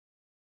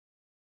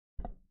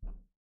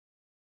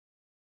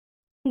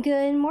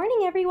Good morning,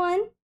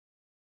 everyone.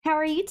 How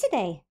are you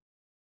today?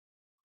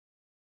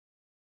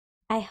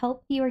 I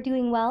hope you are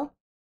doing well.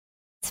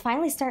 It's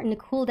finally starting to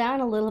cool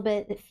down a little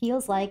bit, it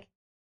feels like.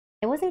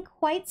 It wasn't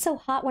quite so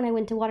hot when I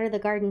went to water the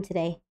garden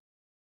today.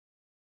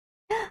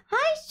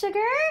 Hi,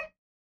 Sugar!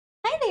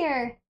 Hi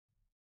there!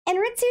 And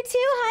Ritsu too!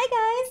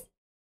 Hi, guys!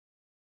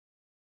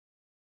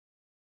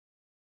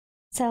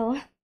 So,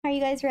 are you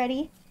guys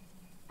ready?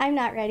 I'm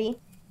not ready.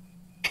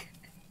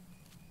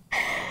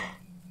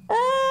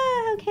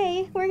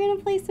 Okay, we're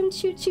gonna play some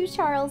Choo Choo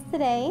Charles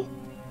today.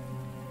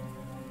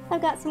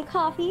 I've got some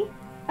coffee,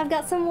 I've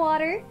got some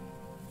water,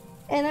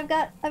 and I've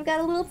got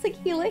a little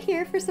tequila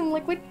here for some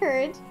liquid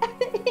courage.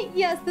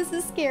 Yes, this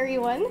is a scary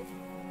one.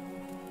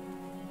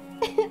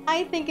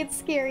 I think it's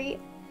scary.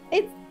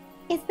 It's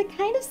the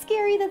kind of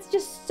scary that's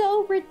just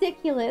so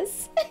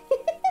ridiculous.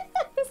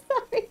 I'm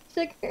sorry,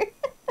 Sugar.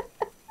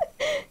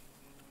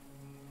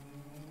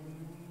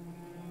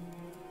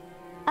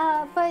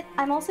 But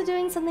I'm also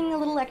doing something a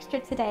little extra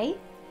today.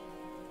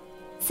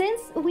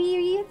 Since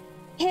we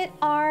hit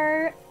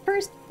our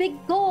first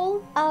big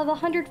goal of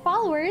 100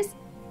 followers,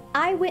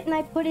 I went and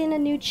I put in a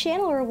new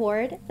channel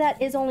reward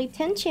that is only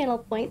 10 channel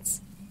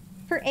points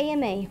for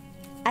AMA.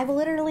 I will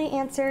literally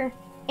answer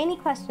any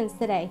questions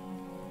today.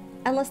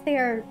 Unless they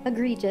are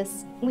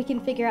egregious, we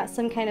can figure out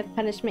some kind of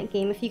punishment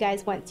game if you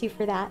guys want to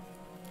for that.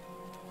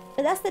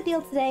 But that's the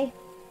deal today.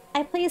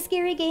 I play a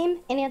scary game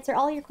and answer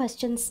all your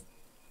questions.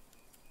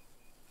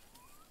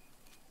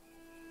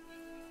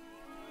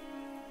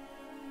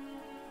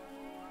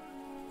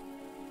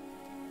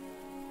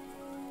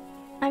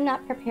 I'm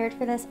not prepared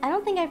for this. I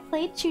don't think I've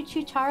played Choo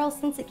Choo Charles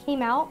since it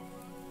came out.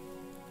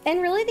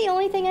 And really the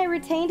only thing I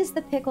retained is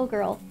the Pickle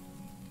Girl.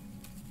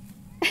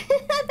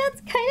 That's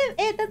kind of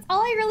it. That's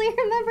all I really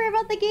remember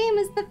about the game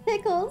is the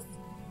pickles.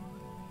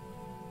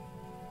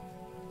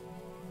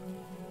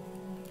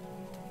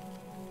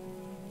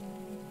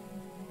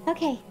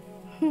 Okay.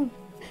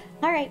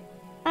 Alright.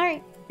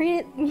 Alright.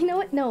 You know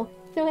what? No.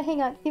 No,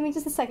 hang on. Give me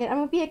just a second. I'm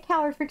gonna be a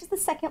coward for just a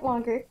second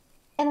longer.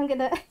 And I'm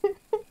gonna...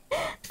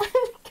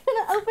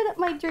 I'm gonna open up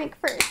my drink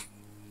first.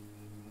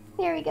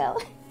 There we go.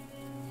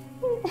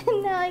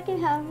 And now I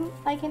can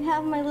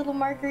have my little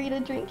margarita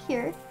drink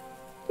here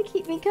to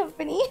keep me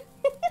company.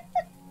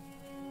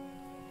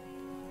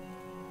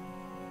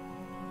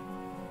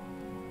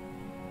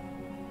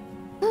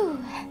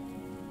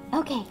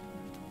 Okay.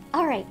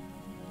 Alright.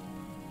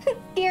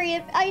 Scary.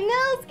 I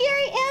know!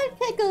 Scary and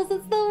pickles!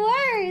 It's the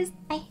worst!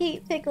 I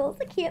hate pickles.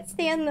 I can't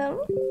stand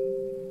them.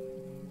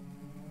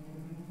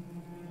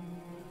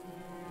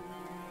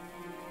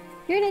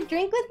 You're gonna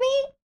drink with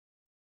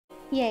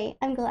me? Yay,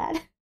 I'm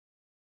glad.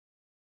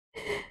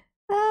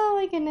 Oh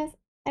my goodness.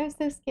 I'm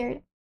so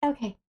scared.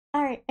 Okay.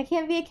 Alright, I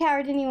can't be a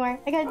coward anymore.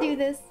 I gotta do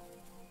this.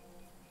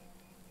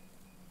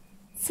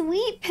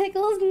 Sweet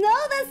pickles? No,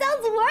 that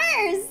sounds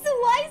worse!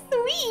 Why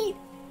sweet?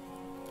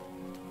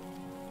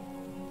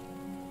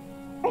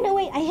 Or no,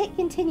 wait, I hit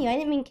continue. I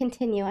didn't mean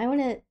continue. I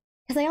wanna...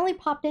 Because I only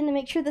popped in to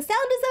make sure the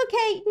sound is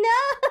okay.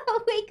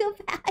 No! Wait, go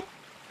back.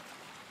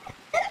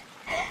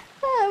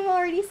 I'm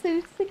already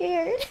so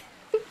scared.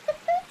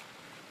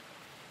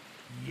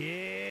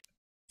 Yeah.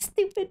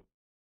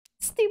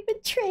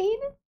 Stupid train.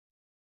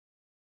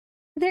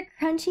 They're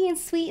crunchy and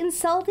sweet and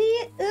salty.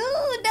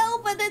 Ooh,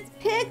 no, but it's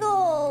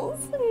pickles.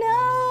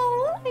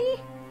 No,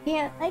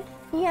 I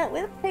can't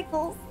with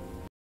pickles.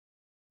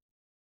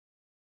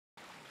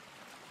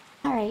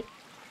 All right,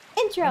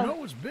 intro. I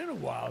know it's been a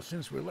while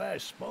since we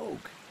last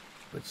spoke,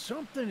 but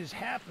something has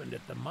happened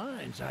at the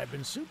mines I've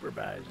been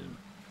supervising.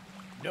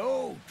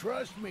 No,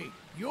 trust me,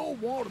 you'll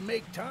want to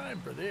make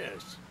time for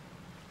this.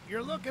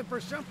 You're looking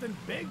for something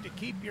big to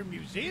keep your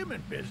museum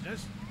in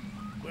business?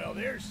 Well,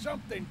 there's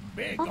something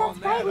big on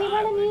that right, we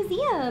run a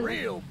museum.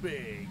 Real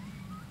big.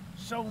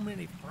 So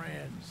many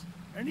friends,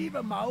 and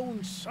even my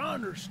own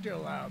son are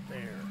still out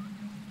there.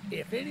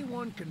 If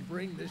anyone can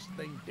bring this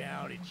thing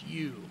down, it's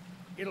you.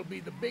 It'll be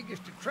the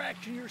biggest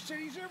attraction your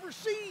city's ever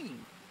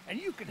seen,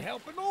 and you can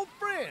help an old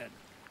friend.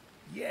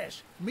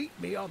 Yes, meet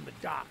me on the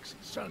docks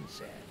at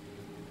sunset.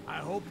 I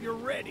hope you're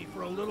ready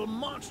for a little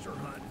monster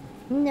hunt.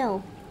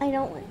 No, I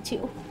don't want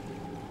to.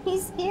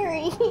 He's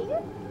scary.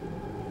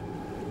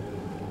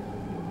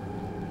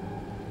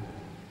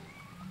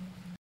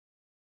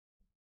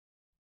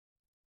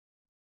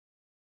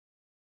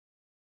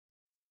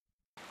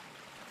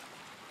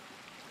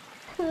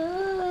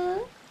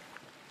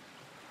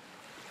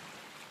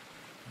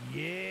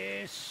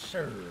 Yes,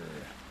 sir.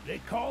 They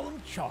call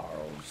him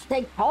Charles.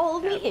 They call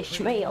me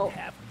Ishmael.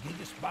 Half a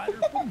giga spider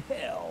from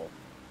hell.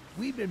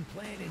 We've been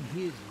planning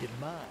his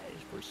demise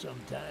for some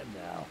time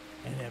now,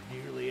 and have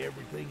nearly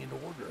everything in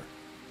order.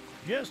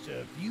 Just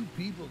a few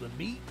people to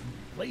meet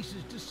and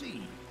places to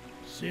see.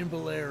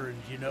 Simple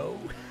errands, you know.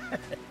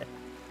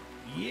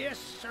 Yes,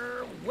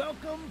 sir.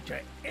 Welcome to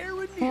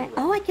Aranira.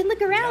 Oh, I can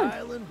look around. The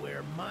island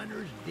where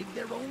miners dig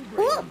their own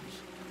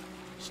graves.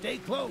 Stay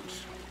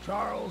close.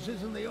 Charles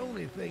isn't the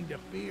only thing to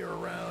fear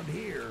around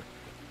here.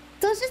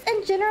 So it's just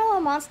in general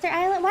a monster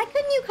island? Why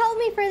couldn't you call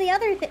me for the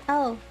other thing?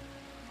 Oh.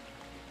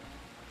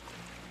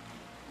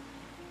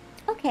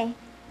 okay.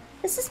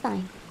 This is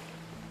fine.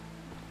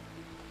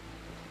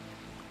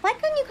 Why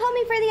couldn't you call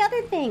me for the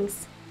other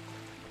things?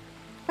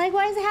 Like,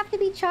 why does it have to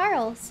be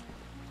Charles?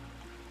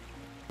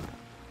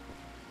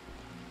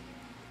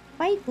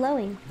 Why are you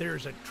glowing?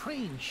 There's a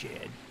train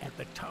shed at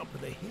the top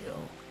of the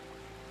hill.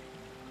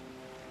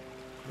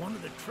 One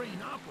of the train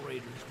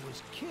operators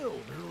was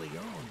killed early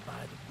on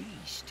by the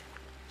beast,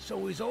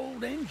 so his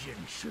old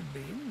engine should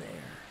be in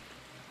there.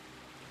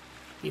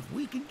 If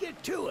we can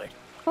get to it,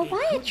 But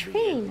why a it could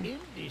train? be an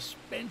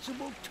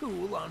indispensable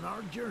tool on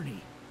our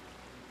journey.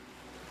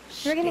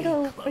 We're gonna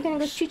go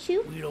Close. choo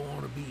choo? We don't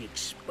want to be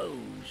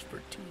exposed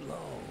for too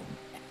long.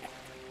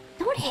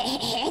 Don't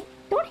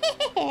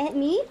hit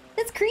me.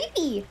 That's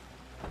creepy.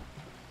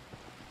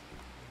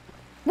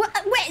 What?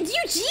 Wait,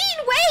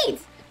 Eugene, wait!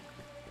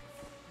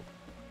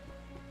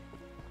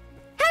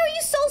 How are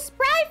you so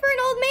spry for an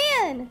old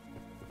man?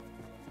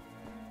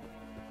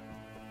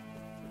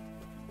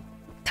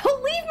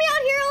 Don't leave me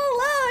out here all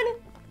alone.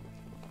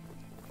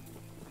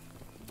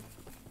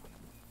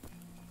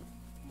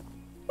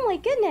 Oh my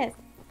goodness.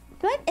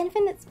 Do I have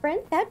infinite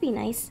sprint? That'd be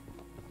nice.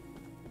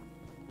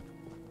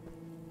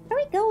 Where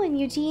are we going,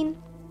 Eugene?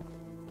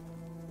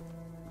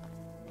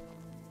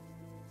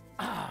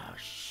 Ah,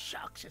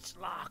 shucks, it's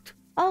locked.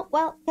 Oh,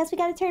 well, guess we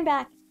gotta turn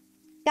back.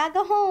 Gotta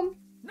go home.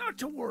 Not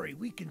to worry,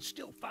 we can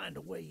still find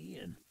a way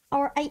in.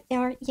 Or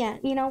yeah,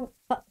 you know,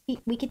 but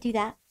we could do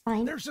that.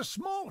 Fine. There's a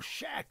small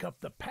shack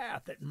up the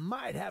path that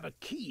might have a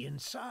key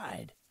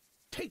inside.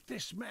 Take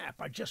this map,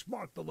 I just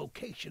marked the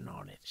location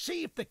on it.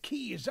 See if the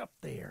key is up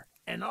there,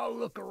 and I'll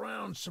look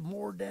around some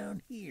more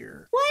down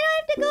here. Why do I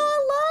have to go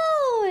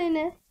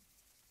alone?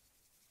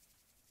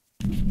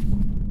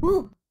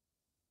 Ooh.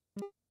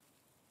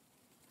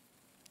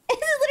 Is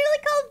it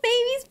literally called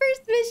Baby's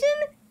First Mission?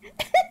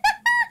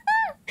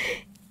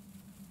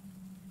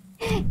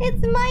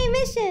 It's my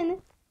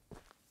mission.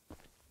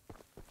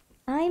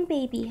 I'm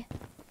Baby.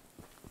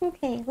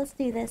 Okay, let's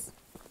do this.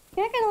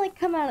 You're not gonna like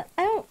come out.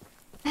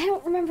 I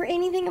don't remember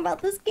anything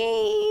about this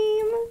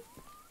game.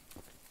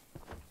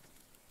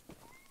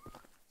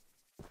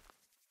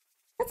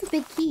 That's a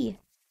big key.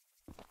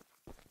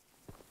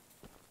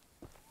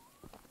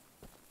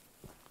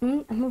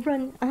 I'm gonna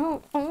run. I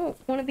don't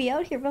want to be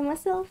out here by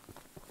myself.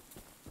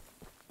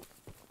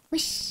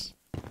 Whoosh.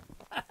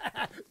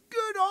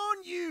 Good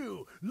on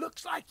you!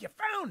 Looks like you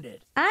found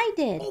it. I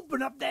did.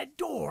 Open up that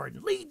door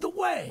and lead the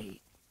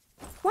way.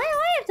 Why do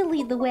I have to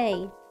lead the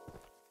way?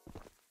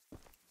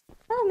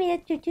 Oh, made a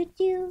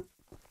choo-choo-choo.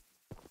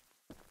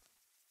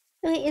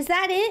 Wait, is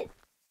that it?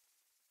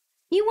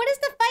 You want us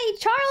to fight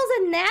Charles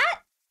and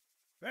Nat?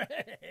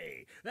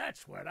 Hey,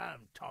 that's what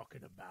I'm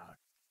talking about.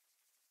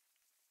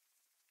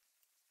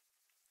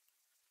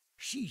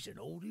 She's an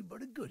oldie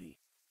but a goodie.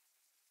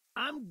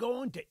 I'm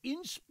going to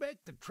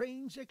inspect the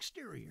train's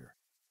exterior.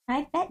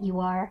 I bet you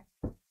are.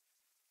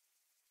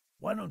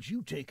 Why don't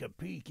you take a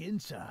peek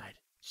inside?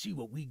 See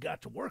what we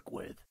got to work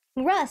with.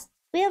 Rust.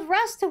 We have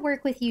Rust to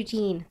work with,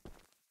 Eugene.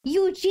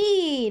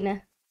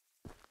 Eugene!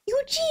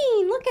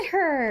 Eugene, look at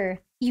her!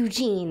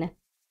 Eugene.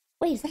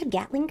 Wait, is that a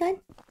Gatling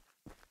gun?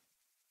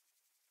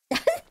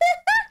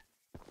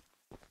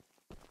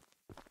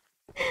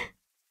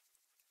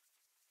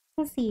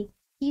 Let's see.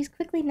 Use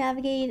quickly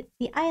navigate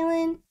the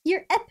island.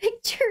 Your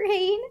epic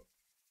terrain.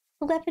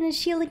 A weapon and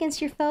shield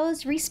against your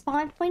foes.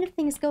 Respawn point if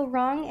things go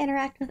wrong.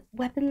 Interact with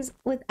weapons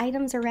with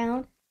items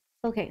around.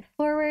 Okay,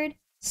 forward.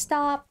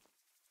 Stop.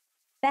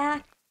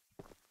 Back.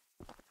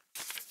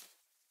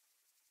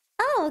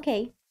 Oh,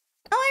 okay.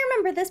 Oh, I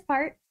remember this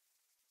part.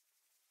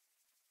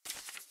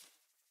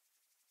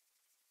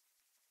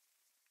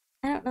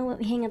 I don't know what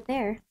we hang up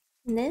there.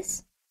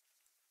 This?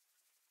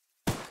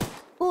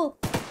 Oh.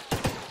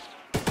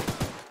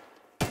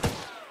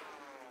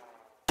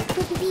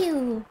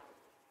 Pew.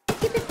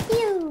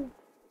 Pew.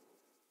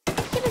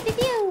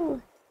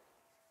 Pew.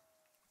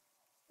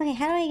 Okay,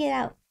 how do I get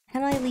out? How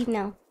do I leave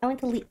now? I want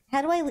to leave.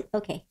 How do I leave?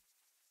 Okay.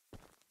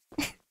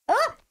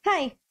 Oh,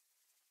 hi.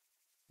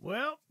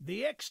 Well,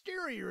 the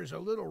exterior is a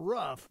little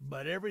rough,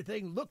 but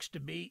everything looks to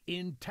be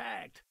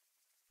intact.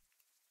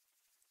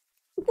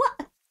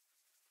 What?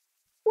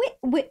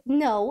 Wait,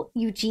 no,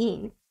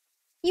 Eugene.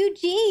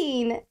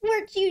 Eugene!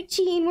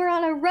 We're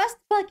on a rust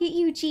bucket,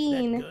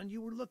 Eugene! That gun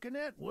you were looking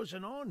at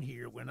wasn't on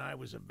here when I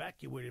was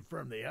evacuated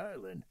from the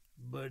island,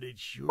 but it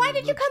sure Why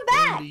did you looks come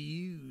fun back? to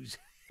use.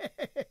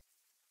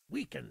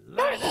 We can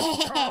light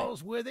up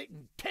Charles with it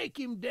and take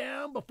him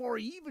down before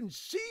he even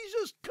sees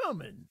us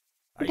coming.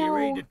 Are you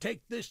ready to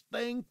take this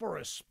thing for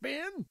a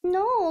spin?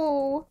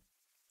 No.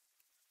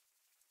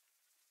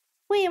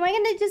 Wait, am I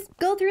gonna just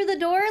go through the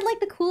door like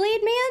the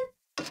Kool-Aid Man?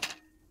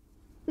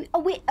 Oh,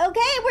 wait,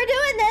 okay, we're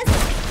doing this!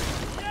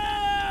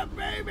 Yeah,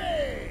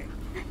 baby!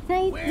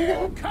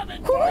 We're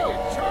coming for you,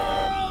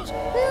 Charles!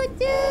 Oh,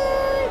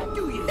 dude!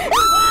 Do you hear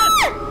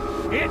that?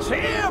 It's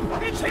him!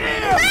 It's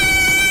him!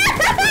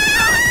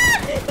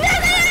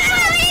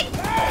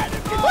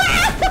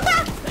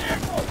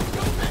 Careful!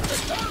 Don't let the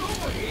gun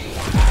overheat!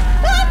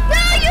 Oh,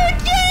 no,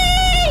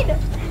 Eugene!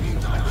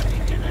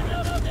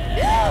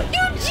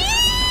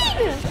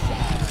 Eugene!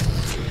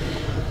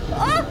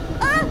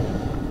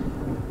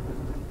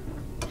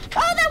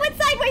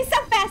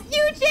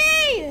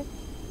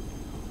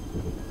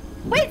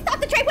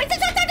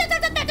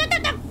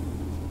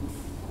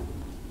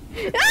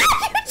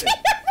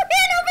 Eugene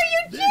ran over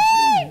This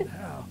Eugene! isn't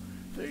how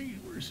things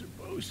were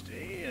supposed to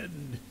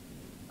end.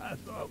 I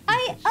thought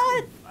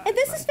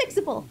This is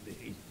fixable.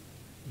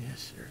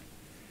 Yes, sir.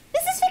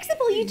 This is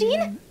fixable,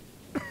 Eugene.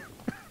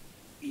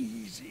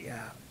 Easy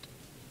out.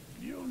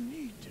 You'll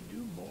need to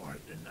do more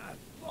than I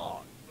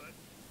thought, but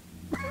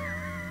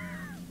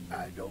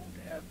I don't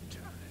have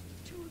time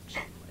to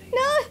explain.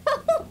 No,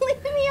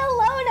 leave me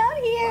alone out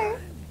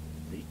here.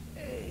 The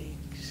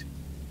eggs.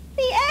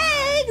 The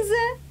eggs.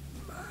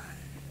 My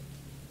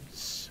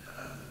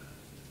son.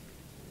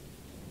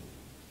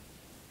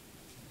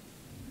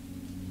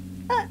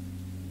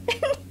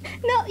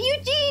 No,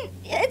 Eugene.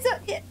 It's a.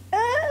 Hey.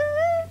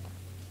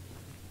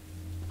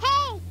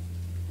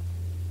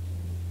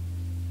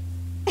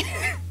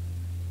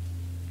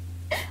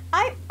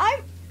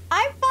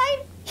 I'm fine.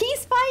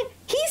 He's fine.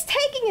 He's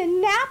taking a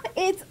nap.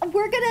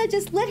 We're gonna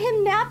just let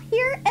him nap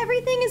here.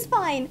 Everything is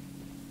fine.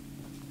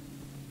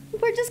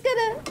 We're just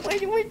gonna.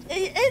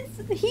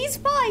 He's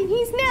fine.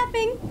 He's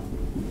napping.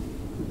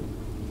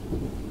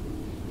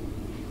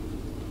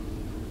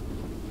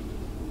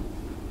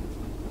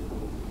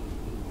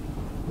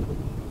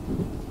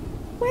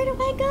 Where do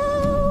I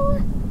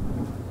go?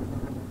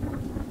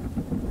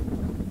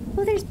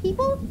 Oh, there's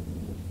people?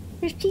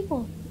 There's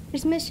people.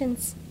 There's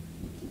missions.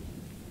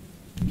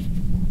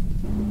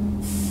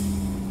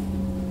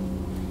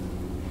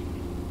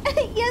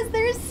 Yes,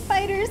 there's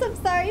spiders. I'm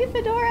sorry,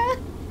 Fedora.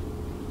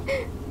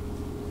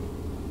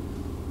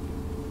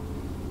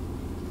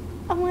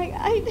 Oh my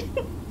god.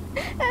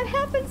 That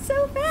happened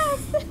so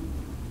fast.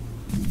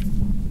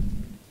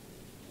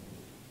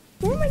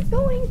 Where am I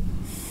going?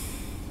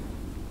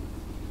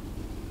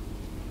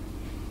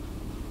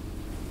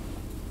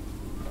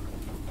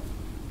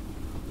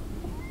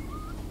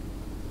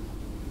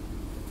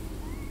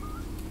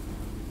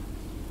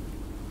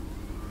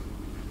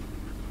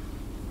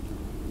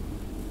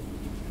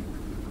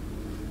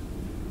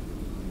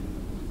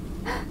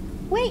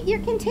 Wait, you're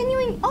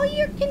continuing. Oh,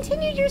 you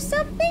continued your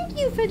sub. Thank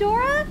you,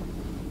 Fedora.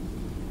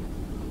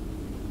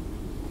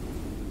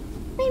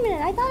 Wait a minute.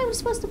 I thought I was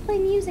supposed to play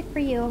music for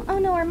you. Oh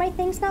no, are my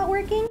things not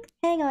working?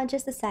 Hang on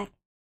just a sec.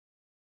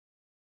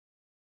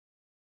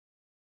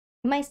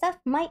 My stuff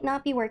might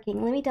not be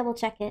working. Let me double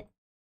check it.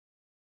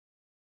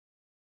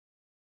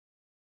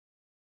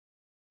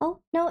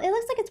 Oh, no, it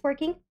looks like it's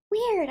working.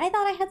 Weird. I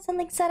thought I had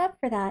something set up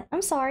for that.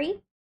 I'm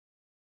sorry.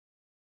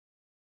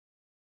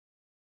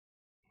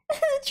 The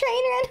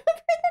train ran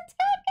over the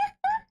tag.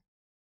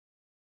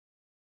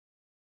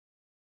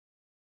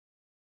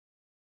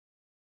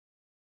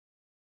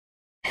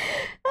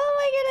 Oh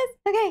my goodness.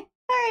 Okay.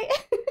 Alright.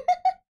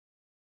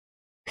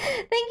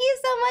 Thank you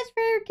so much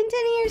for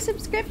continuing your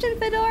subscription,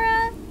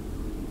 Fedora.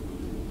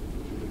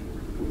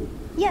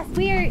 Yes,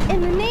 we are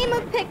in the name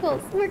of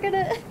pickles. We're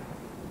gonna...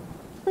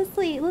 Let's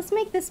see. Let's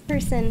make this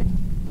person.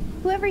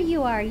 Whoever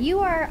you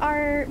are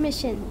our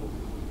mission.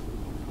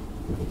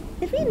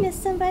 Did we miss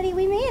somebody?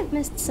 We may have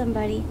missed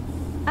somebody.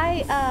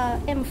 I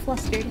am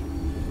flustered.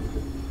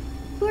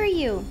 Who are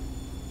you?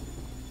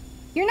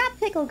 You're not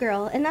Pickle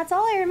Girl, and that's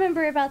all I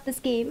remember about this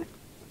game.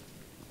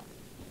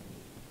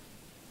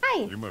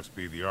 Hi. You must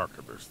be the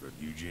archivist that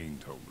Eugene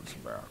told us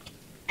about.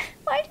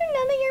 Why do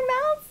none of your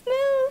mouths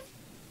move?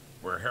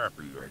 We're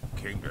happy you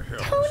came to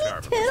help Tony us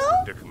out of this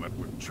Tittle? predicament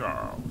with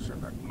Charles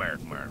and that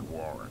madman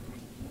Warren.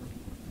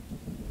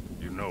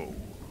 You know,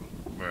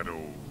 that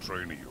old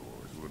train of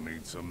yours will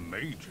need some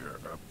major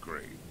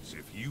upgrades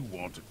if you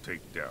want to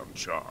take down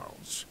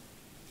Charles.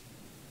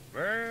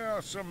 There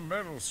are some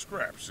metal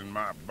scraps in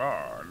my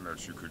barn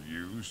that you could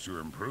use to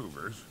improve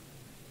it.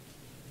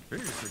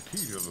 Here's the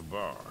key to the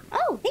barn.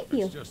 Oh, thank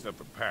you. It's just up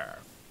the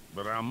path,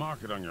 but I'll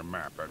mark it on your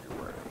map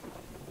anyway.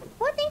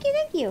 Well, thank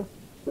you.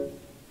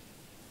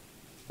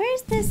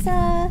 Where's this,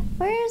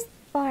 where's the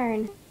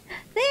barn?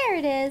 There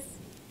it is.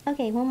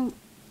 Okay, well,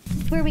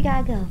 where we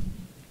gotta go?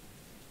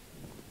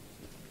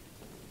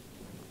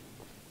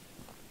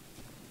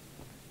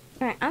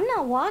 Alright, I'm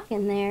not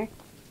walking there.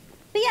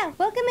 But yeah,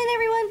 welcome in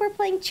everyone. We're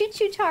playing Choo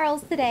Choo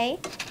Charles today.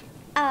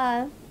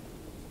 I've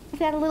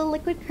got a little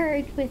liquid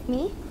courage with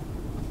me.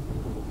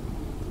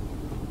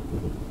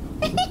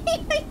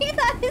 You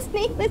thought his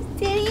name was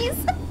Titties?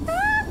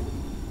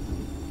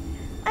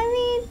 I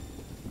mean...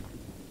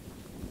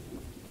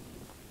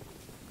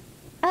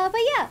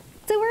 but yeah,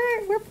 so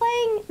we're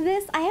playing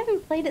this. I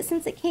haven't played it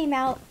since it came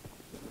out.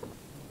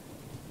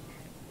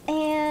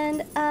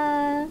 And,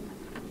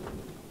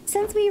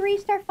 since we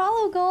reached our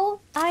follow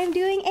goal, I'm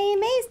doing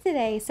AMAs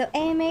today. So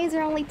AMAs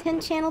are only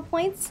 10 channel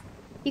points.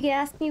 You can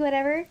ask me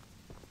whatever.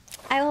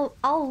 I'll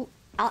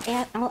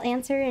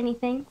answer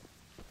anything.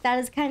 That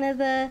is kind of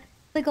the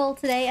goal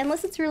today.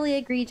 Unless it's really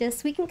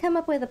egregious, we can come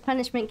up with a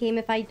punishment game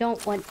if I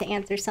don't want to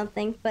answer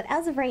something. But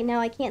as of right now,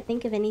 I can't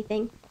think of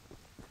anything.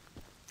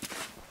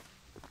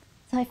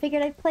 So I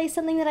figured I'd play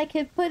something that I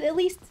could put at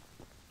least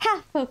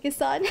half focus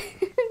on.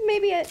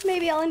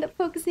 maybe I'll end up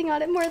focusing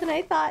on it more than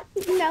I thought,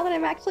 now that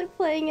I'm actually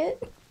playing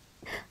it.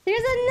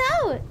 There's a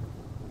note!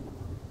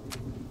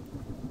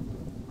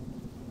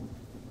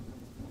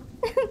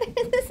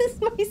 This is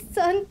My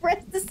son,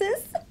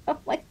 Breasticus. Oh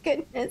my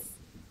goodness.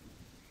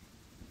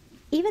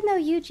 Even though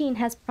Eugene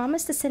has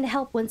promised to send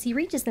help once he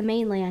reaches the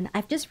mainland,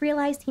 I've just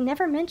realized he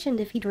never mentioned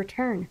if he'd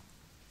return.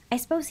 I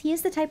suppose he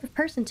is the type of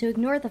person to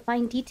ignore the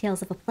fine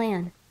details of a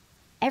plan.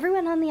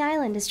 Everyone on the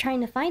island is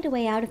trying to find a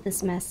way out of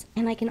this mess,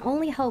 and I can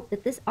only hope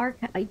that this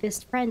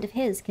archivist friend of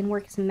his can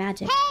work some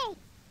magic. Hey!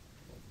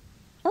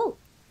 Oh.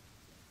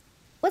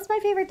 What's my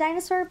favorite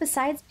dinosaur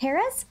besides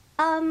Paris?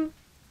 Minmai.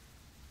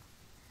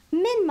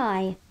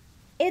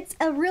 It's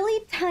a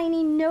really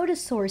tiny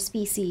nodosaur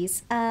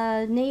species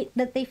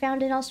that they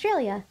found in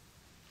Australia.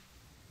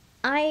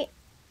 I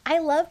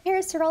love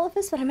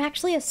Parasaurolophus, but I'm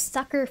actually a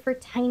sucker for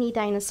tiny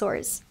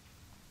dinosaurs.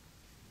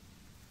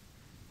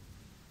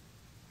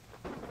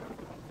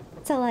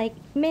 So like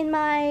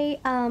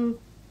Minmai,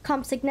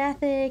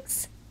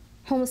 Compsognathix,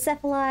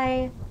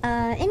 Homocephali,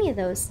 any of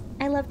those.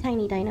 I love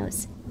tiny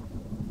dinos.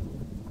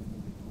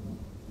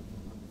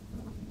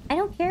 I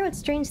don't care what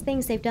strange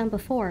things they've done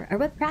before, or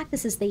what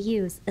practices they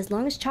use, as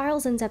long as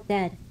Charles ends up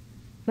dead.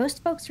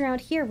 Most folks around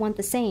here want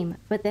the same,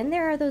 but then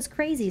there are those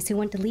crazies who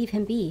want to leave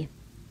him be.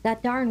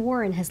 That darn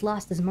Warren has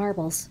lost his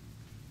marbles.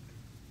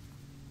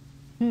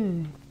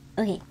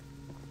 Okay.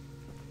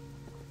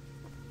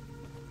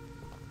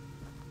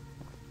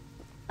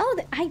 Oh,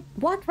 I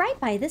walked right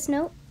by this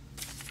note.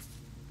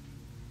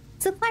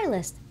 Supply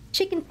list.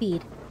 Chicken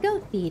feed,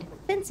 goat feed,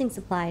 fencing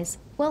supplies.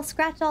 Well,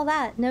 scratch all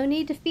that. No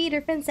need to feed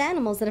or fence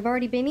animals that have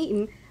already been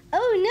eaten.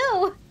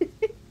 Oh no!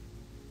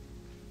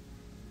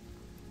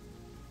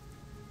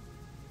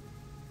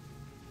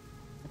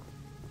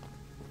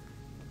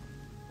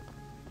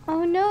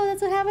 Oh no,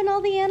 that's what happened to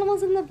all the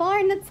animals in the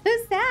barn. That's so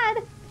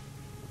sad.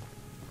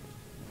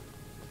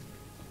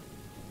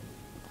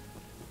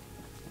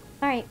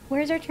 Alright,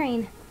 where's our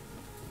train?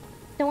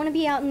 Don't want to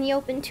be out in the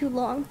open too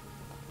long.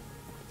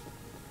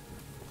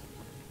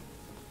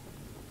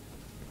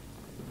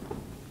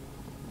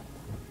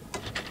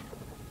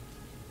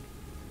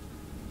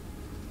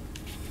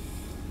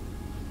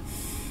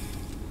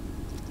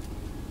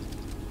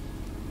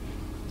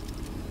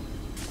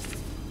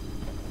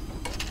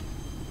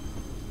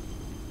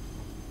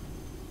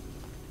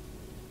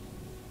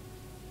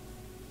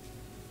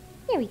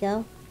 Here we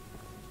go.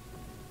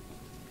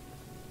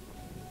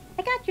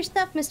 I got your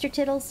stuff, Mr.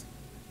 Tittles.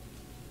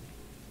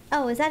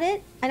 Oh, is that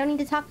it? I don't need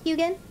to talk to you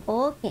again?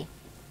 Okay.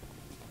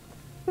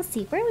 Let's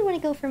see, where do we want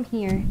to go from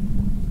here?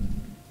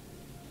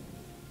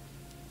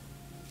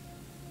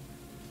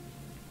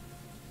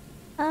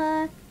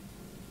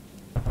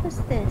 What's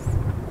this?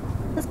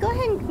 Let's go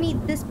ahead and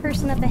meet this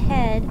person up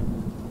ahead.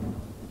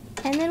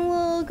 And then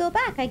we'll go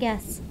back, I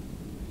guess.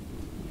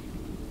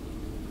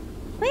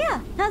 But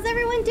yeah, how's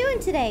everyone doing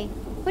today?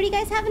 What are you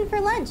guys having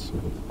for lunch?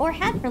 Or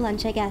had for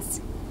lunch, I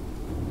guess.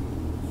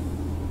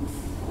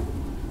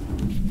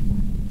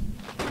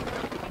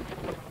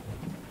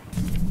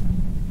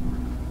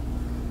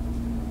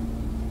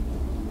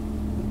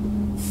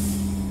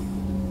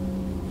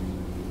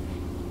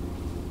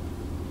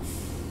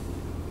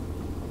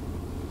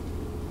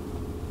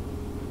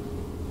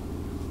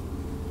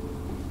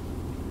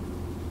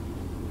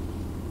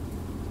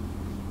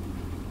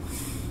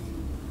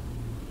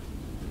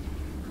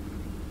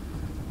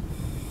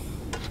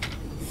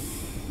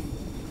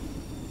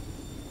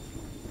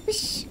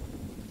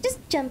 Just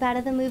jump out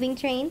of the moving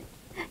train.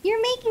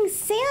 You're making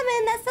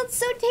salmon! That sounds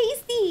so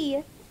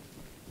tasty!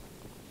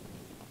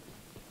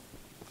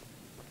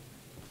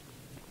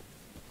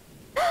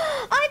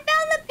 I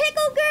found the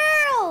pickle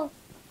girl!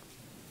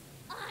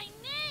 I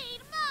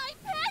need my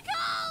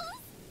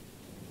pickles!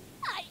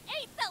 I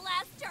ate the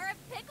last jar of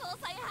pickles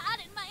I had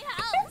in my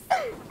house,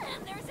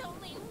 and there's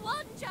only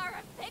one jar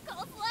of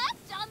pickles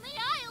left on the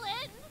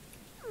island.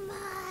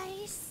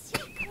 My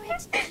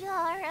secret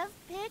jar of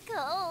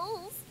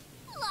pickles,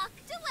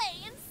 locked away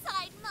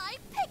inside my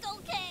pickle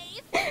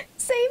cave.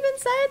 Safe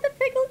inside the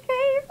pickle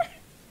cave.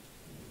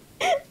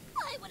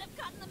 I would have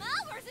gotten them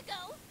hours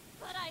ago,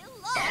 but I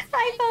lost Hi,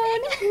 my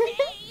Phone. pickle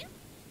cave.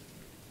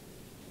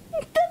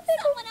 The pickle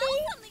Someone else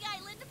cave. on the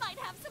island might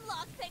have some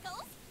locked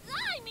pickles.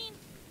 I mean,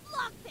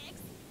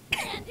 lockpicks.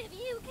 And if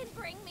you can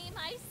bring me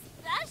my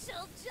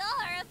special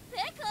jar of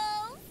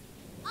pickles,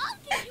 I'll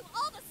give you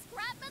all the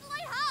scrap metal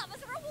I have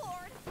as a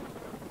reward.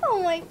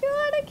 Oh my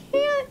god, I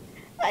can't.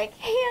 I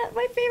can't.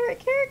 My favorite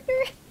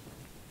character.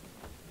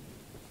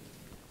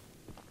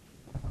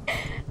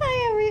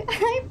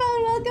 Hi,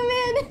 Phone. Welcome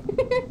in.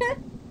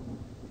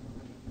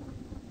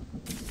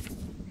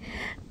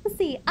 Let's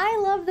see. I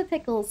love the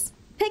pickles.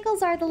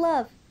 Pickles are the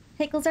love.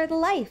 Pickles are the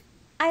life.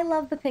 I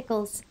love the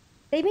pickles.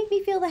 They make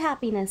me feel the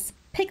happiness.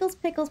 Pickles,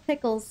 pickles,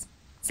 pickles.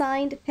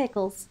 Signed,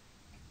 Pickles.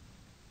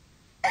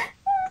 I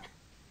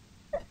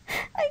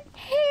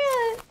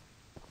can't.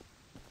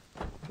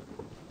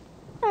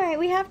 Alright,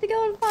 we have to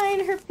go and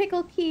find her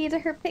pickle key to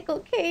her pickle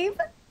cave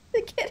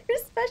to get her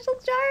special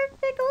jar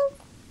of pickles.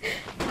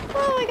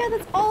 Oh my god,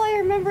 that's all I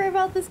remember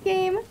about this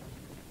game.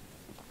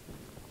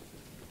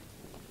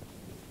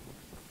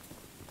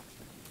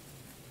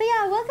 But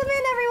yeah, welcome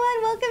in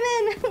everyone, welcome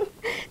in.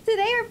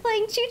 Today we're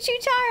playing Choo Choo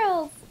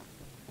Charles.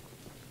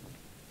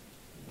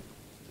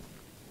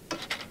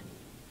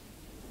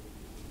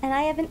 and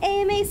I have an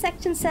AMA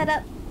section set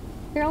up.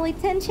 There are only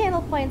 10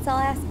 channel points.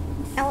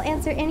 I'll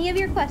answer any of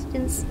your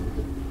questions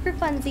for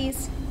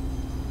funsies.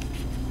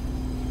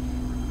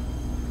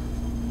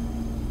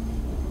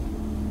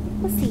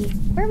 Let's see.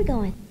 Where are we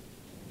going?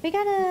 We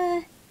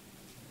gotta...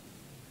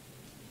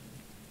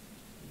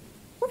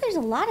 Well, there's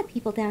a lot of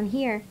people down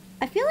here.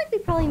 I feel like we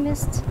probably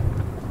missed...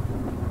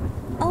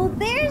 Oh,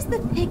 there's the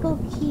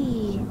pickle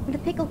key. The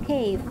pickle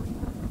cave.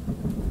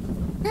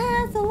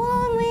 That's a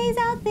long ways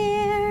out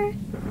there.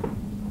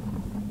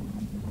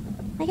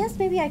 I guess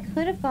maybe I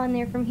could have gone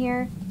there from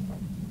here.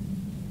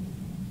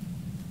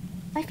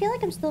 I feel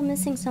like I'm still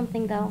missing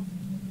something, though.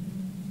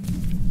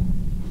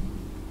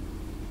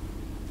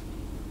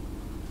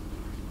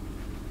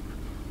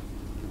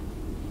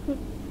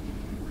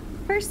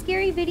 First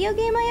scary video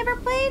game I ever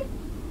played?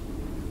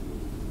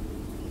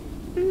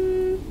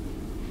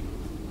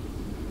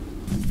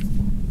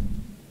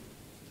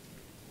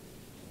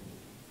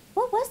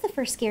 What was the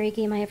first scary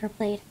game I ever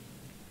played?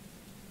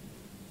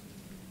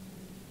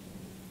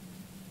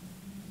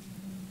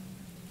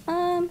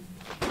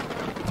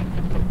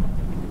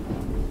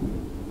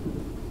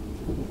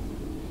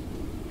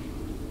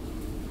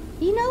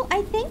 You know,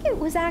 I think it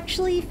was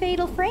actually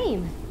Fatal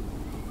Frame.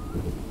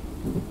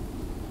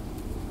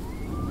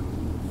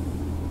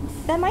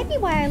 That might be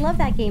why I love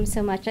that game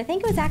so much. I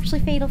think it was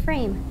actually Fatal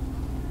Frame.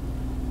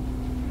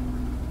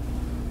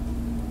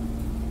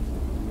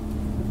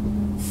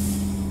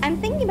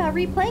 I'm thinking about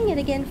replaying it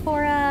again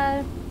for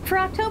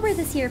October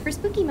this year, for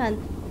Spooky Month.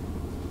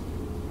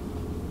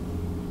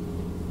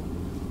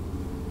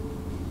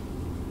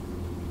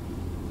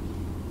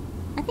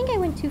 I think I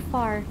went too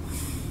far.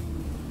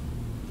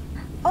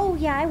 Oh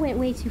yeah, I went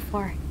way too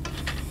far.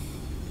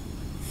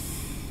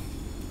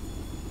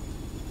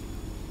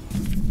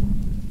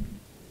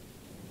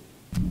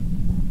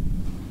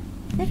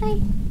 Did I?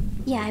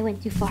 Yeah, I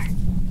went too far.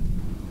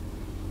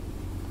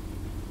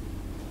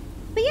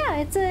 But yeah,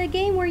 it's a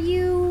game where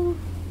you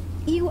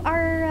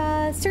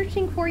are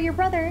searching for your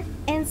brother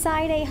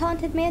inside a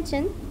haunted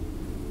mansion,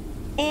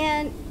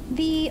 and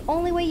the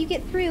only way you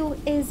get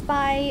through is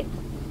by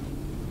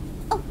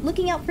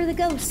looking out for the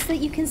ghosts that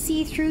you can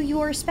see through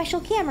your special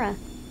camera,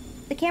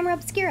 the camera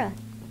obscura.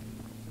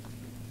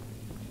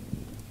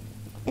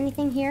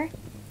 Anything here?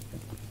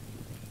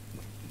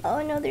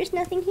 Oh no, there's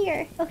nothing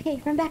here.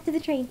 Okay, run back to the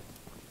train.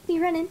 We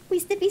running.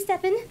 We stippy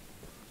steppin'.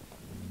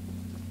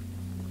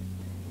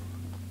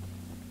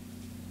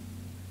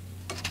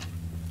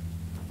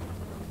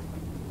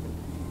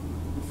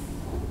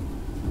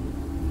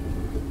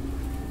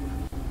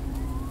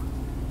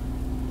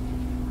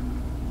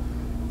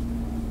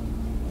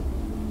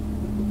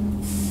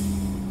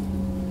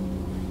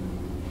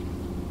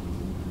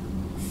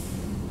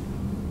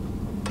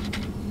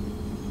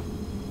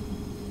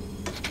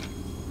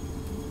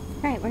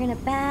 Alright, we're gonna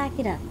back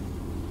it up.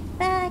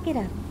 Back it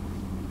up.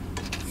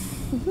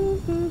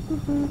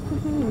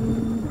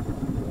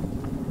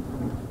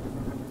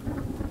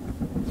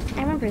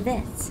 I remember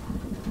this.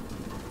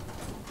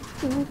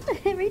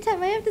 Every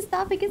time I have to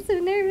stop, I get so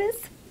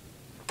nervous.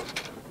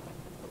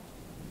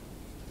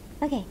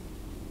 Okay.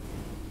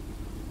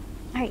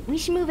 Alright, we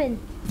should move in.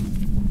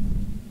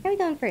 Where are we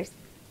going first?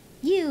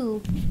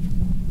 You!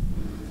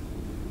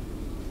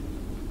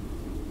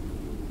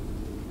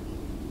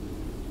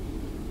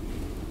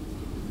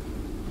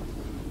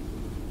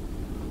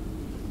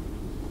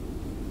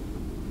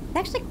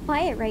 It's actually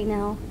quiet right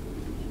now.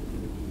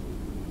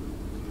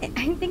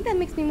 I think that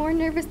makes me more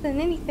nervous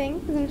than anything,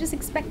 because I'm just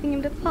expecting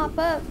him to pop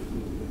up.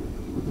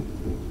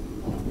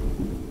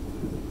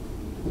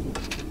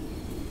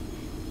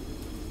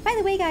 By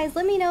the way, guys,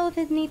 let me know if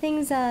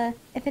anything's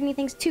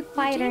too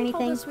quiet or anything.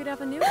 Told us we'd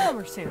have a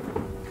newcomer soon.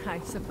 I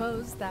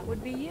suppose that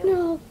would be you.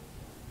 No.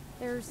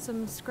 There's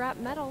some scrap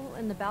metal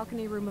in the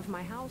balcony room of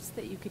my house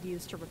that you could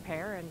use to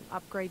repair and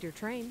upgrade your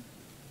train.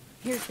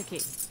 Here's the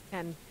key,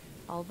 and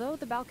although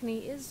the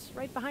balcony is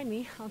right behind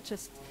me, I'll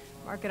just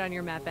mark it on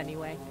your map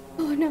anyway.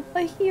 Oh no,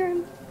 I hear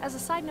him. As a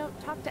side note,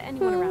 talk to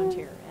anyone around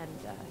here, and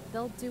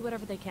they'll do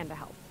whatever they can to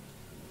help.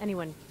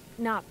 Anyone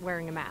not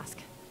wearing a mask,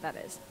 that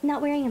is.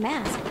 Not wearing a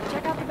mask.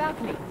 Check out the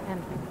balcony,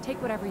 and take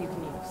whatever you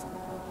can use.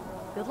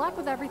 Good luck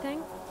with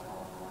everything.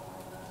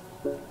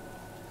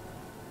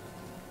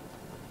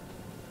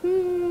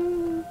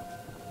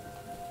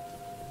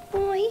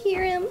 Oh, I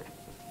hear him.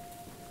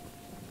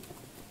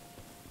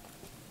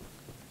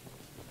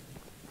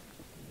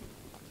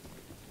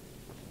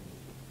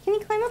 Can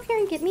you climb up here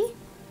and get me?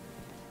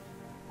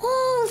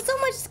 Oh, so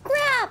much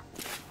scrap!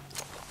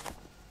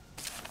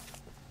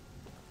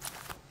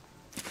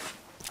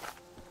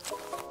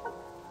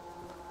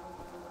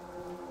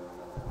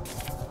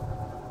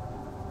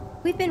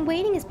 We've been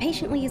waiting as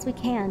patiently as we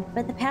can,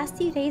 but the past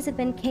few days have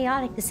been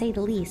chaotic to say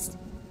the least.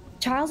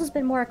 Charles has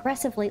been more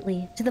aggressive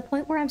lately, to the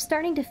point where I'm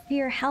starting to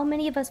fear how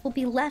many of us will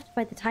be left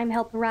by the time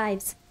help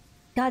arrives.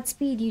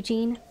 Godspeed,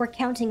 Eugene. We're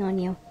counting on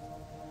you.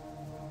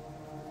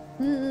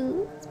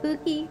 Ooh,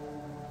 spooky.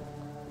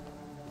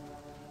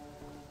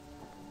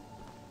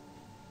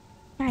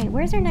 Alright,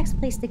 where's our next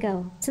place to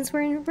go? Since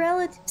we're in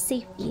relative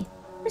safety.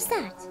 What's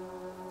that?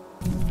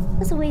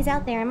 That's a ways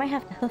out there. I might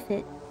have to hoof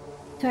it.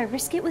 Do I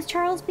risk it with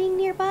Charles being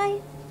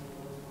nearby?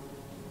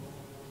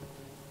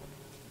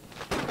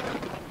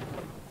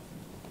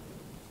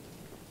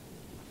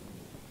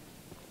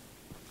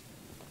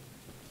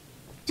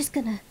 Just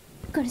gonna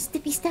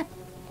snippy step.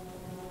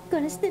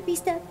 Gonna snippy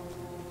step.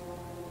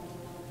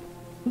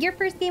 Your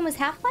first game was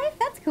Half-Life?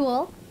 That's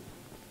cool.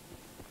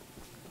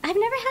 I've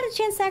never had a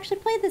chance to actually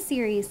play this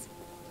series.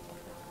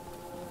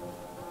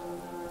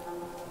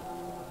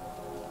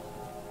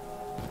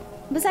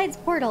 Besides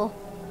Portal.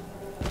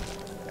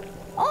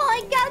 Oh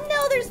my god,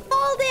 no, there's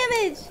fall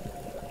damage!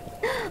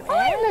 Oh,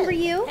 I remember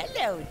you.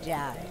 Hello,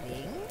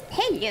 darling.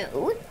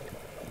 Hello.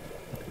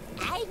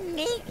 I'm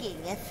making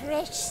a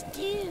fresh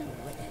stew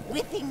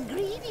with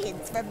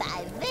ingredients from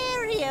my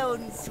very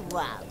own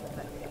swamp.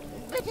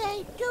 But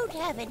I don't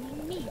have any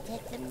meat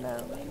at the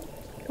moment.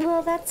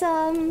 Well, that's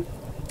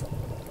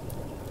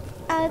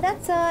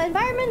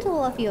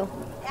environmental of you.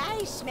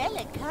 I smell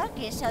a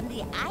carcass on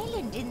the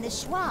island in the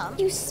swamp.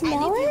 You smell it?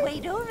 And if it? you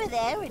wait over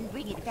there and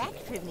bring it back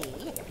for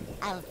me,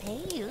 I'll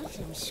pay you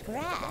some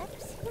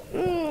scraps.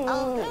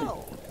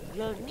 Although,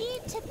 you'll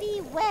need to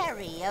be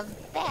wary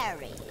of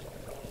Barry,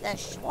 the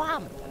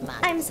swamp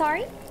monster. I'm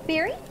sorry,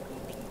 Barry?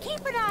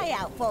 Keep an eye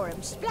out for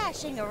him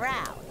splashing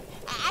around.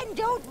 And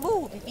don't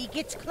move if he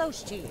gets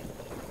close to you.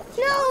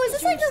 No, is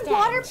this like the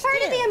water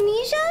part of the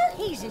amnesia?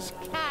 He's as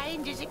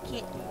kind as a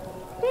kitten.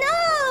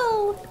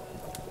 No!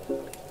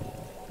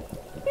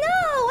 No,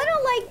 I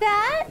don't like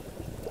that.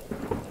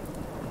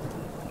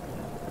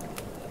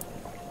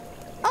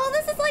 Oh,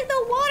 this is like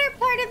the water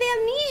part of the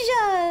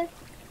amnesia.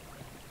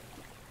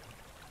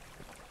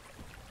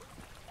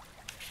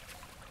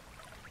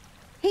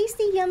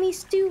 Tasty, yummy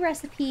stew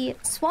recipe.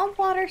 Swamp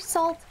water,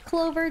 salt,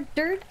 clover,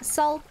 dirt,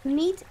 salt,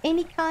 meat,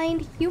 any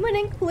kind, human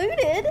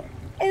included.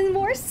 And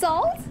more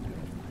salt?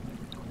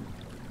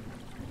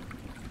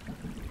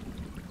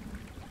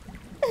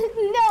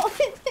 No,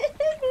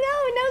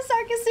 no,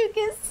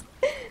 Sarkasuchus.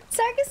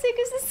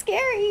 Sarkasuchus is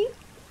scary.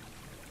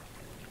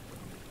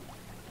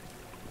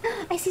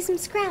 I see some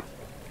scrap.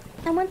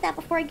 I want that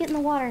before I get in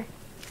the water.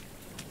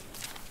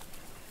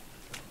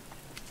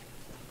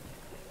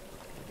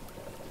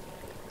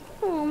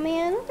 Oh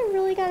man, I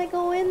really gotta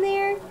go in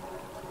there.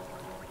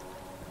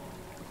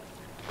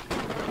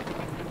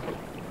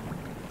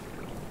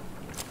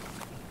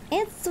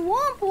 It's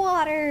swamp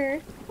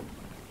water.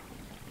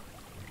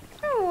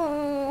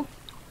 Oh.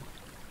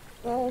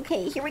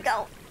 Okay, here we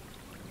go.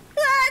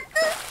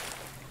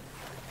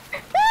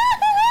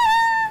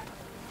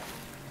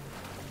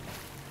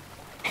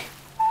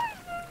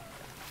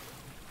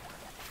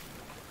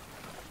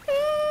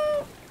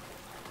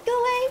 Go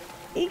away.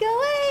 You go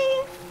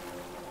away.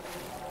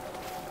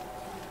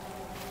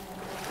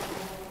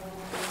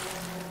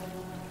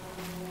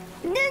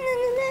 Na na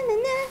na na na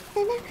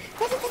na na.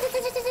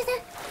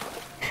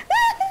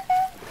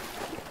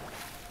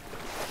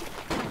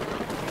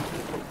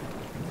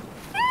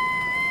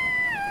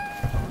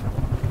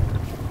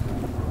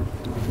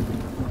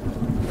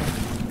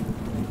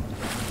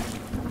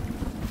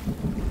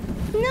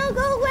 No,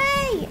 go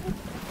away!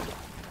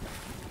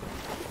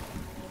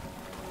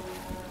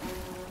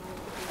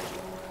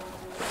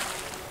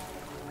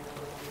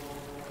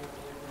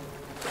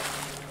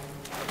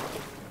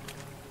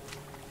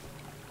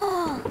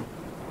 Oh,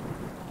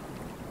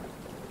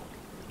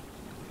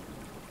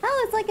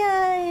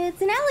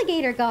 it's an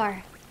alligator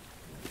gar.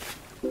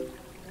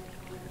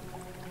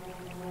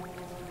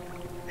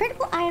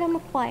 Critical item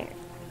acquired.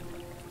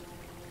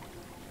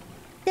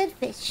 Dead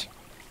fish.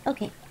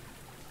 Okay.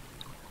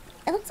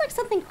 It looks like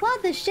something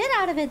clawed the shit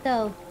out of it,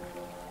 though.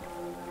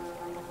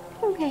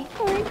 Okay,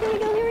 alright, here we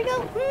go, here we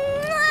go.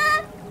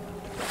 Mwah!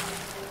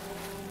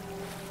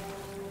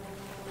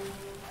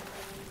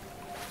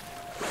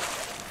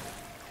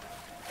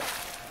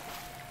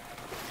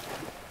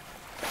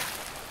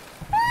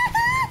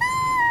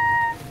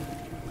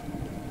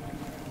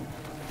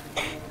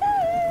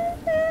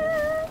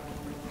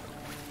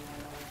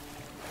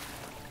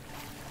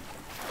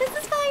 This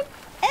is fine.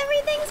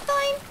 Everything's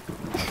fine.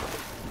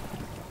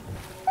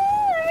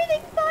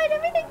 Everything's fine,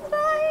 everything's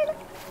fine.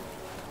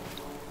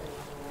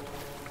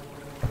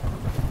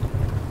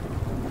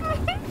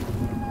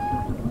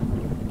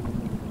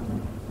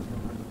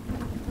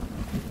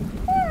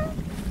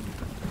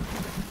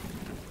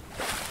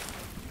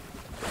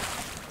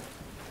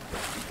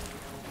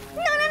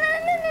 No, no, no,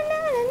 no, no,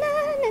 no,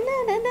 no, no,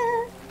 no, no.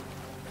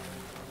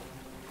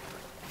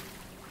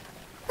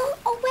 Go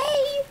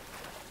away,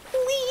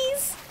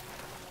 please.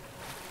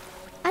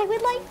 I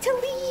would like to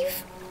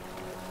leave.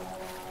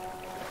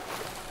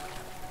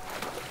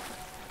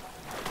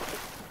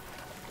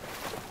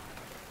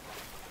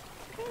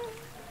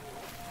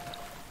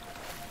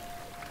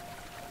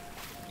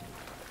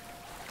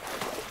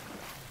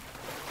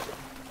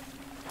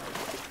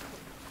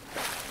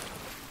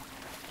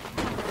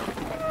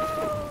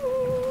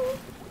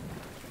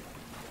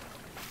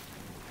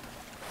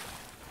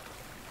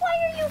 Why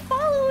are you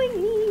following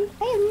me?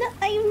 I am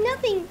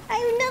nothing. I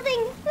am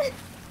nothing.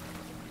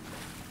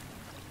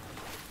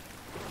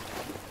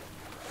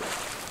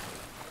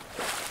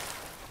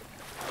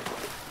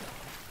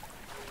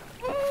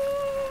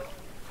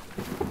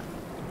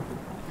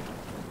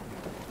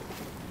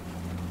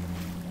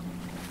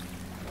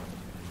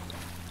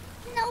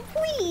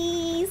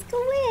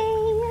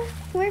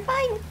 You're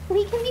fine.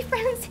 We can be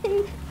friends,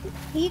 and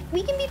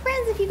we can be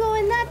friends if you go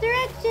in that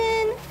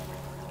direction.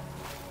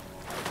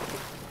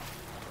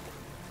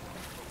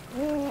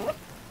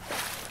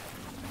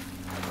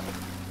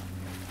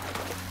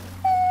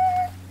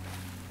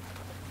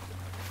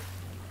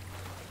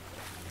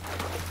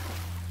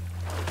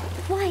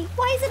 Why?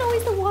 Why is it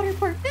always the water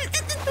part?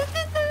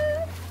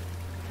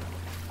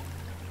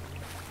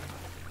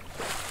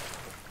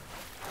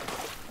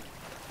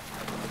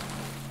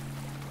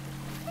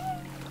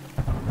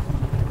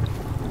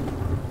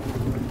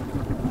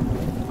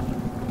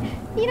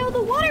 You know,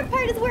 the water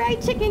part is where I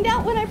chickened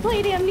out when I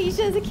played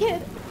Amnesia as a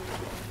kid.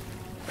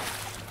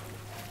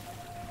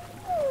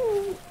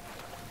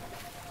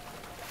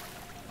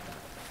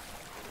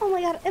 Oh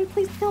my god, and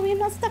please tell me I'm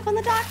not stuck on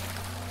the dock.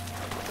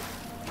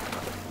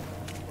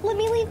 Let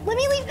me leave, let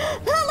me leave,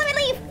 oh, let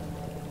me leave!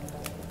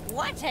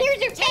 What a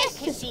Here's your fish!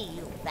 delicacy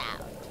you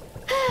found.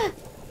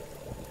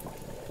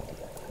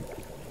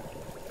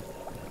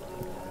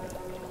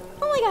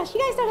 Oh my gosh,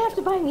 you guys don't have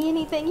to buy me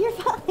anything, you're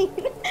fine.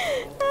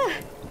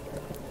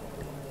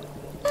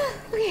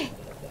 Okay,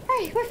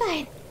 alright, we're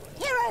fine.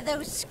 Here are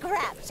those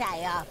scraps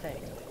I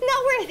offered.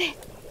 Not worth it.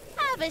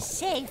 Have a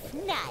safe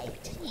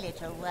night,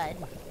 little one.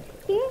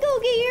 You can go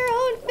get your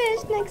own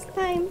fish next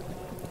time.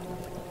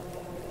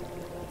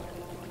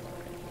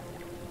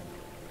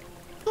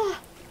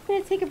 I'm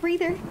gonna take a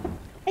breather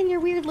in your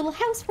weird little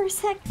house for a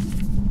sec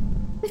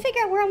to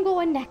figure out where I'm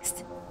going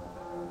next.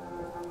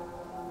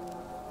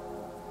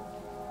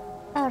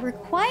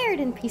 Required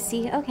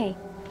NPC. Okay,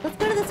 let's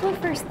go to this one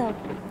first, though.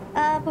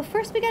 But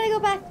first we gotta go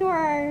back to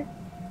our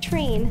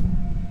train.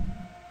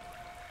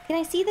 Can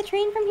I see the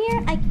train from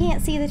here? I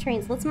can't see the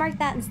train, so let's mark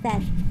that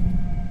instead.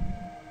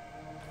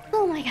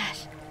 Oh my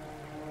gosh.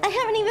 I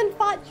haven't even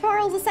fought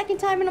Charles a second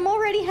time and I'm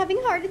already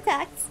having heart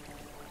attacks.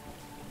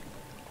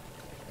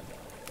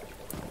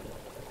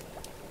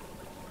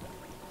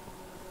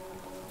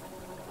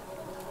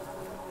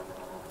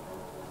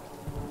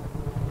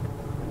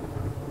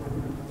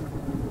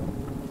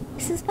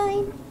 This is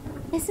fine.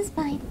 This is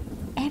fine.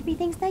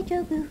 Everything's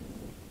Daijobu.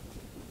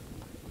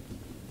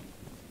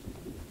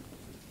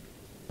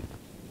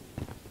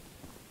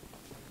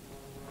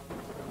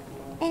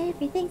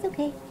 Everything's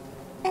okay.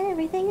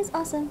 Everything is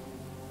awesome.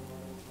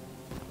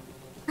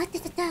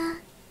 Ah-da-da-da.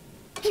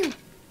 Pew.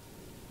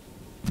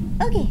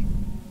 Okay.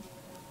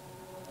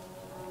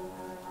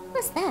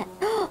 What's that?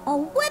 A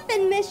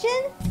weapon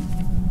mission?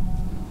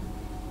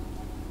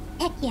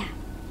 Heck yeah.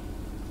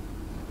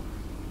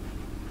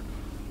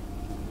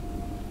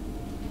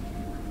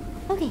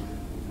 Okay.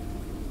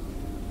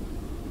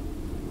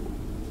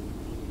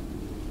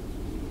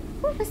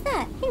 What was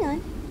that? Hang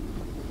on.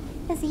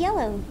 It's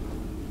yellow.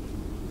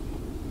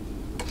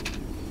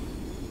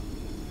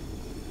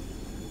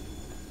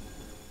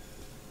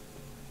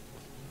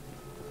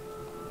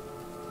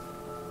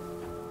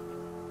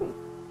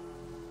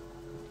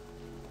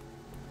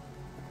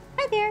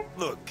 Hi there.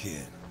 Look,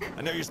 kid.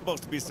 I know you're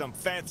supposed to be some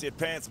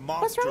fancy-pants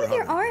monster What's wrong with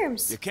your hunter.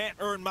 arms? You can't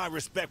earn my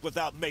respect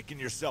without making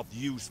yourself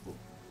useful.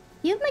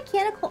 You have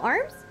mechanical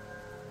arms?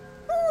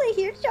 Oh, I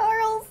hear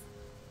Charles.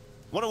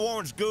 One of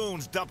Warren's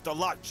goons dumped a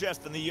locked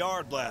chest in the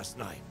yard last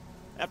night.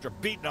 After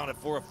beating on it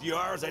for a few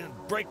hours, I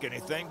didn't break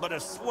anything but a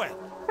sweat.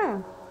 Huh.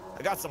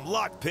 I got some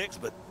lock picks,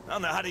 but I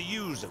don't know how to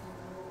use them.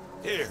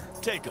 Here,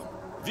 take them.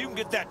 If you can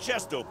get that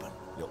chest open,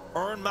 you'll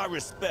earn my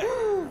respect.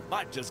 I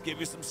might just give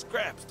you some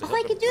scraps to Oh, help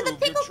I can do the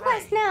improve your pickle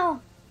quest train.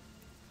 now.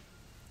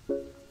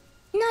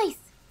 Nice.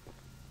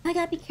 I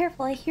gotta be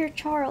careful. I hear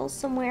Charles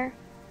somewhere.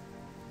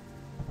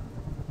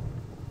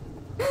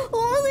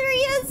 Oh, there he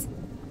is.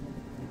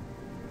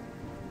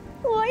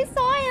 Oh, I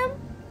saw him.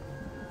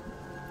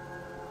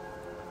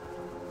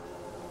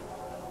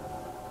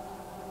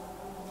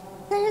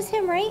 That is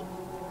him, right?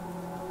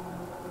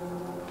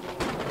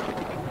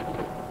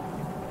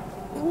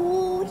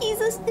 Oh,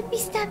 he's a snippy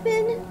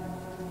steppin'.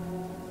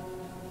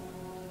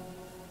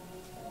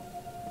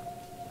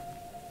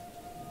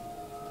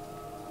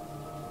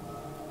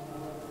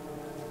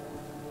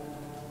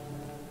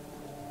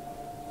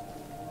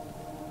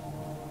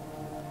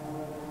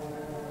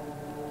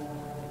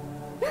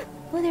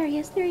 Oh, there he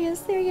is, there he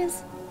is, there he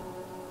is.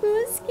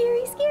 Oh, it's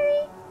scary,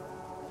 scary.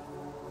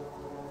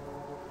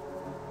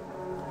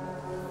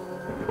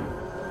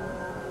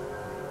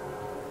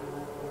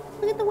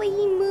 Look at the way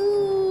he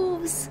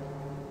moves.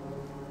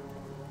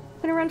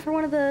 I'm gonna run for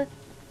one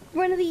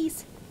of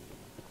these.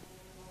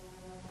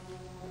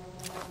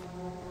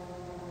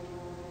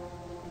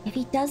 If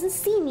he doesn't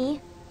see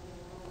me,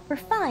 we're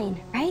fine,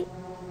 right?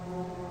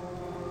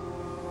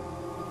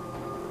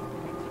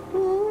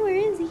 Oh, where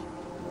is he?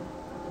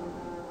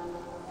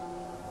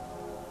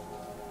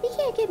 He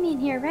can't get me in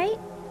here, right?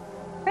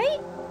 Right?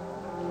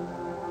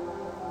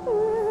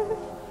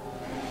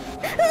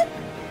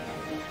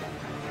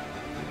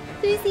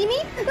 Did he see me?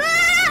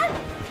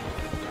 Ah!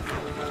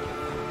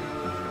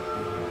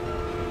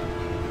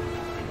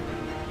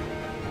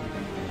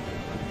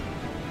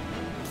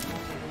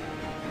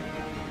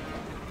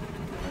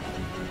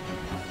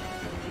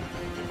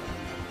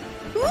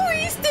 Ooh,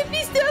 he's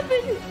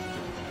stepping!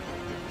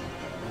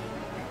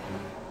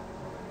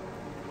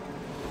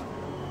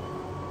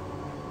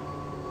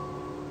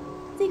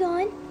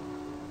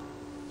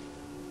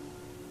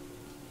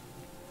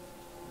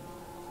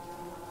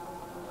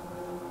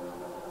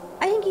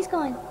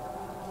 gone.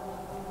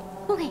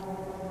 Okay.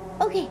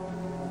 Okay.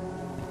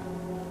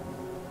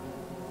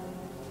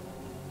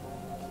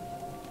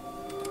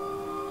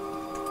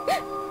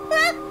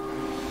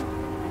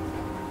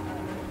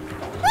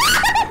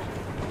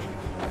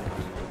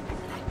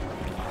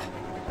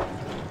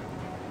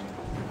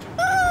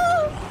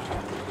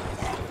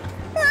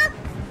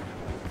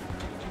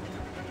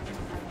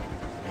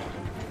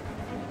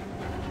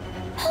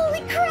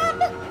 Holy crap!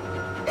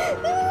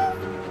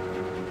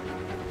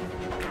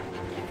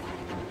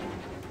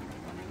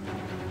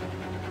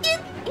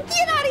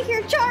 Get out of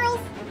here, Charles!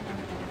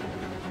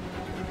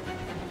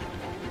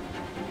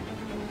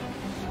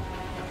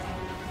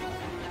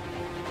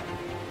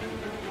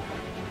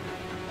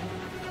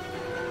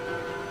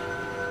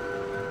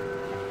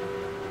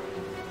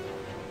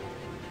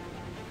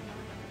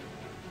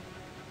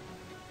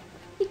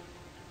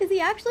 Is he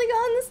actually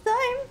gone this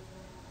time?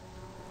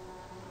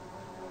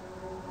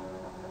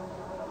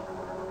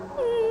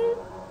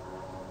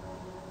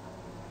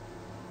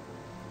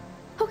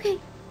 Okay.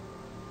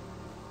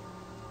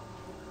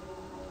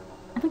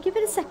 I'm gonna give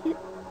it a second.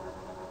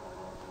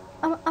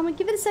 I'm gonna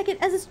give it a second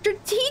as a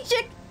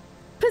strategic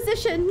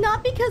position,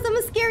 not because I'm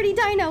a scaredy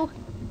dino.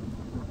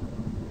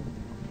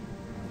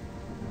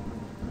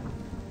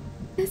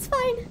 It's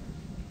fine.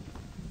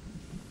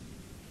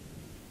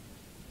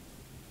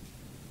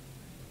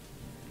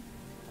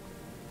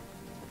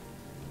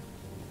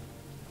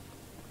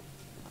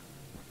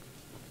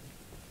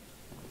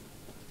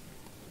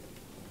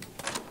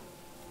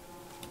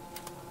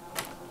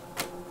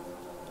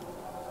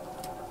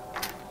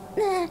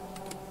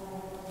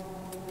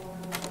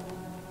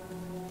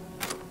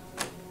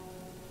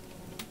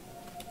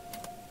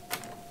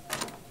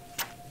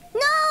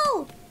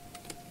 No!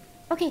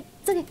 Okay,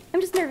 it's okay. I'm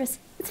just nervous.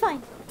 It's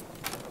fine.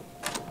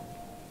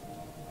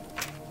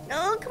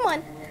 Oh, come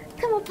on.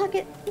 Come on,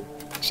 Pocket.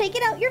 Shake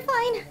it out. You're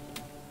fine.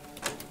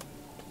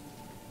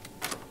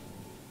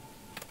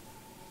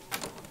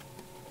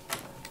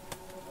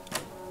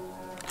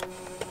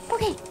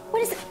 Okay,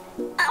 what is it?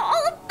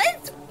 Oh,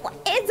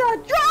 it's a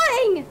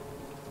drawing!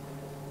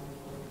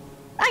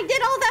 I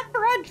did all that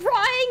for a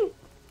drawing!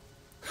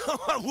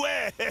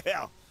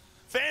 Well,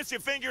 Fancy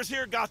Fingers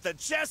here got the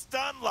chest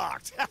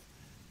unlocked.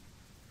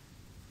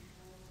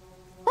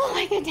 Oh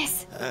my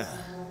goodness.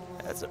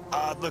 That's an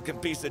odd-looking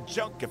piece of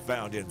junk you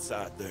found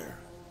inside there.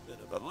 Bit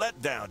of a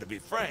letdown, to be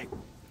frank.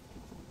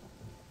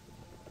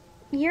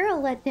 You're a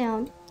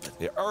letdown.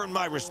 You earned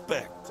my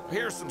respect. So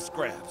here's some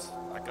scraps,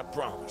 like I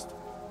promised.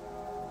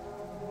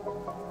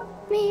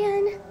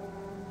 Man.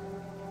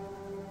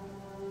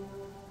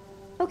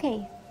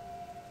 Okay.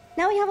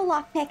 Now we have a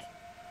lockpick.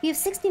 We have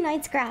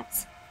 69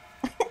 scraps.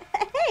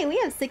 Hey, we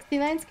have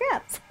 69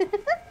 scraps.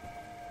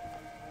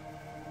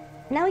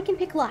 Now we can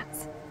pick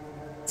locks.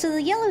 So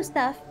the yellow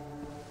stuff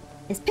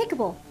is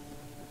pickable.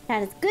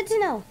 That is good to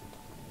know.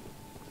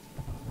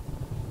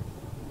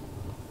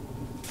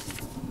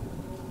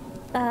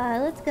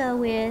 Let's go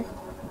with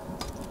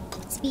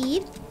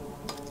speed.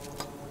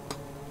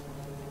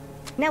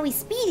 Now we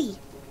speedy.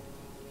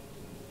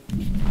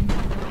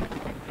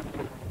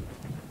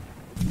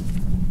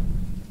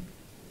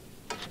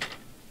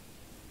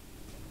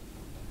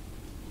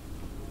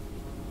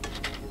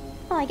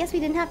 Oh, I guess we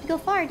didn't have to go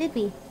far, did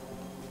we?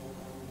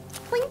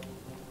 Blink.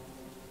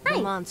 Hi.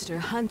 The monster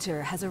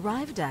hunter has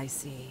arrived, I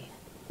see.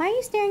 Why are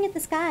you staring at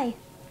the sky?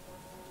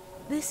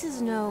 This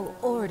is no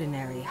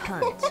ordinary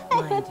hunt,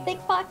 mind you.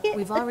 Pickpocket.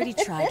 We've already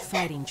tried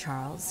fighting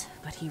Charles,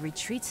 but he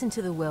retreats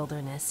into the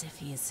wilderness if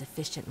he is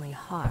sufficiently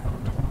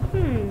harmed.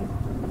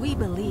 We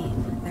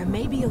believe there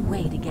may be a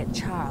way to get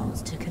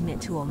Charles to commit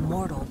to a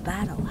mortal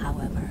battle,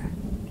 however.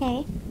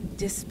 Okay.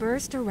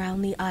 Dispersed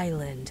around the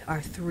island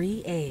are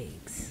 3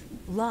 eggs,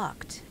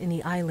 locked in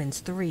the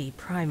island's 3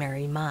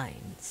 primary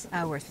mines.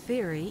 Our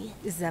theory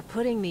is that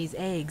putting these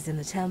eggs in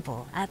the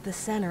temple at the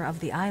center of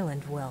the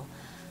island will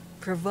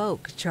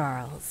provoke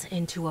Charles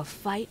into a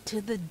fight to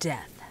the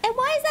death. And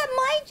why is that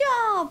my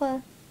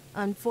job?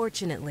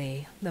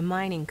 Unfortunately, the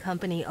mining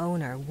company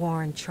owner,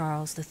 Warren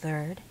Charles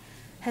III,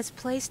 has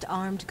placed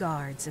armed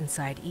guards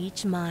inside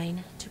each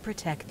mine to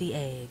protect the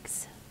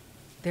eggs.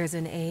 There's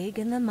an egg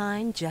in the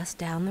mine just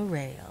down the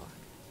rail.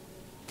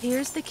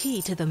 Here's the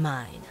key to the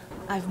mine.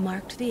 I've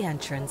marked the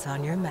entrance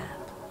on your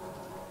map.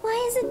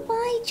 Why is it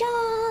my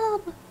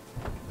job?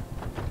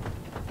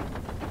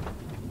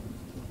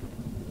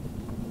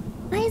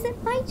 Why is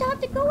it my job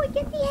to go and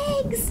get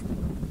the eggs?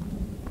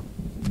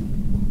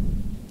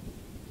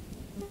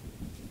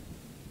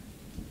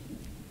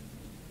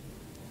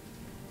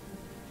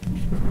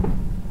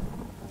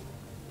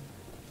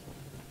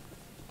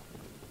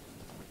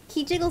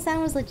 Key jiggle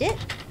sound was legit.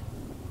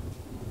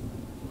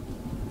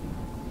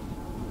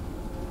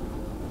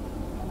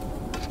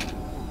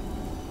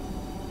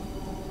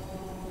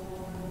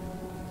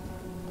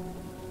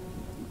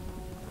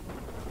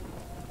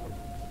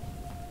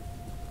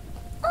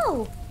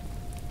 Oh!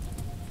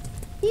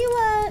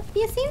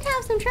 You seem to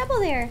have some trouble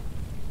there.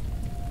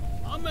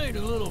 I made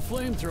a little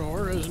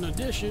flamethrower as an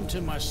addition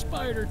to my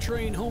spider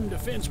train home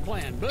defense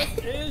plan, but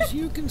as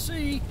you can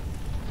see,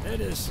 It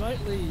is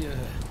slightly,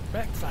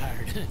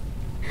 backfired.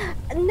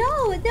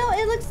 No,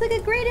 it looks like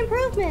a great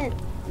improvement.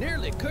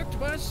 Nearly cooked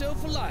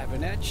myself alive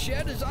in that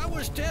shed as I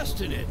was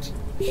testing it.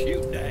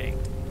 Shoot dang.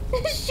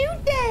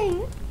 Shoot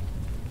dang!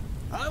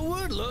 I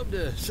would love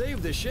to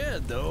save the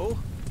shed, though.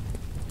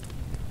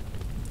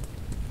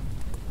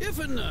 If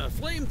a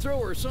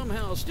flamethrower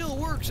somehow still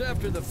works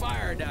after the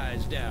fire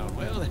dies down,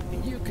 well,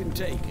 you can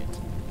take it.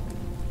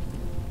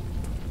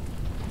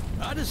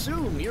 I'd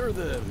assume you're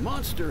the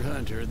monster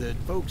hunter that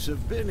folks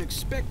have been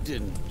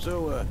expecting,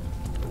 so a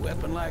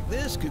weapon like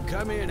this could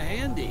come in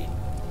handy.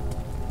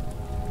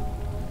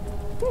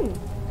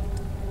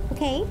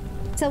 Okay,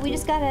 so we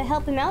just gotta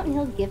help him out and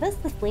he'll give us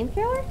the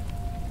flamethrower?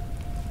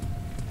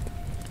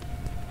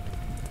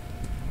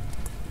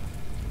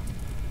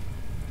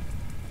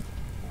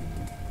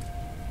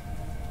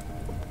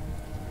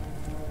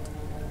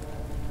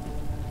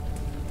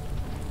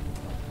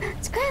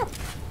 Scrap!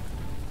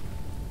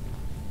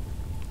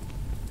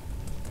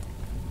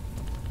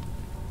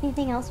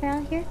 Anything else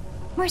around here?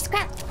 More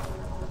scrap!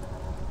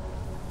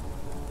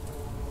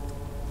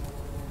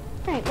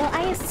 Alright, well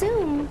I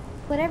assume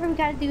whatever we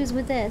gotta do is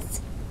with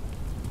this.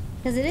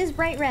 Because it is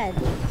bright red.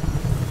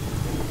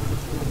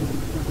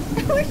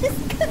 We're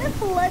just gonna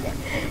flood it.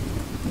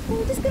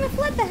 We're just gonna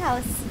flood the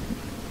house.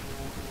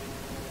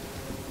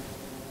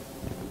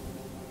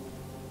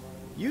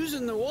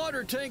 Using the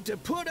water tank to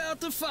put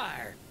out the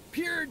fire.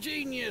 Pure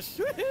genius.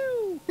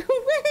 Woohoo!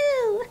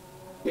 Woohoo!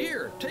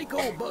 Here, take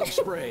old bug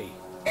spray.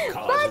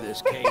 Cause of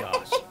this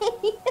chaos.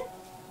 You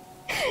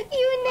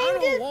named I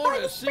it don't want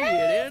to bug see spray.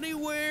 it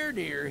anywhere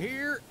near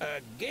here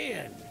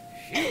again.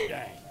 Shoot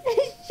dang.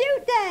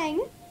 Shoot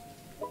dang!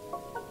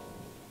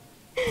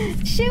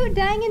 Shoot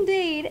dang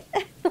indeed!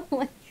 Oh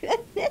my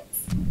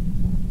goodness!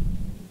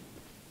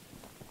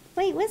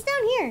 Wait, what's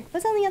down here?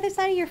 What's on the other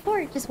side of your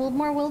fort? Just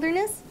more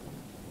wilderness?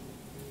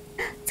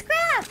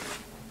 Scrap!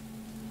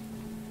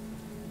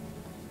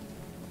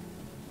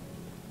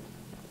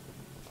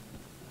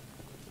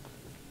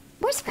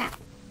 More scrap!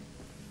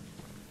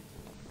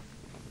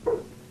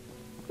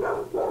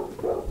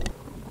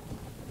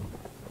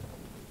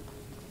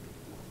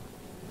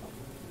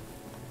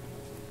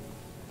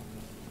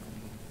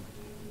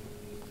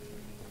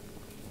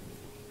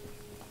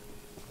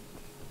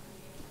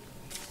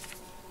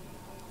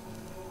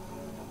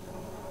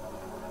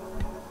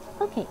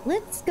 Okay,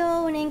 let's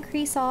go and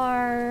increase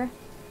our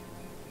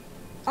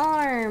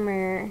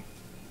armor.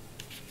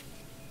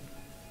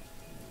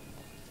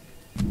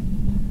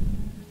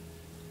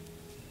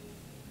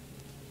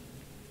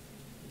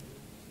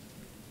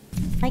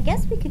 I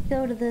guess we could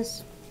go to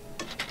this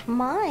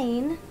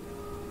mine.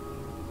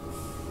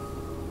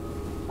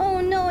 Oh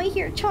no, I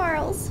hear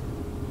Charles.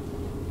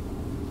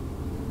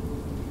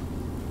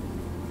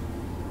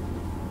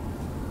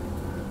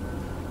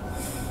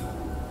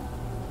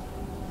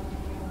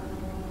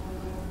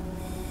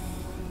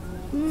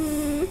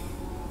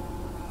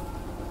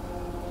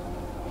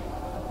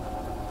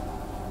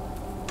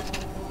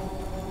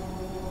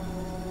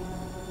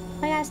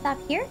 I gotta stop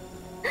here.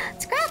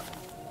 Scrap!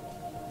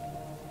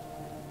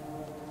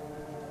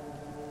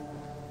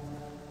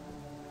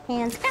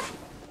 And scrap!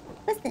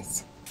 What's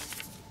this?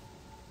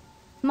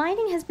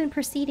 Mining has been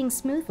proceeding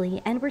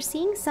smoothly, and we're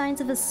seeing signs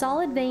of a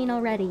solid vein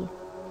already.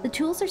 The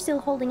tools are still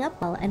holding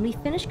up well, and we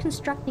finished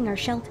constructing our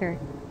shelter.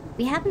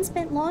 We haven't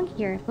spent long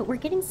here, but we're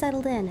getting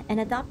settled in and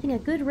adopting a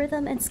good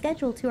rhythm and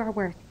schedule to our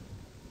work.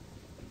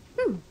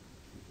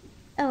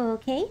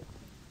 Okay.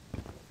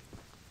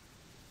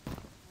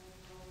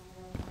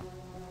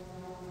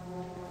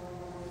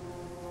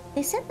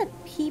 They said that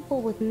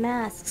people with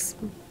masks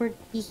would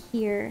be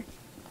here.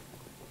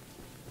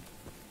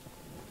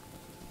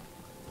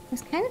 I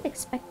was kind of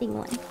expecting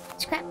one.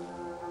 Scrap.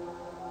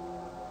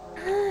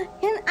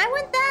 I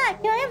want that!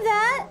 Can I have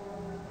that?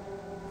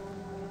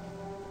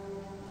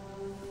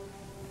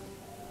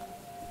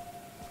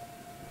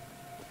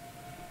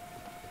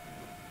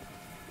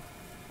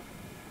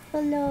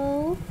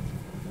 Hello?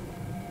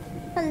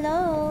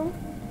 Hello?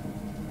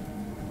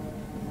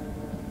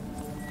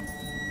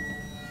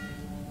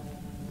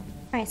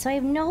 Alright, so I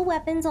have no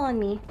weapons on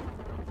me.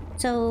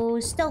 So,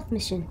 stealth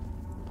mission.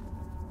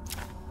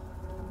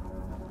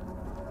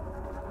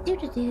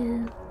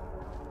 Do-do-do.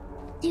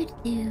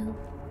 Do-do-do.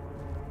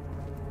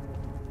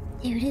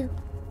 Do-do.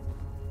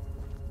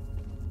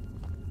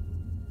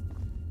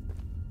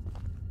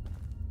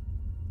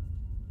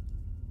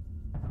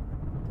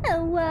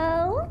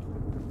 Hello?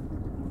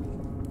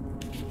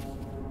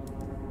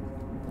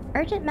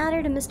 Urgent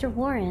matter to Mr.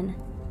 Warren.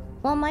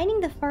 While mining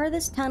the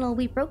farthest tunnel,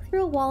 we broke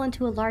through a wall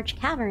into a large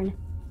cavern.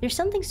 There's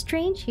something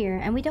strange here,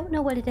 and we don't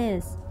know what it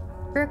is.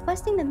 We're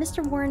requesting that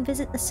Mr. Warren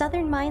visit the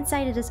southern mine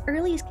site at his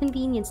earliest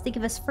convenience to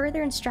give us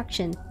further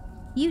instruction.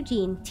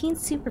 Eugene, teen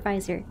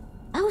supervisor.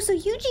 Oh, so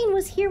Eugene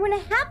was here when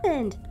it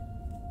happened!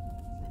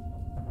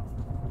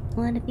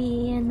 Wanna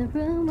be in the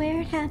room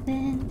where it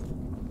happened.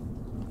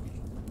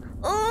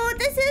 Oh,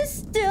 this is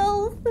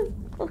stealth!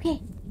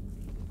 Okay.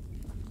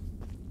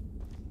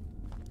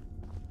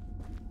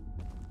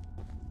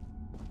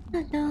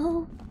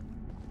 Hello?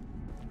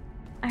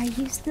 Are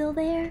you still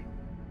there?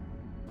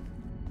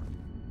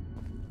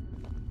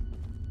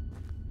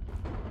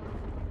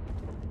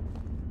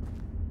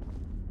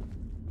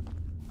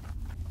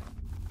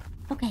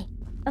 Okay,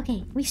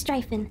 okay, we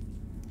strifing.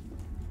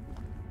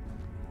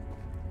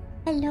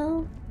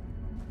 Hello?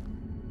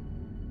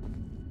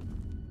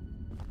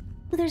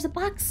 Oh, there's a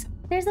box.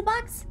 There's a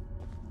box.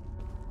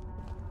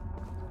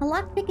 A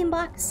lock-picking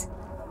box.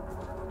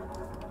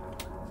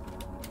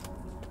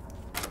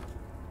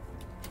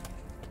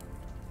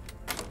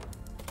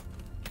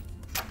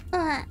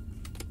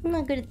 I'm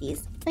not good at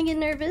these. I get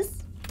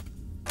nervous.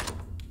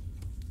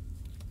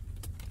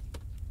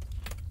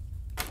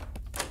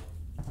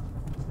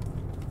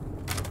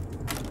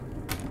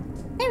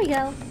 There we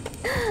go.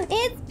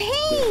 It's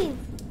paint!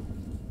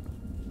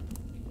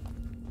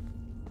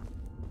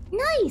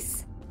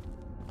 Nice!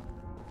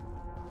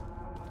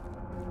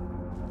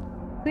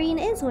 Green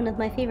is one of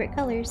my favorite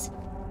colors.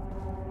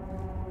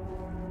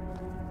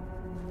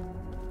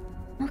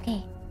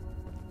 Okay.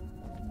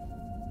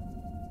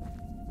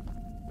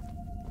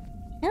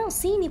 I don't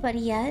see anybody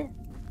yet.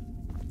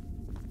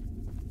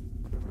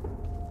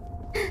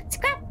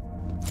 Scrap!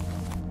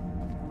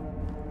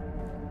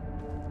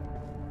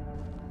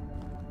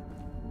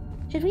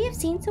 Should we have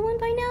seen someone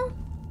by now?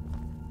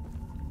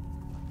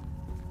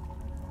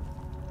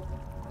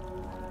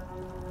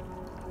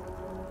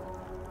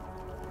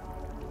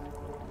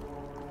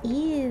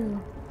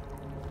 Ew.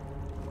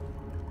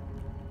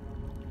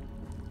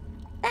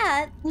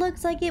 That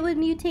looks like it would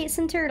mutate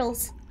some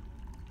turtles.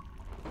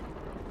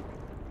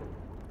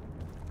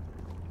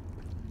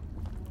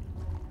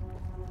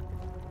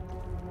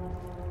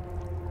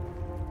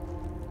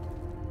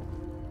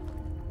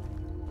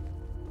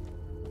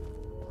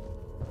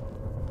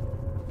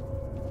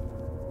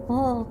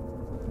 Oh.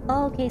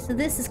 Okay, so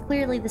this is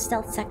clearly the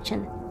stealth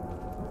section.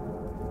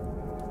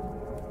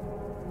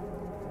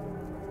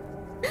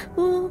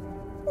 Oh.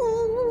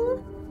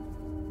 Oh.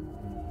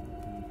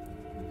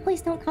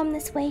 Please don't come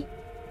this way.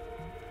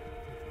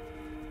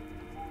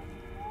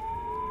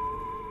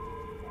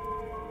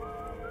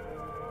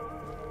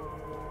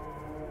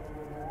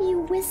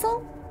 You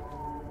whistle?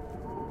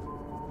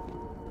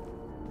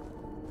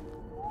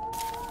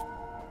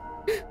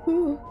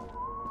 Ooh.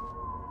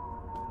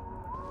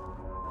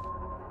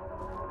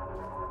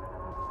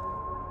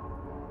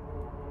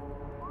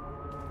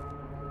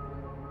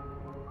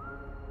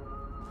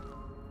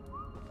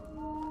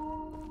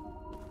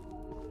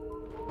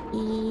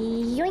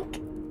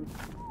 Yoink.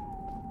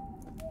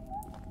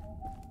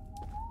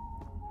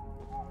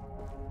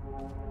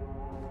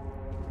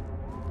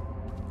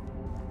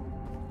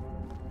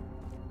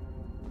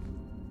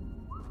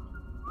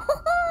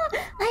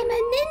 I'm a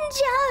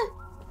ninja!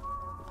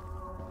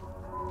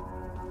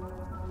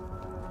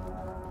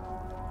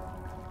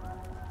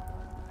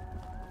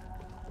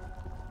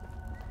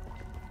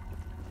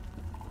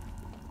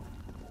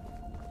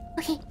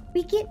 Okay,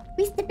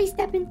 we steppy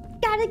stepping.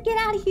 Gotta get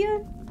out of here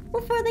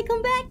before they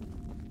come back.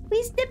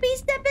 We steppy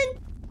stepping.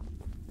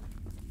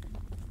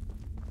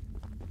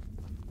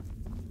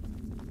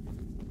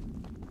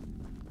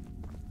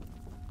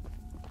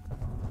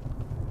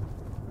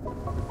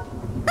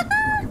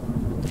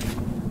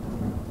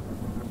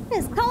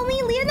 Just call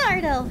me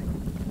Leonardo.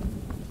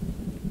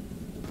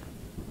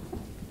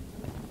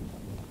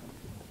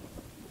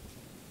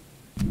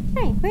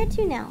 Alright, where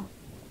to now?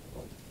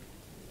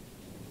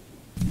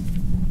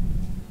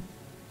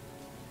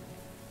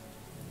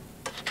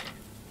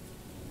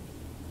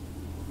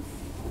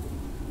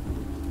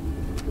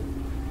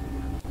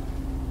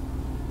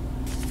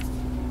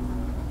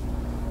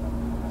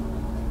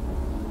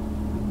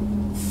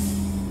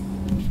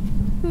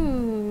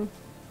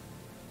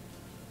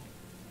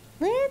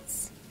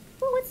 Let's...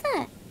 Oh, what's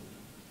that?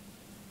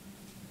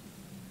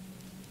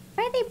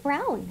 Why are they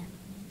brown?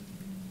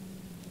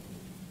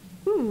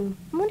 I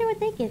wonder what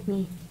they give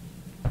me.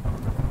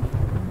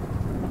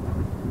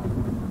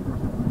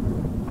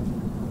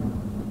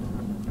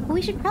 Well,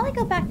 we should probably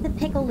go back to the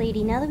pickle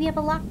lady now that we have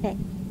a lockpick.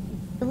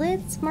 So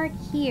let's mark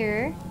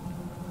here.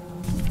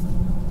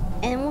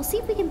 And we'll see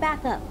if we can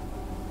back up.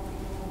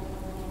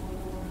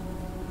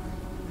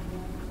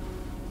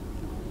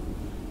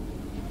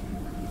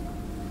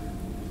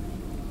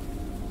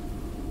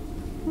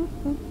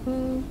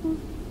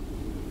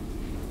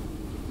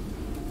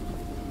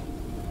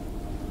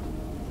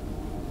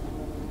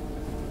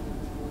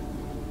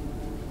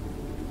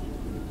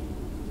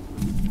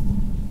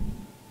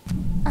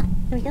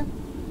 Here we go.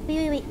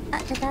 Wait. Wait.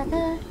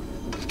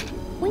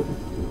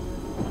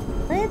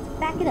 Let's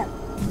back it up.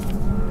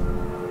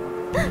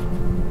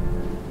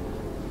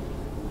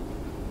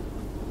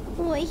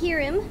 Oh, I hear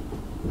him.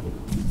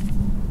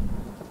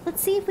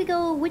 Let's see if we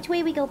go, which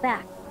way we go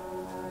back.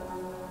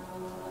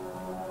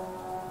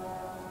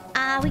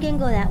 We can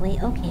go that way.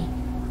 Okay.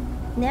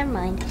 Never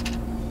mind.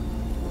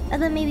 I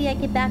thought maybe I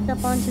could back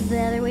up onto the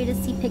other way to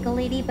see Pickle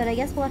Lady, but I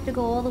guess we'll have to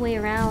go all the way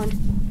around.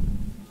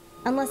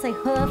 Unless I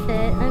hoof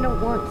it. I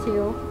don't want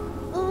to.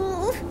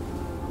 Ooh.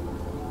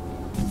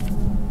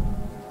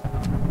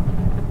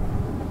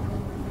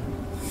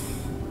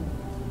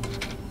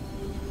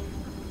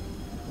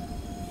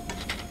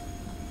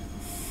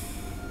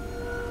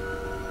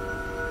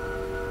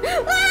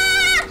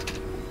 Ah!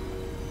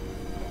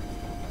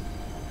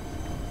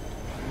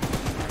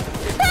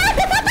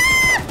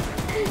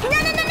 Na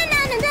na na na na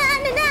na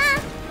na na.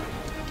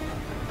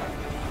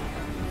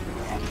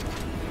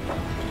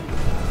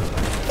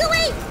 Go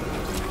away!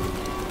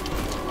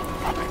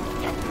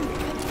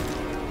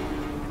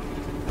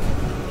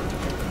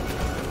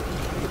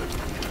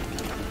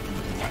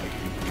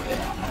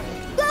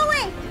 Go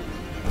away!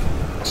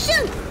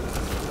 Shoot!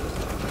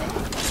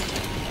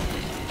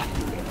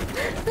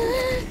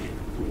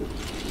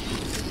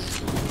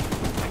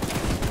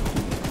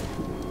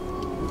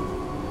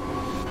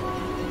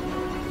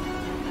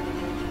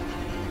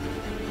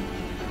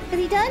 Is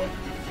he done?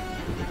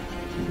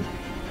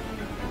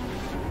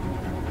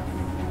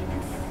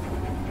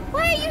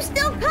 Why are you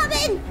still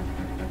coming?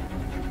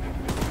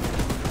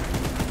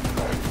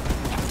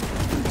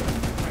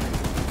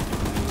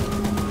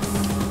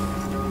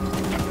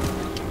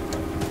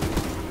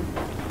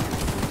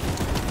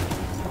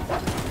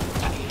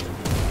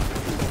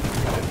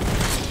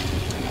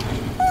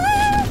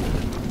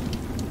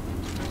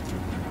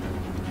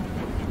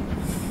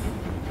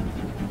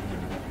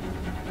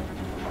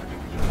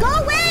 Go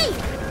away!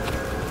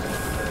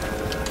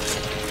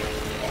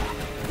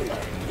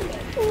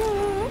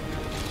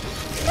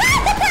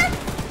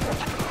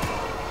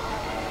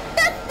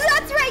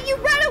 That's right, you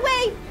run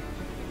away!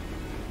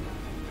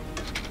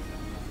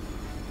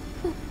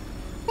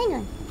 Hang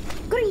on.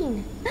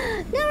 Green.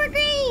 Now we're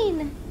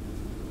green!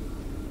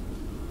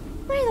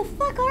 Where the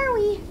fuck are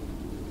we?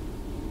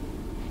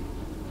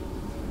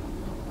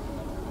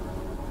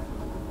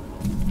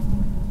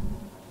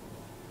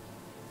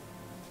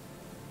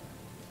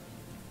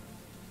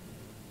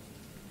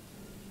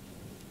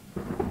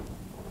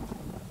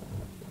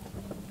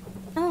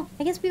 Oh,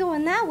 I guess we're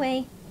going that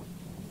way.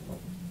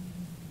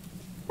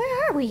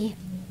 Where are we?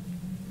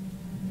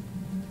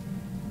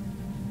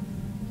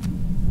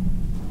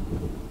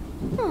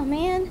 Oh,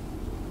 man.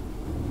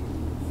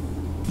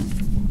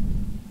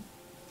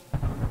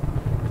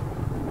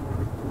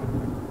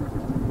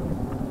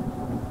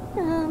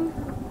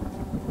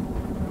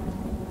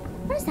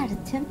 Where's that a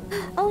temple?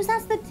 Oh,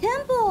 that's the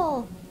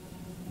temple!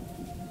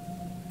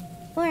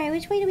 Alright,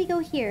 which way do we go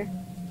here?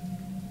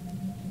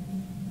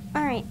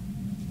 Alright.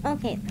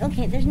 Okay,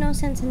 there's no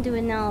sense in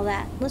doing all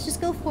that. Let's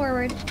just go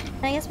forward.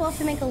 And I guess we'll have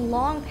to make a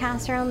long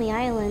pass around the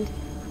island.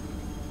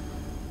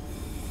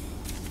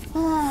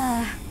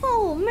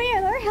 Oh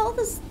man, our health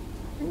is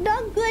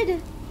not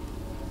good.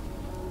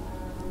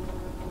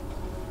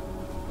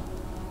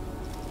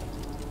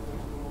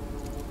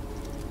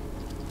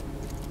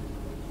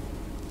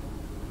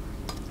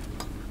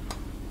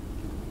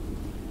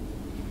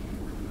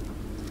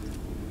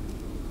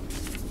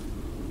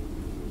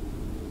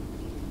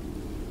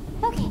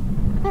 Okay,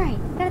 alright,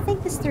 gotta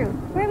think this through.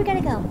 Where are we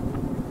gonna go?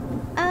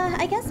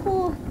 I guess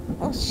we'll...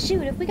 Oh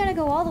shoot, if we gotta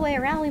go all the way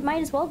around, we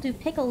might as well do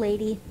Pickle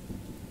Lady.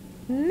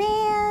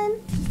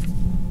 Man.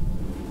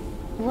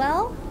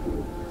 Well,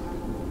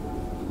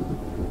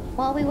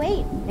 while we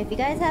wait, if you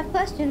guys have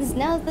questions,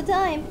 now's the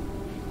time.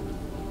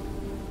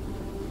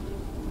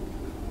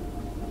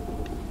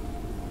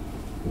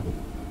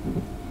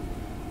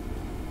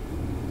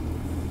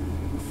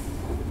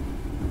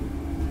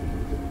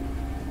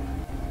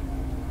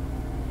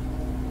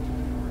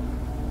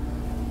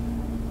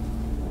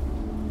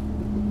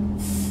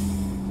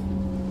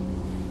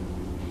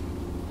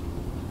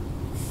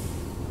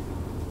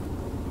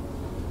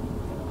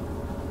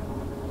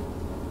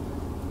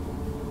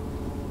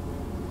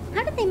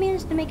 How did they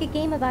manage to make a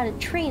game about a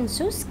train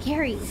so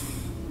scary?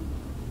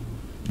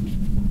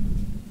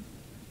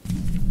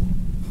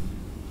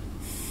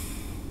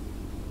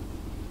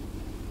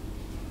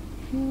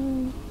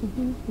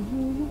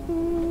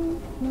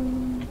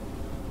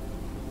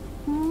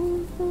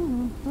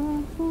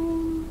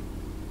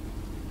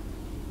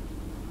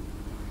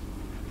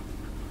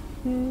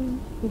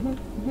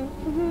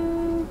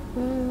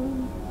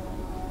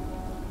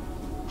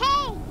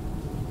 Hey!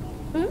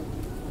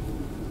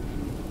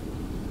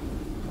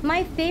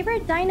 My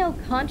favorite dino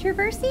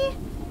controversy?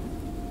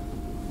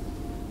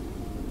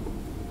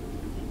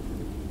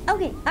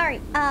 Okay,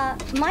 alright.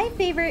 My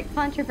favorite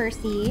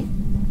controversy...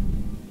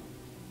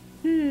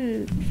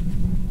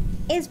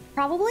 is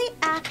probably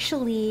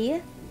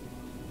actually...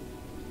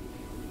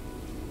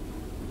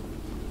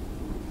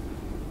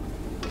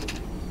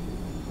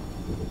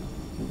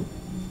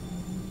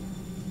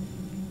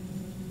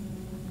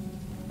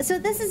 So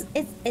this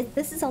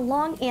is a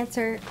long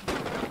answer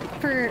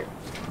for...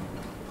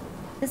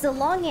 This is a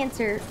long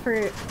answer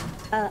for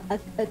a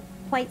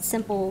quite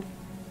simple,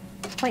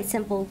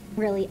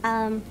 really.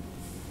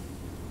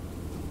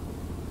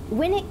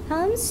 When it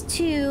comes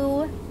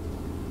to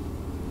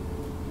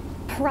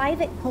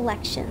private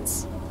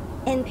collections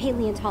in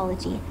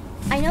paleontology,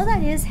 I know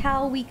that is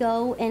how we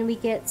go and we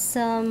get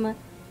some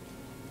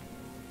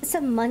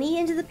money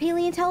into the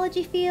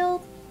paleontology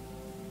field.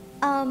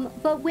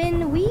 But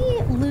when we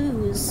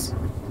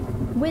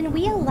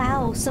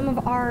allow some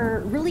of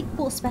our really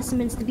cool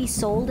specimens to be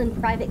sold in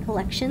private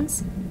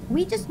collections,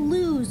 we just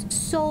lose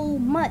so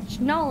much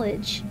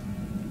knowledge.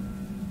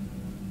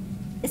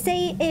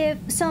 say if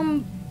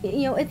some,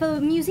 if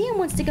a museum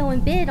wants to go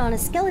and bid on a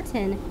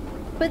skeleton,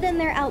 but then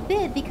they're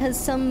outbid because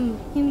some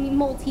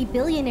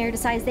multi-billionaire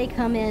decides they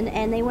come in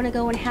and they want to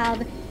go and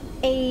have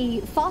a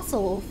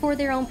fossil for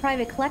their own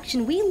private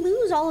collection, we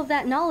lose all of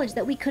that knowledge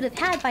that we could have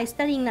had by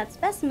studying that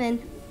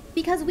specimen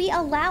because we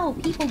allow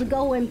people to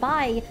go and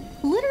buy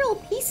literal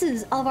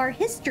pieces of our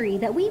history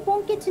that we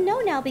won't get to know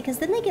now because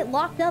then they get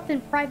locked up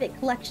in private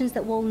collections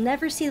that will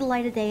never see the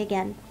light of day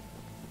again.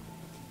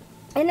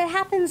 And it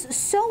happens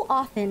so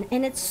often,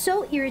 and it's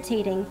so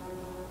irritating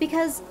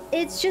because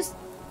it's just,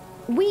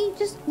 we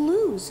just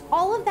lose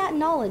all of that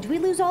knowledge. We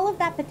lose all of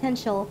that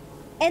potential.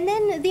 And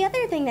then the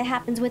other thing that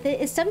happens with it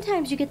is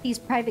sometimes you get these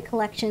private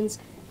collections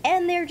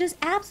and they're just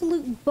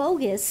absolute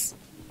bogus,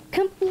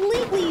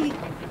 completely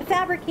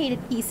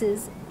fabricated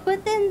pieces,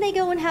 but then they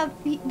go and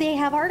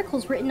have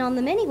articles written on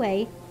them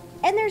anyway,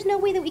 and there's no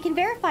way that we can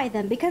verify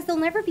them because they'll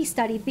never be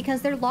studied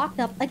because they're locked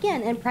up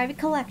again in private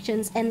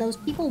collections, and those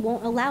people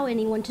won't allow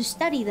anyone to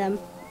study them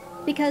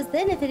because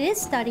then if it is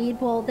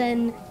studied, well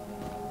then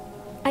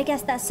I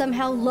guess that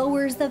somehow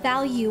lowers the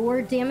value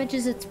or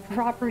damages its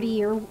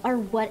property or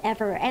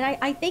whatever. And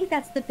I think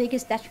that's the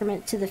biggest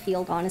detriment to the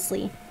field,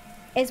 honestly,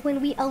 is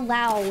when we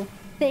allow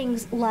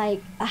things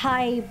like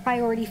high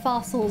priority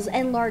fossils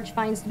and large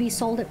finds to be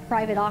sold at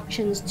private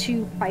auctions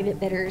to private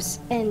bidders.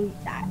 And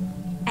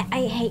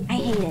I hate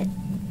it.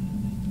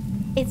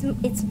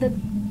 It's the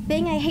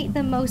thing I hate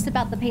the most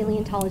about the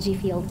paleontology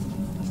field.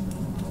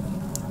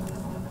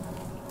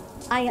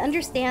 I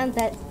understand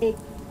that it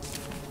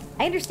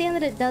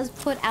does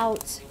put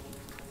out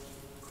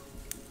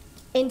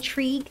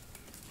intrigue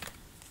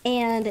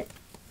and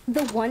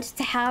the want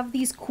to have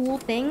these cool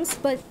things,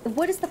 but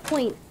what is the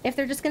point if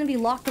they're just going to be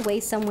locked away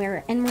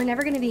somewhere and we're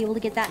never going to be able to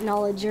get that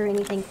knowledge or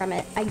anything from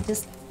it?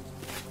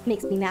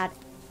 Makes me mad.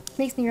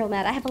 Makes me real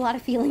mad. I have a lot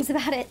of feelings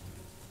about it.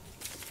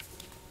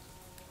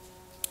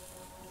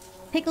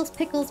 Pickles,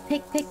 pickles,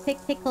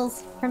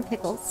 pickles from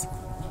Pickles.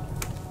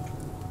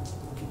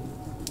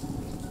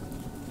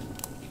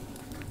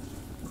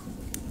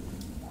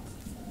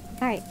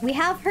 Alright, we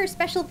have her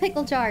special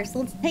pickle jar, so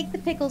let's take the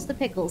pickles to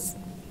Pickles.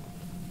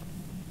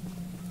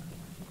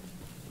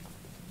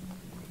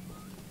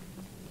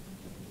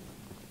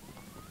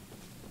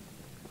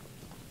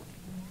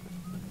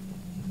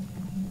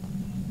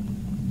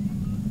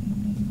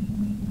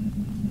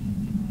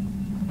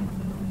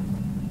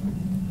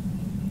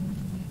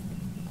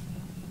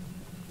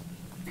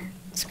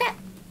 Scrap!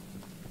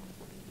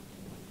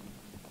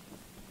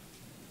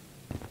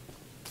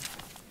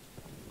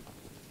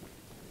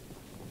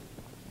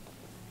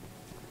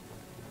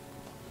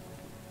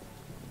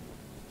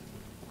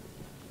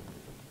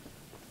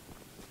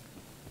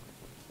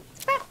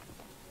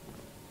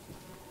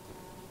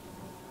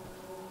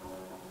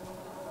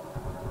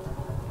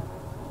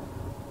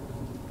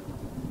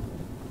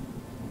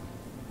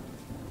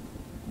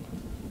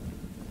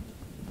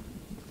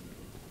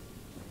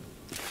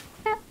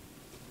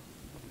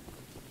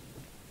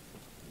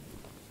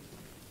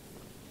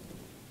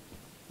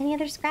 Any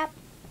other scrap?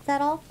 Is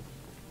that all?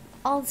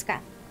 All the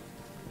scrap.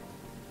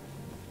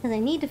 Because I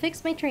need to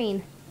fix my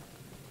train.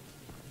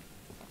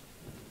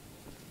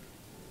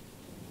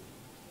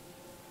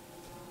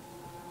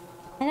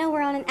 I know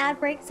we're on an ad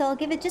break, so I'll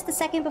give it just a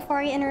second before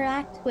I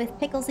interact with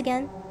Pickles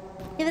again.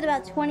 Give it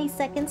about 20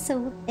 seconds,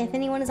 so if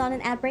anyone is on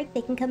an ad break,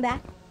 they can come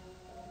back.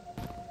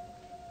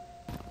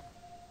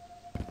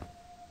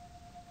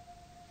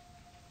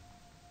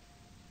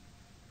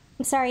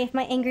 I'm sorry if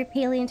my angry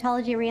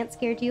paleontology rant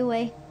scared you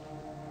away.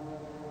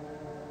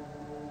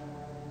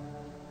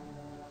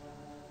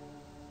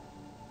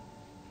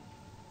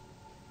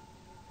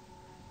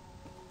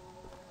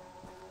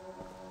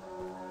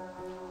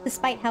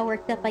 Despite how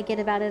worked up I get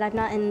about it, I'm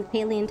not in the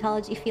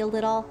paleontology field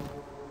at all.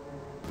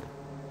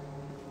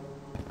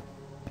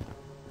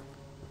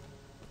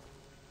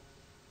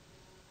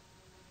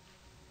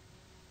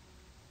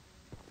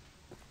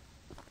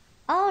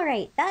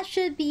 Alright, that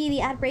should be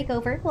the ad break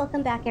over.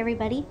 Welcome back,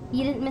 everybody.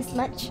 You didn't miss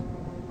much.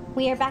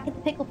 We are back at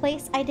the pickle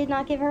place. I did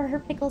not give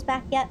her pickles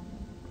back yet.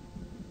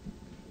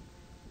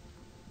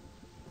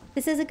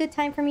 This is a good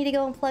time for me to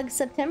go and plug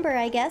September,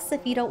 I guess,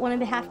 if you don't want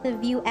to have to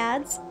view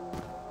ads.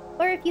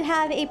 Or if you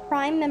have a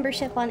Prime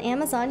membership on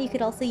Amazon, you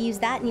could also use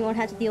that and you won't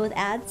have to deal with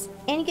ads.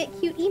 And you get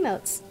cute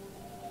emotes.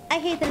 I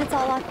hate that it's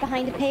all locked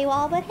behind a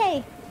paywall, but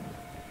hey,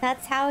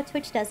 that's how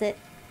Twitch does it.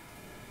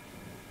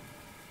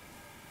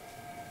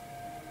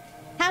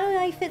 How did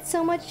I fit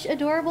so much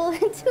adorable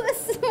into a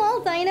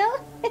small dino?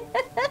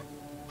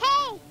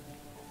 Hey!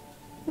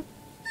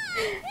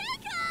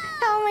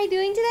 How am I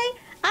doing today?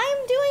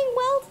 I'm doing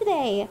well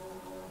today.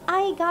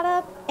 I got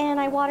up and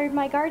I watered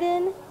my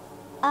garden.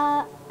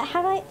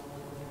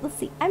 Let's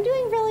see. I'm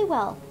doing really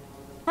well.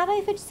 How do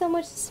I fit so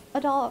much How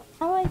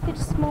do I fit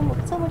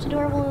so much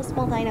adorable in a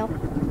small dino?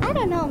 I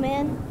don't know,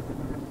 man.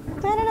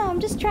 I don't know.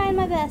 I'm just trying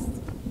my best.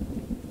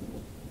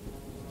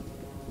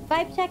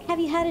 Vibe check.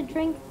 Have you had a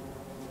drink?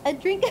 A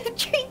drink of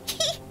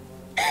drinky?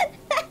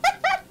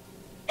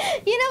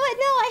 You know what?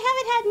 No, I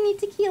haven't had any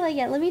tequila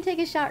yet. Let me take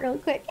a shot real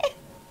quick.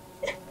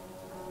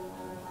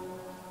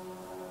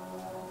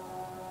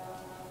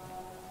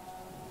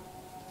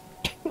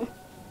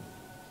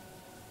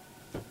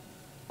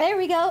 There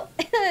we go.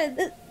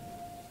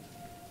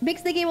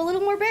 Makes the game a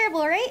little more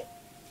bearable, right?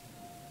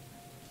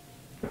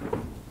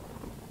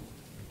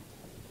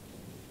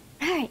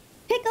 Alright,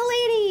 Pickle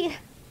Lady!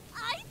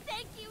 I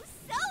thank you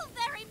so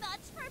very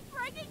much for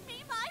bringing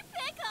me my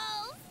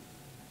pickles!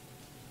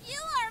 You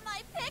are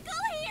my pickle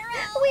hero!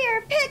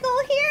 We're Pickle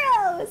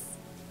Heroes!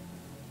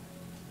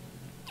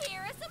 Here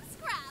are some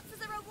scraps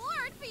as a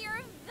reward for your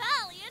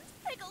valiant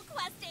pickle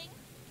questing.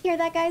 Hear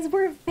that, guys?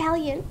 We're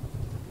valiant.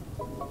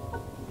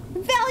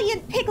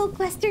 Valiant Pickle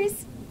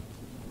Questers!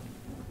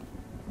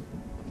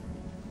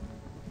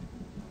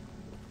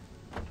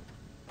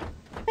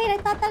 Wait, I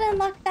thought that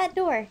unlocked that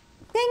door.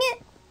 Dang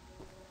it!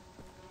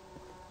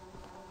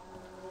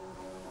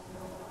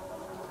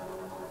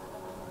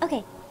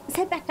 Okay, let's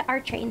head back to our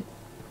train.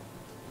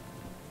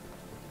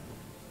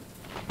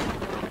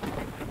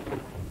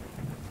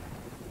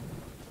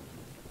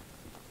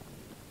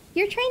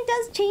 Your train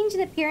does change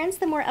in appearance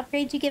the more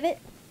upgrades you give it,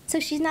 so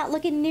she's not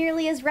looking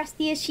nearly as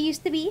rusty as she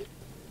used to be.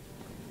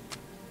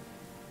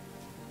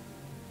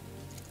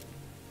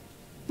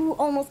 Ooh,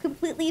 almost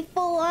completely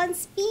full on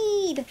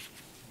speed!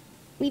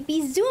 We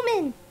be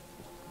zooming!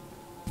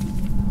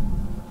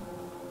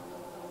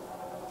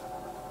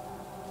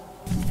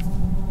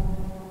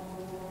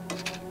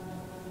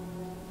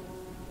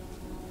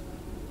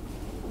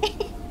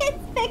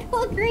 It's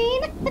pickle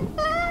green!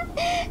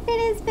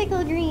 It is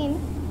pickle green.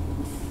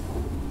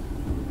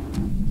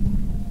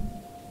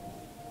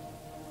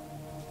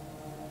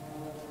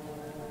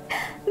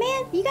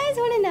 Man, you guys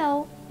want to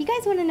know? You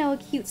guys want to know a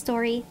cute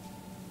story?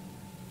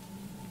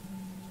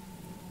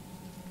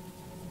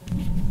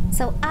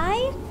 So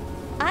I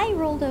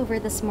rolled over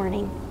this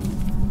morning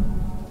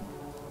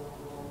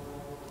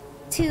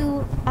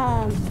to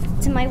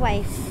my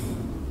wife,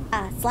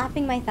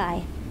 slapping my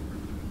thigh.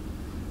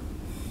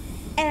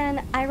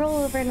 And I roll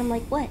over and I'm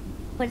like, what?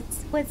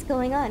 What's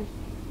going on?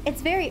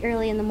 It's very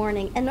early in the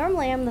morning, and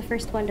normally I'm the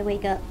first one to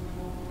wake up.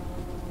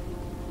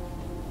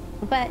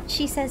 But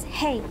she says,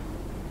 hey,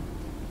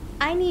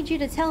 I need you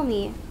to tell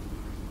me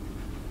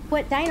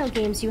what dino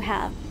games you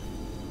have.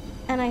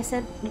 And I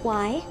said,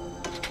 why?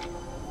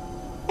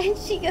 And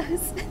she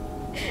goes,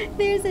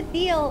 there's a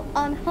deal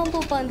on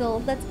Humble Bundle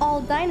that's all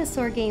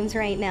dinosaur games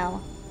right now.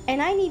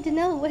 And I need to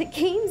know what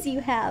games you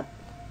have,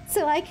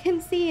 so I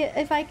can see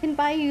if I can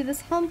buy you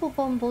this Humble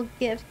Bundle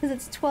gift, because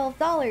it's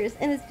 $12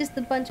 and it's just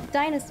a bunch of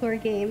dinosaur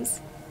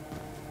games.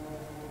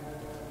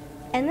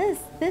 And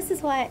this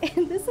is why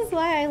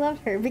I love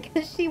her,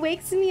 because she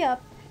wakes me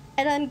up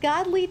at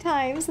ungodly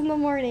times in the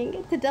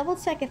morning to double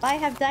check if I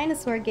have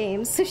dinosaur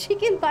games, so she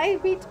can buy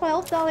me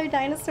 $12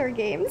 dinosaur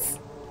games.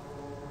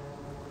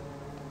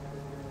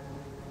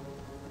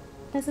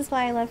 This is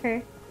why I love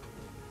her.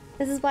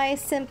 This is why I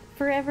simp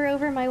forever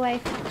over my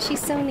wife.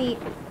 She's so neat.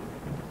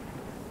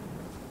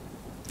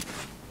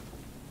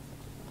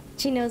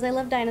 She knows I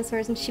love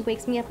dinosaurs, and she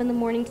wakes me up in the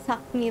morning to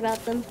talk to me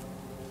about them.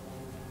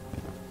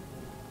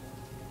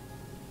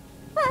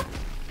 Ah.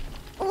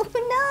 Oh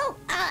no!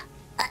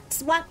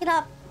 Just walk it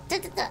up. I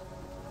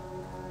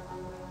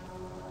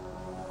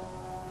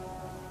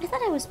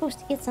thought I was supposed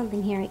to get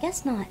something here. I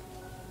guess not.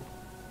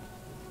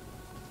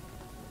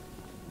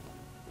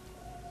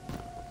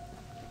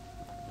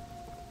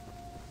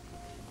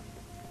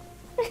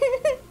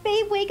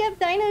 Babe, wake up,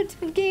 Dino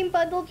game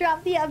bundle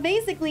dropped. Yeah,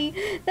 basically.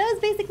 That was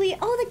basically...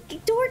 Oh, the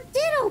door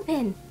did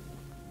open!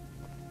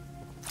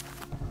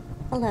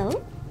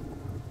 Hello?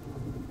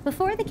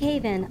 Before the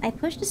cave-in, I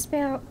pushed a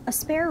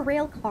spare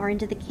rail car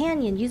into the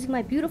canyon using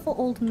my beautiful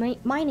old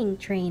mining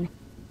train.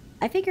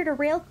 I figured a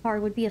rail car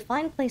would be a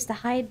fine place to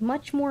hide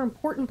much more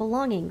important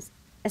belongings,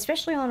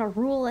 especially on a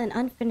rural and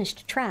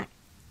unfinished track.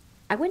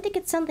 I went to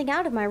get something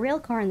out of my rail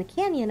car in the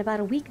canyon about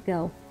a week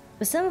ago,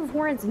 but some of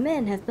Warren's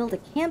men have built a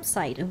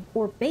campsite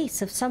or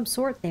base of some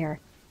sort there.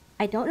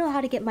 I don't know how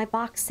to get my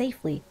box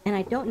safely, and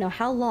I don't know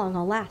how long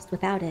I'll last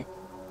without it.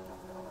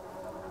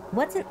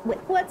 What's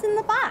in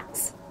the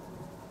box?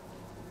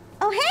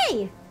 Oh,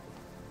 hey!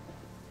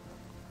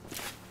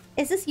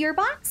 Is this your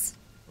box?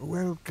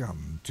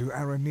 Welcome to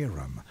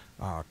Aranirum,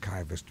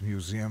 archivist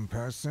museum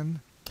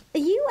person.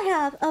 You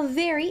have a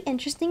very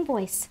interesting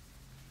voice.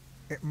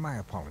 My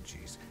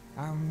apologies.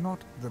 I'm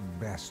not the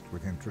best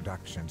with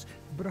introductions,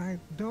 but I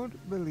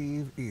don't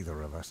believe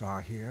either of us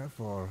are here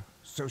for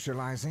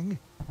socializing.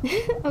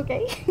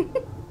 Okay.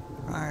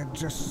 I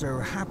just so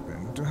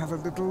happen to have a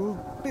little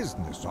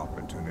business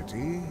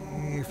opportunity,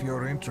 if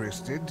you're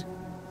interested.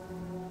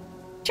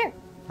 Sure.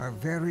 A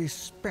very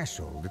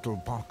special little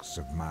box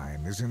of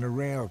mine is in a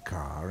rail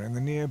car in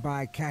the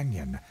nearby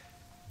canyon,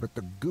 but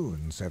the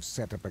goons have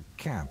set up a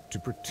camp to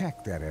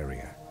protect that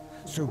area,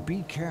 so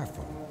be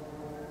careful.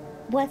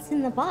 What's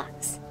in the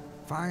box?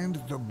 Find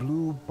the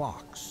blue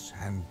box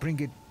and bring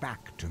it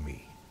back to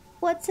me.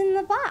 What's in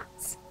the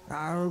box?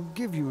 I'll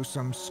give you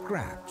some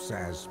scraps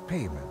as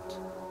payment.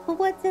 But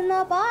what's in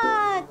the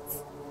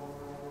box?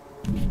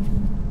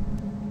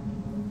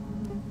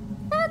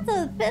 That's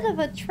a bit of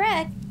a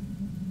trek.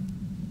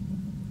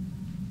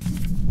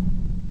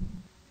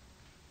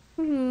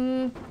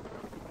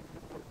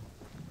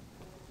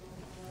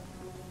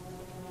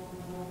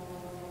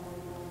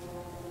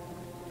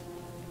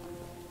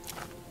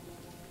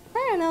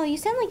 you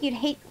sound like you'd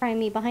hate crime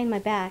me behind my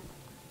back.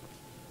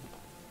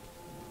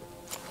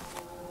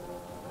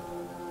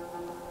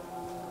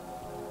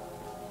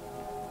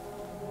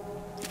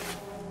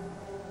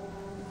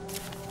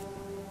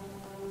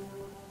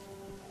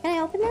 Can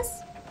I open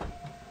this?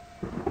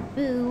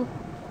 Boo.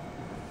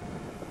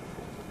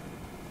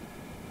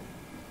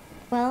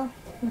 Well,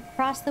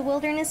 across the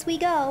wilderness we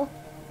go.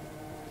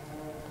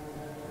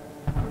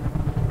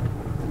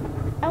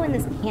 Oh, in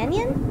this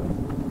canyon?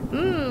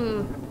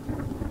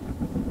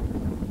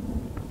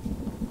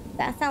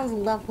 That sounds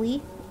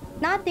lovely.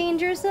 Not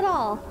dangerous at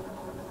all.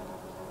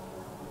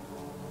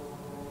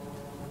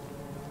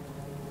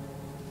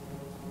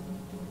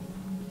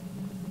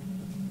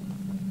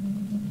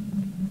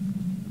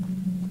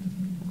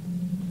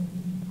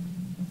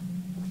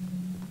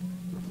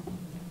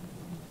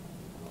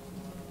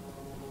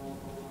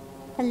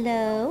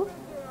 Hello?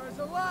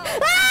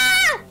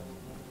 Ah!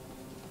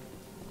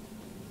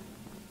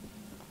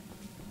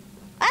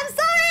 I'm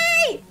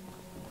sorry!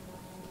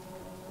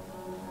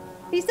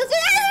 You're still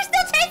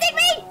chasing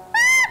me!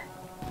 Ah!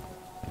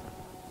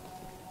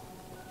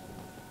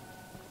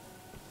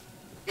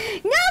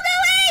 No, go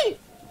away!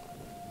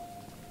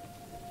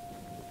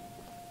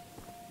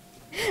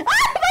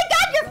 Oh my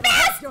god, you're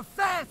fast! You're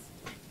fast!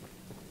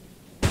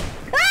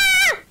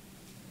 Ah!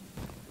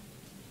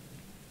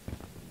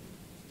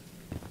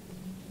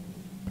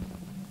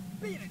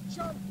 Beat it,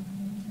 chump!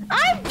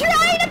 I'm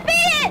trying to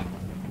beat it!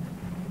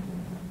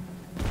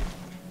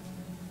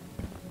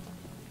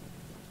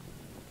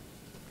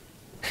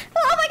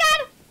 Oh my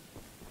god!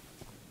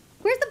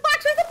 Where's the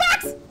box? Where's the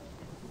box?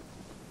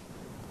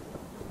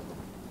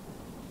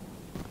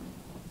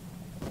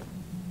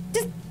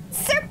 Just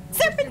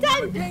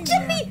serpentine!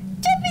 Chippy!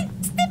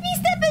 Snippy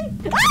stepping!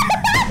 Ah!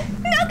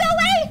 No, go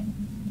away!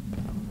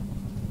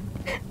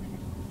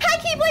 Hi,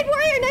 Keyblade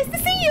Warrior! Nice to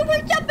see you!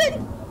 We're jumping!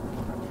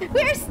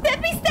 We're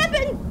Snippy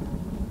stepping!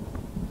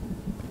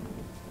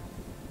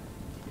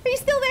 Are you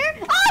still there?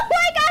 Oh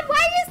my god, why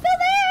are you still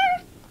there?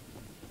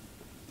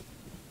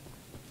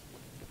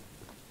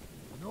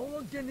 No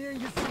one can hear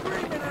you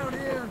screaming out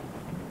here!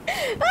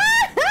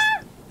 Ah!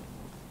 Ah!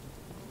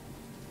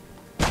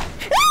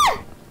 Ah!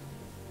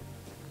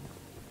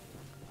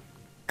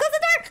 Close the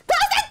door!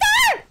 Close that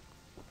door!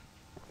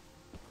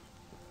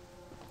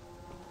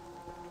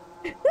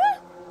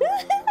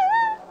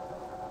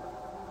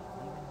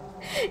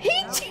 He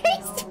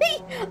chased me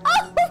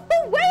all the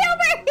way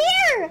over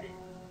here!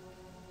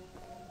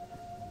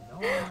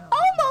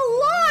 Oh my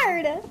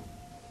lord!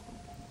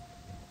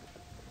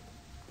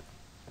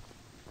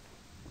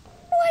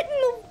 What in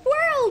the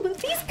world?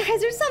 These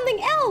guys are something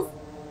else!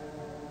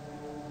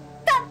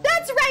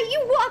 That's right, you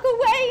walk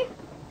away!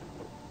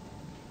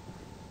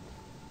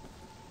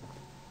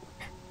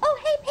 Oh,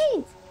 hey,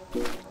 Paint!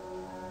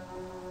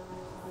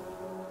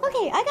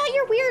 Okay, I got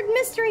your weird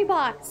mystery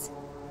box.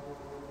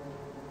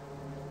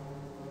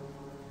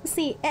 Let's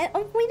see, we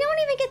don't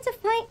even get to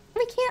find...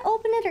 We can't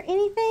open it or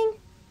anything.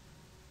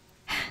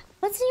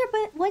 What's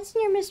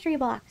in your mystery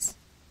box?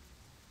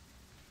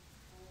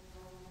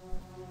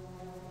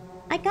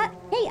 I got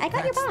your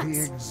box. That's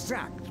the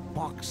exact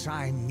box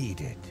I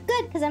needed.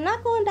 Good, because I'm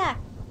not going back.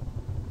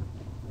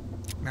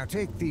 Now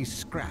take these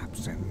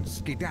scraps and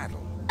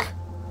skedaddle.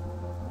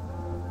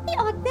 The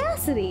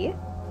audacity!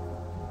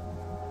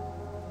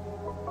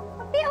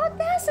 The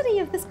audacity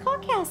of this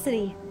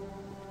caucasity!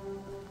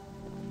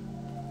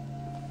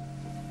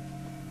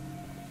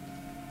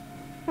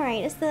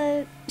 Alright, is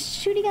the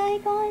shooty guy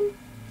gone?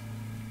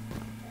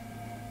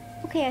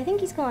 Okay, I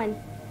think he's gone.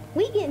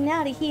 We getting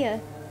out of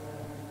here.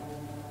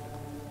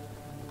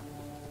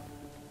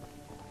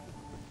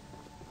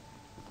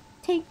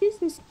 Take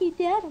this and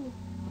skedaddle.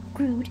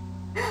 Rude.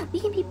 We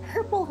can be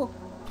purple.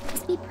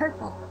 Let's be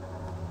purple.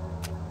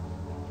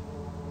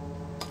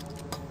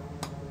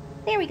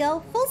 There we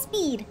go. Full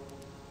speed.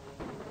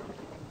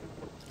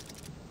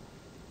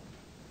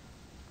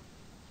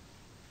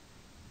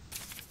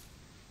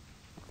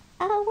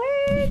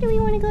 Where do we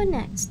want to go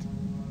next?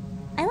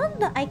 I love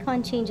the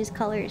icon changes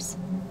colors.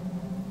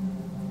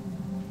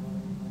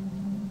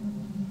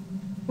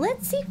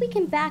 Let's see if we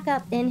can back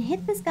up and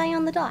hit this guy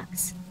on the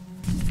docks.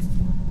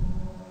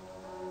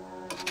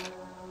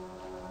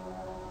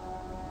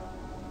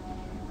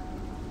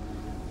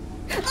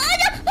 Oh,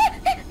 no!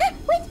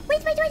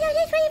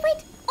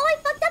 Wait. Oh, I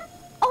fucked up.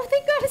 Oh,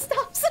 thank God it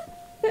stops.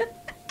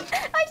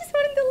 I just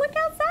wanted to look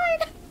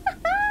outside.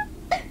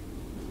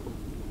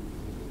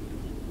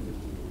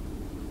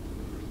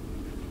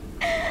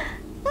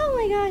 Oh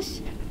my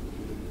gosh.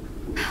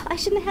 I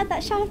shouldn't have had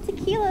that shot of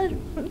tequila.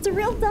 It's a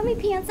real dummy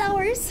pants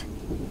hours.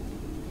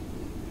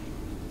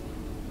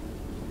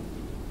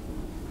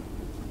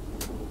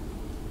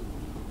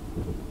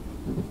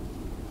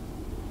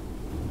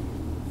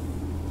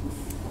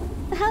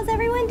 How's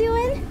everyone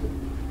doing?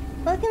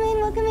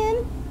 Welcome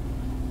in.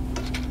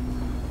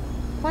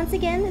 Once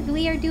again,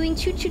 we are doing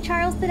Choo Choo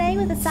Charles today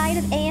with a side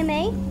of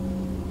AMA.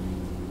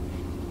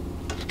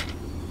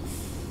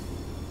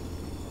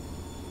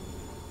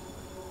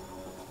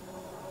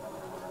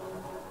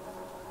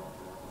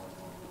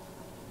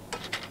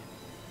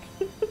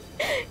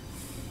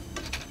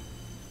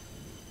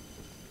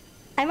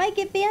 I might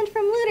get banned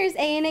from Lunar's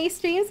ANA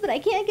streams, but I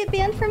can't get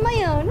banned from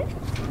my own.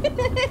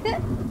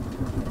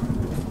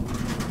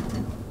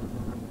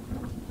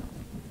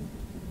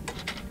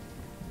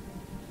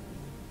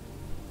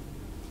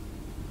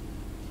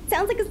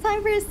 Sounds like it's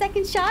time for a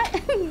second shot.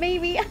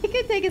 Maybe I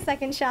could take a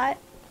second shot.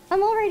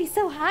 I'm already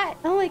so hot.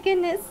 Oh my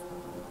goodness.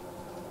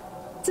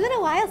 It's been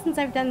a while since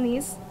I've done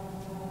these.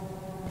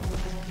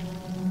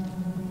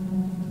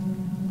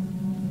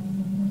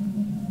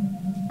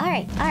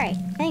 Alright,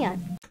 hang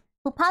on.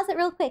 We'll pause it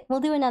real quick. We'll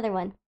do another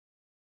one.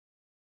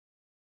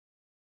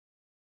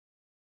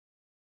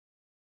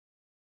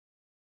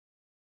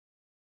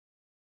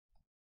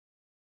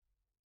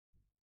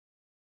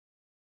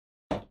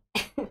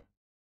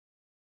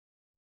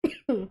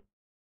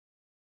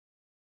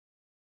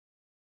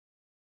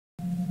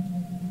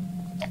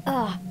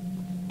 Ugh.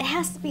 It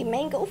has to be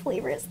mango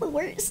flavor. It's the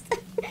worst.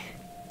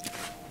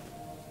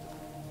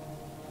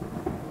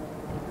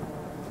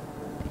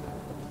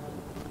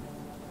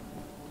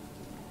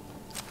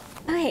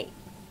 Okay.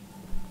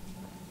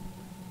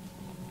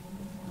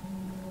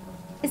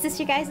 Is this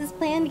your guys'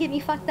 plan to get me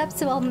fucked up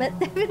so I'll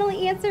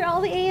definitely answer all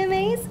the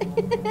AMAs?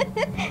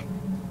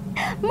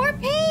 More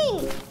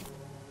paint!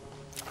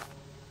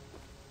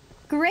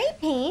 Gray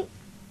paint?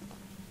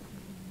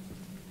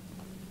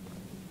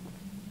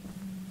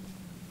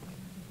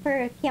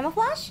 For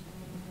camouflage?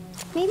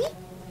 Maybe?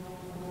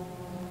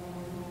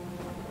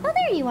 Oh,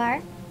 there you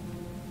are.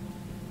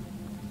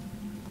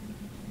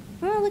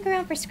 I'm gonna look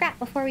around for scrap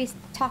before we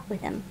talk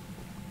with him.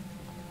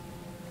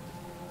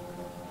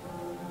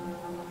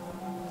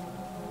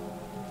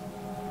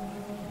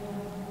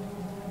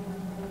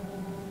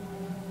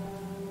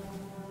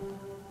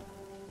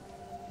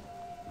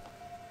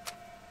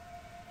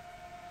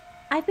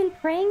 I've been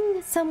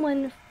praying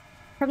someone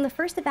from the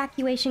first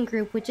evacuation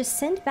group would just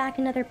send back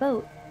another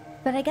boat,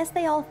 but I guess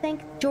they all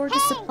think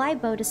George's supply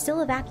boat is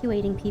still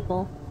evacuating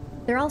people.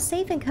 They're all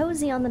safe and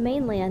cozy on the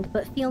mainland,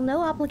 but feel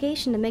no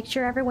obligation to make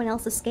sure everyone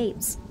else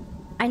escapes.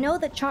 I know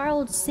that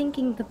Charles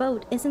sinking the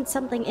boat isn't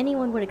something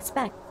anyone would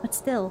expect, but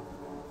still,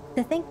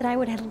 to think that I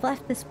would have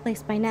left this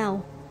place by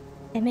now,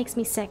 it makes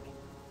me sick.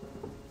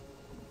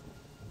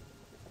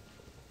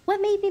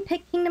 What made me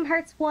pick Kingdom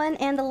Hearts 1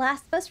 and The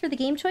Last of Us for the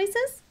game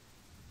choices?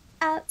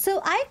 So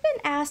I've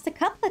been asked a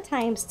couple of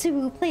times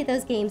to play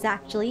those games,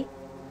 actually.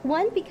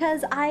 One,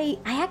 because I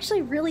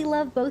actually really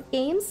love both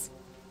games.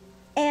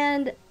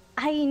 And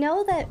I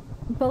know that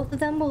both of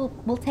them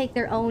will take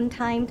their own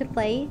time to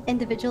play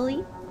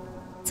individually.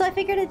 So I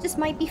figured it just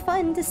might be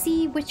fun to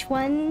see which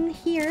one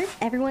here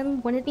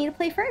everyone wanted me to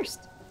play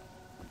first.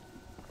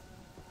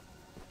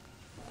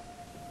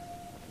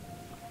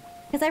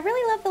 Because I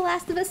really love the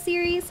Last of Us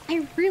series.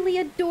 I really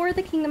adore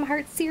the Kingdom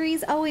Hearts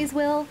series, always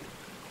will.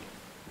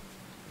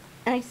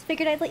 And I just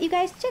figured I'd let you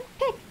guys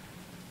pick.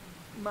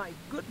 My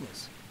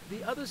goodness,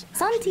 the others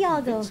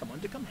Santiago.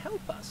 Someone to come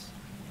help us.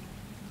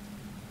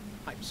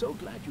 I'm so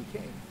glad you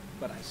came,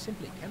 but I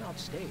simply cannot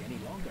stay any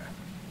longer.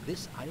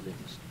 This island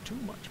is too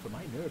much for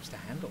my nerves to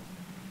handle.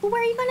 Well,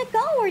 where are you gonna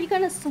go? Are you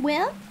gonna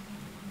swim?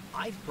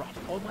 I've brought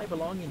all my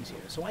belongings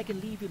here so I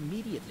can leave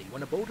immediately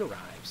when a boat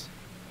arrives.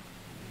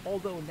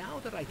 Although now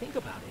that I think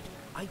about it,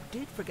 I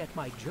did forget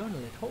my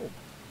journal at home.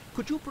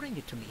 Could you bring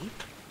it to me?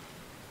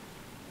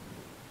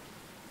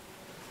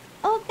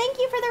 Oh, thank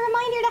you for the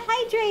reminder to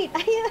hydrate.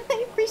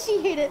 I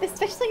appreciate it,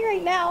 especially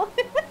right now.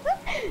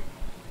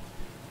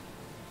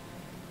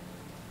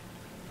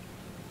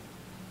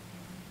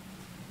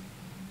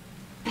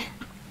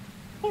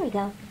 Here we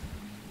go.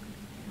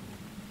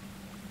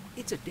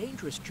 It's a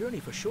dangerous journey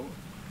for sure,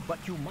 but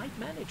you might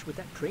manage with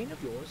that train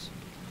of yours.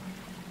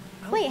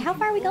 Wait, how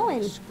far are we going?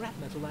 All the scrap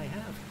metal I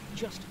have.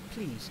 Just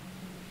please,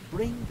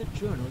 bring the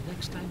journal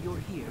next time you're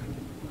here.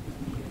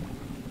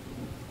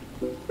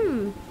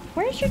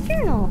 Where's your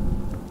journal?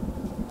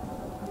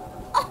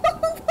 All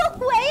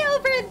the way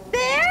over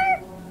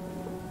there?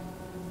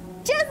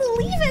 Just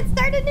leave it,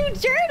 start a new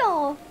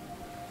journal.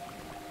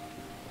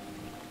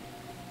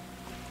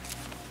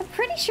 I'm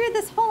pretty sure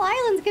this whole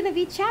island's gonna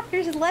be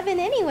chapters 11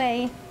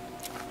 anyway.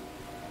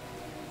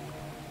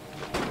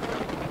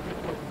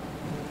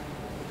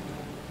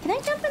 Can I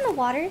jump in the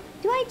water?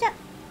 Do I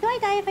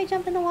die if I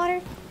jump in the water?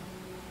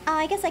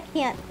 I guess I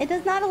can't. It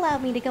does not allow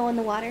me to go in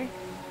the water.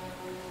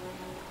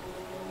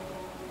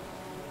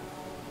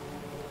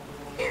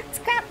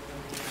 Scrap!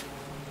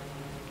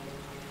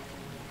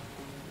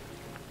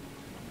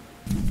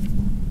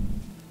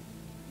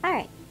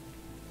 Alright.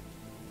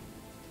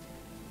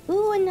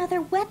 Ooh,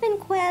 another weapon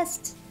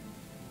quest!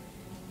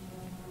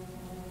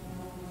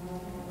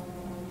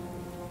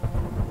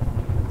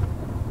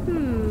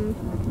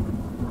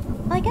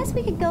 Well, I guess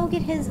we could go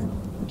get his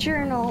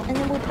journal and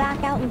then we'll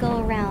back out and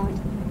go around.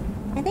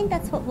 I think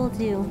that's what we'll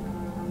do.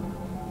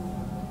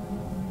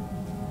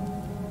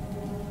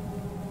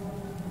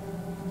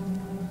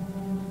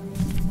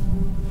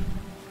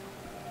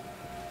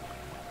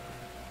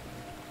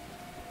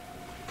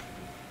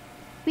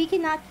 We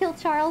cannot kill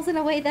Charles in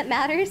a way that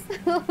matters.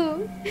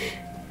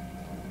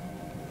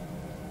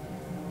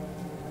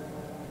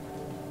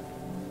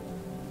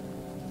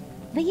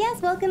 But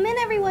yes, welcome in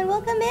everyone,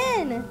 welcome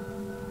in!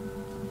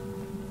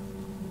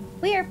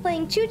 We are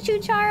playing Choo Choo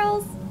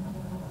Charles.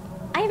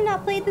 I have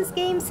not played this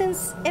game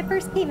since it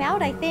first came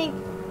out, I think.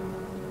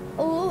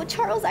 Oh,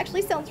 Charles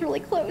actually sounds really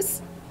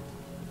close.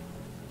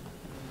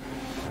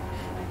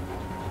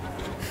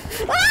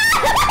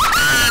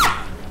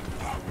 Ah!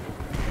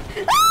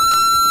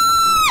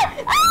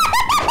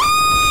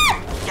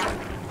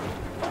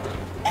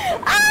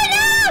 Oh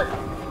no!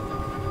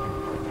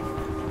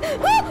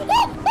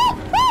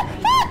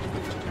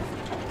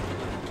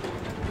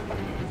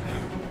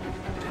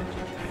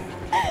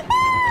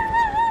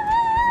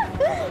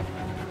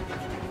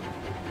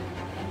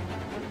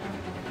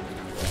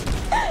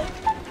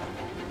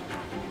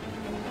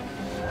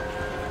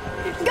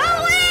 Go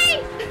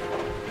away!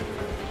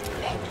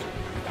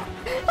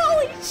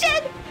 Holy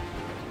shit!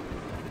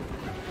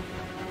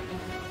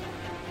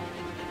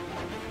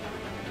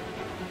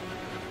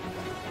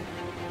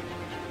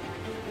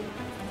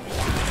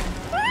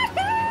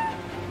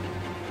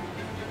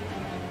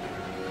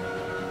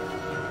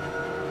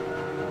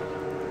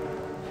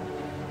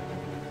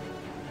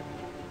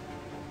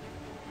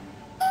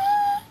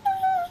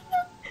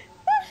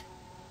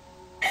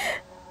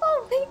 Oh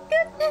my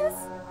goodness!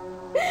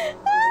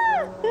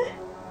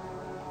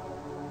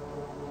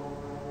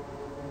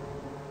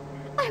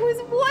 I was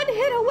one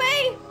hit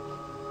away!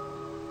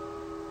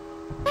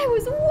 I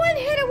was one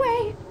hit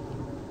away!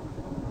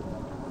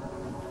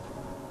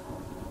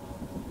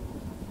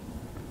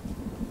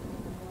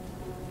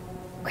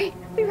 Okay,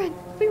 we run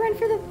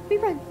for the, we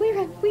run, we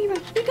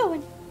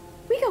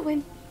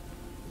going.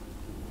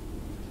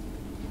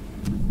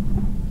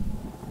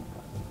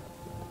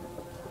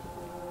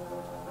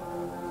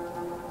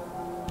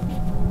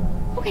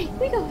 Okay,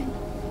 we going.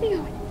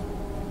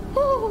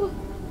 Oh!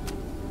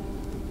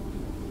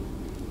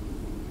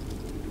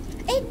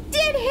 It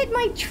did hit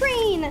my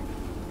train!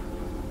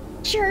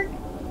 Jerk.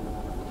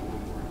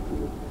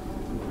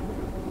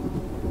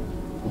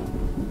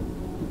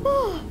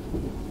 Oh.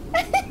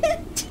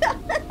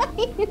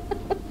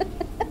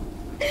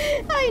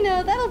 I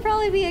know, that'll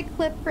probably be a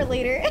clip for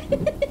later.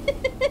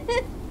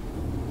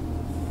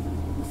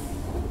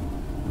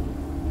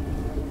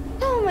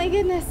 Oh my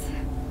goodness.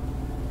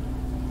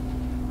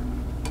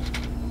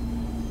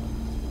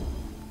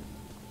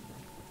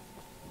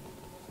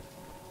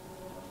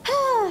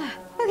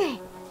 Okay,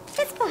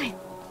 it's fine.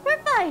 We're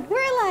fine.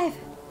 We're alive.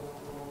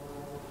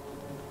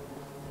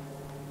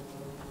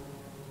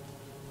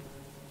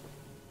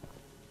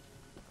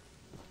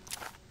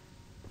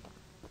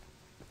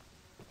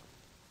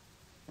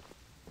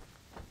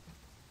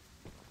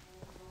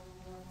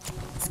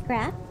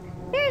 Scrap.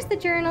 There's the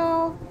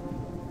journal.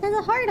 Has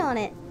a heart on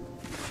it.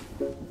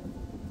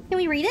 Can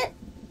we read it?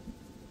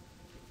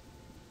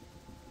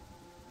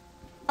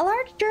 A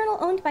large journal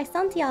owned by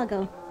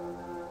Santiago.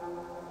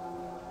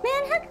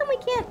 Man, how come we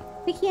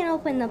can't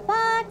open the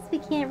box, we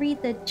can't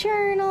read the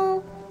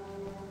journal.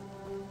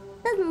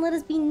 Doesn't let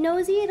us be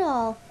nosy at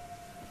all.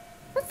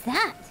 What's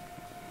that?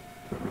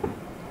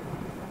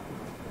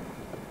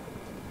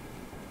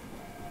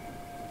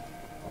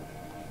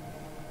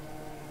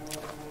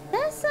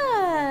 That's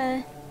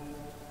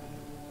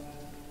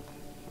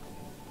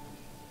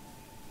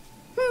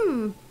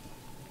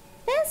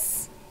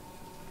this?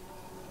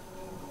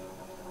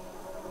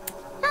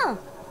 Oh.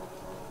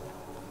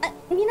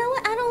 You know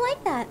what? I don't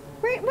like that.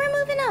 We're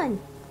moving on.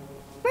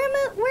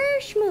 We're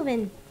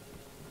schmoving.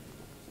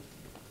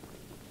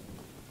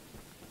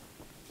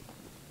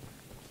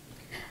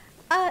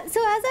 So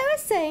as I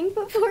was saying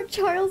before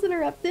Charles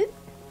interrupted,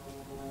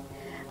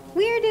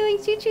 we are doing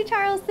Choo Choo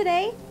Charles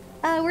today.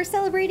 We're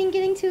celebrating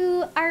getting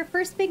to our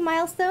first big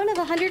milestone of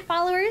 100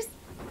 followers.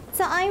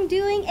 So I'm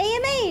doing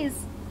AMAs.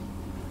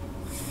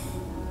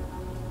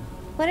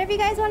 Whatever you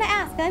guys want to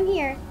ask, I'm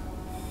here.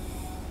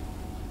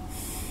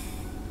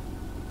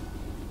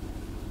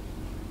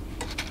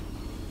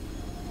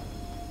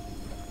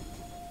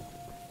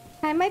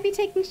 I might be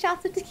taking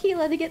shots of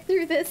tequila to get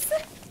through this.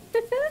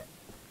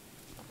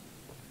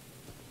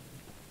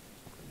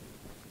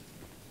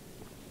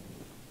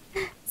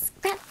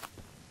 Scrap.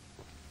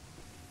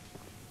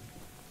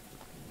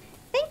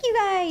 Thank you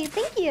guys,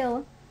 thank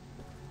you.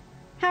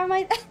 How am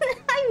I?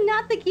 I'm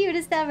not the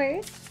cutest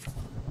ever.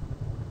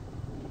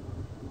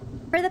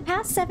 For the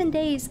past 7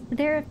 days,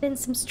 there have been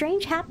some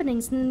strange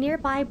happenings in the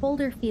nearby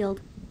boulder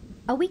field.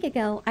 A week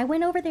ago, I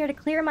went over there to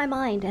clear my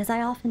mind, as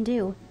I often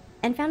do,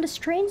 and found a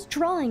strange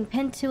drawing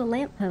pinned to a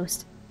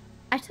lamppost.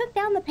 I took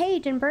down the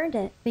page and burned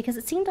it, because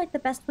it seemed like the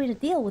best way to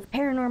deal with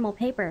paranormal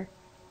paper.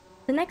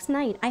 The next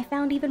night, I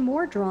found even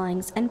more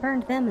drawings and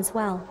burned them as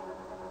well.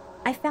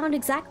 I found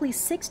exactly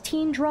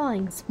 16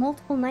 drawings,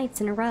 multiple nights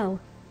in a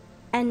row.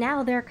 And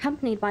now they're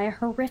accompanied by a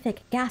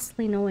horrific,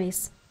 ghastly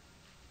noise.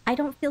 I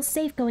don't feel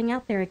safe going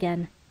out there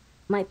again.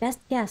 My best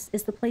guess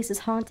is the place is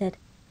haunted.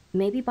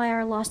 Maybe by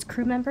our lost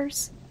crew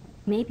members?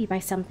 Maybe by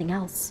something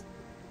else.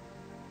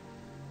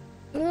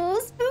 Oh,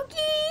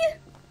 spooky!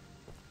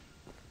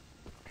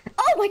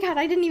 Oh my god,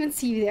 I didn't even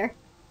see you there.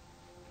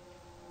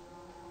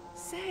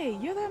 Say,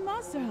 you're that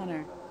monster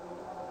hunter.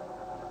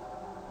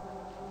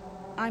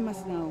 I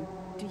must know,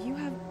 do you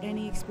have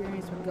any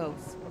experience with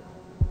ghosts?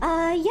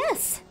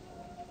 Yes.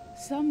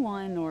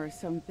 Someone or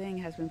something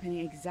has been pinning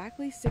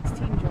exactly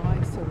 16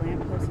 drawings to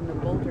lampposts in the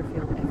boulder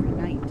field every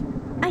night.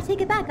 I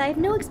take it back. I have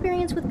no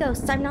experience with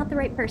ghosts. I'm not the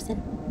right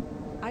person.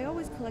 I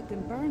always collect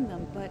and burn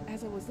them, but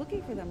as I was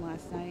looking for them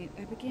last night,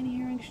 I began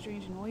hearing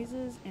strange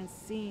noises and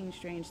seeing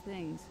strange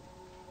things.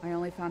 I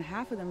only found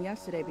half of them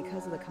yesterday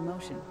because of the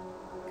commotion.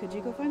 Could you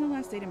go find the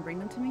last date and bring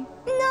them to me?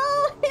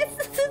 No, it's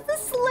the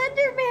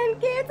Slender Man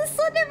game. The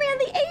Slender Man,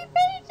 the 8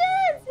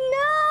 pages.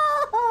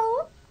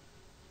 No.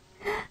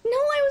 No,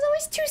 I was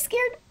always too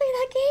scared to play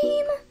that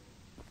game.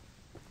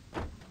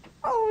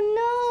 Oh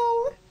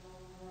no.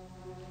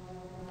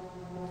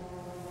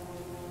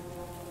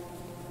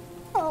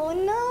 Oh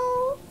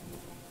no.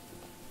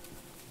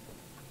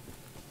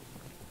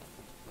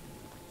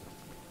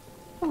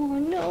 Oh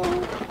no.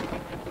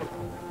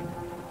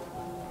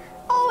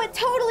 Oh, it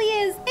totally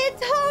is. It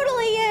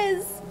totally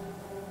is.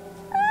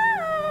 Ah.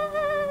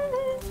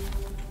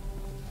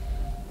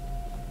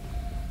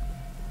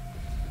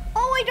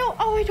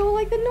 Oh, I don't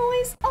like the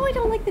noise. Oh, I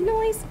don't like the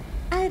noise.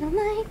 I don't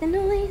like the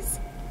noise.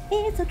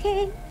 It's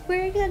okay.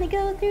 We're gonna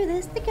go through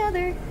this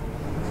together.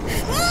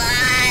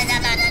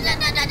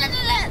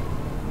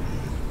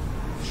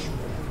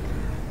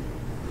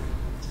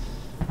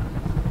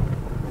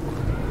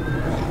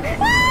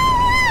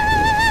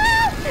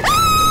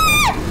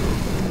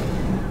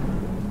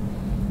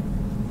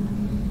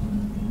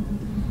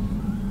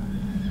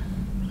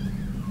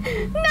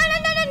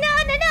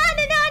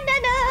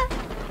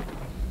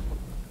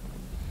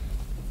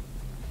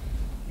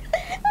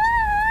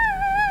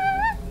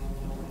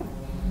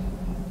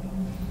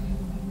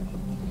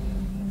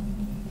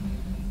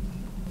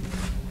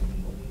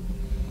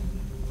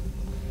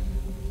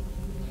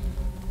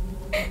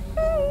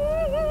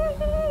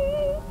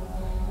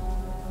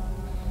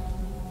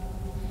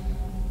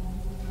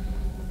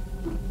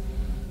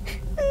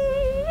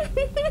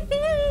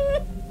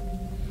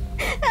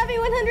 Happy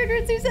 100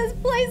 Ritsu says,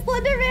 play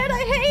Slenderman,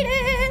 I hate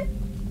it!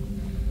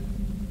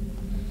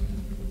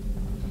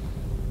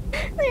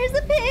 There's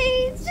the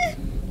page!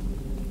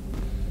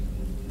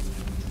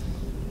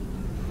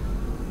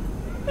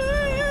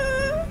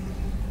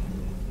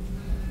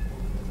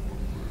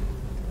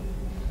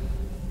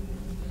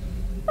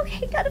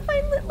 Okay, gotta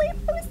find lit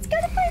lampposts,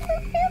 gotta find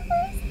lit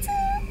lampposts!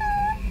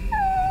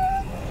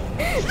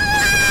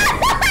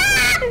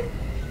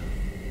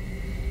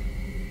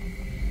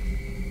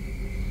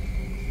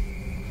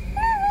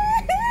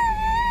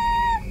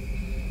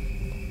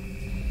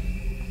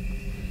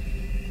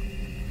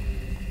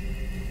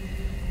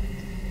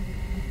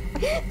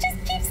 Just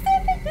keep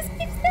stopping, just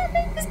keep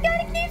stopping, just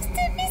gotta keep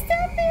stopping!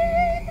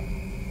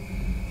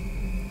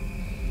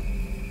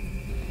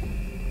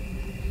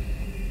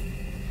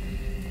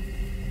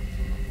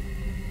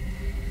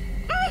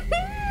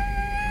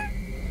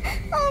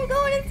 I'm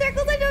going in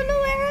circles, I don't know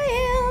where I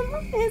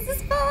am. This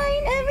is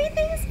fine,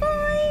 everything's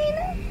fine.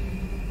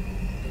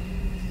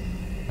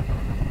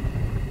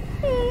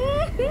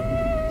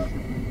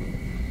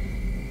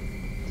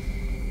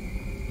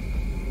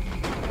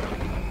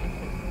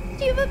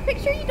 Do you have a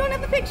picture? You don't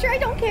have a picture, I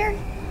don't care.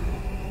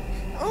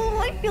 Oh,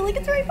 I feel like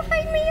it's right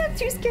behind me. I'm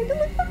too scared to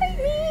look behind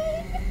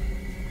me.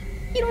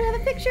 You don't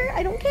have a picture,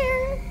 I don't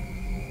care.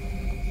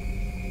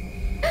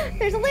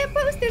 There's a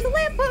lamppost, there's a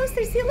lamppost,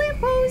 there's a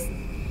lamppost.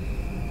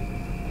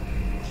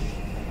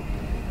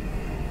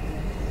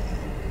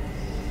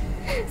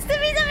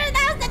 Stimmy's over the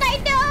house that I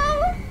know!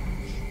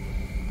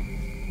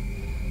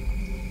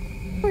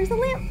 Where's the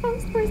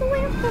lamppost? Where's the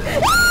lamppost?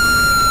 Ah!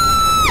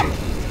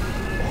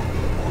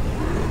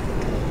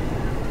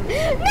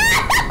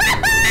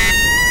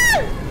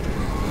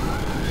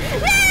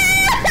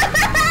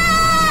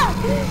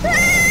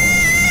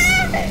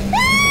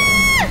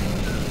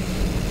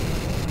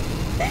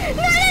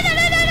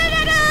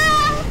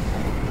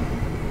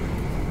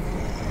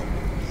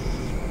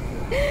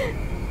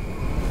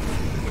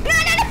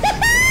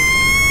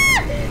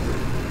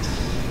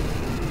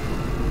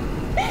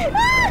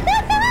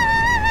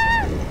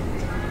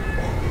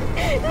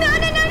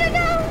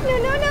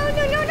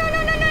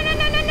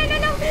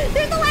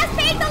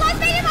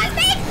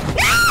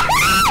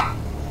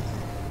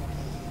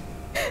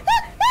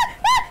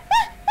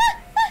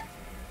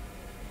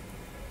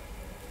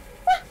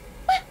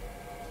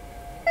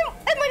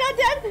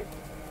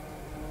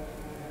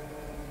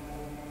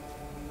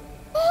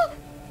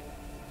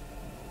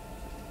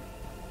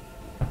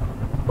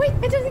 Wait,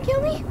 it doesn't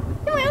kill me?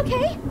 Am I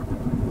okay?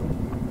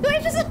 Do I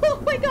just...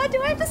 Oh my god, do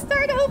I have to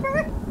start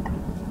over?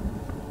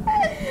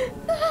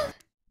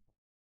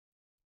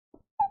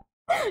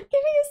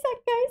 Give me a sec,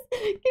 guys.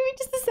 Give me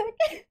just a sec.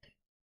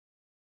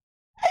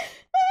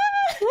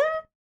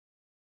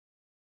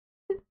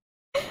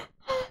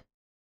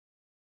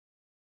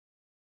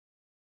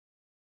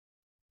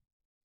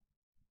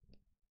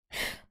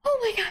 Oh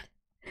my god.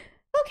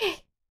 Okay.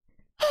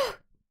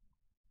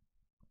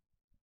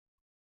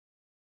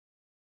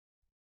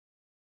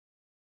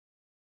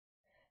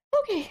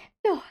 Okay,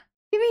 no.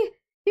 Give me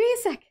a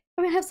sec.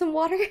 I'm gonna have some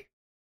water.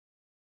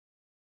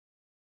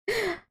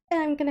 And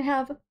I'm I'm gonna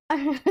have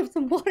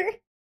some water.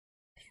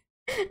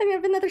 I'm gonna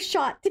have another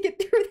shot to get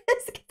through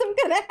this because I'm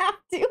gonna have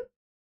to.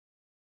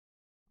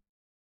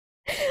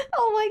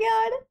 Oh my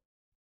god.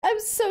 I'm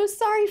so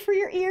sorry for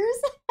your ears.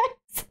 I'm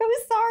so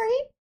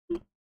sorry.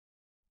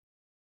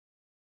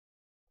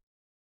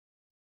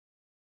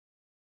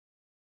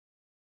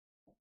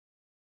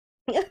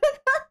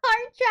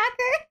 Heart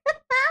tracker.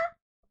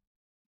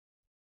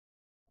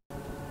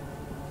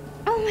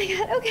 Oh my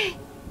god, okay.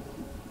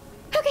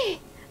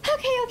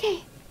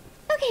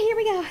 Okay, here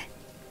we go.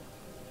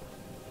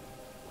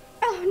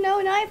 Oh no,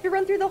 now I have to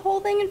run through the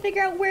whole thing and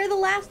figure out where the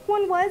last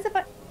one was if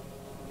I...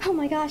 Oh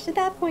my gosh, at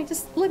that point,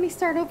 just let me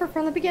start over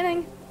from the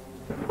beginning.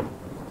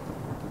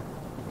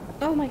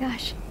 Oh my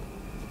gosh.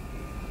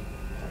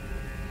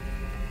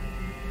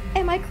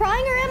 Am I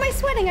crying or am I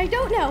sweating? I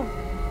don't know.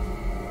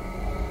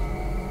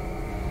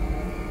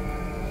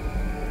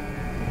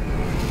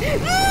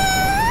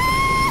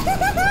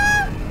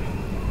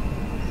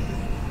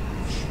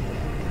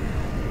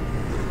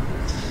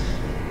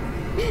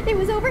 It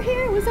was over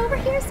here, it was over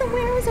here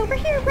somewhere, it was over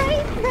here,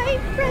 right.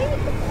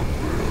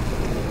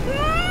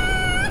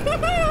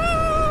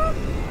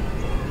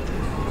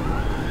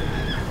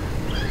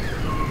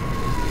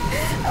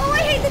 Oh, I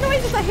hate the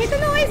noises, I hate the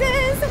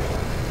noises!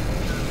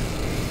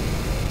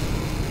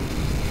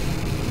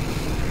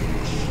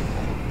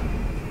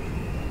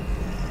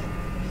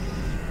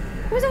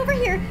 It was over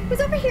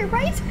here,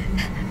 right?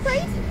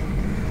 Right?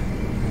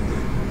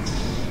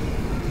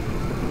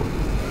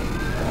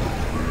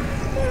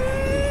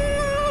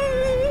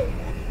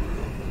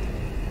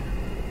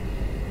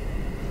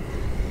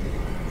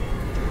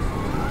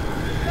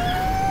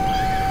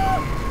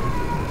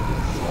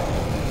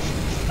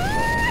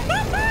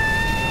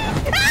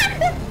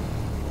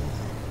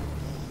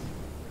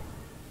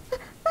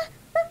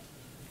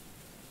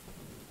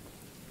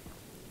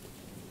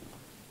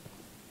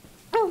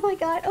 Oh my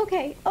god,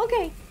 okay.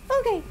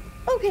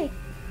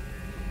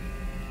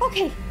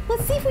 Okay,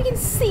 let's see if we can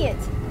see it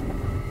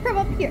from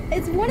up here.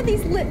 It's one of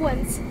these lit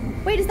ones.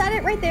 Wait, is that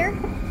it right there?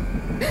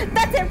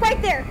 That's it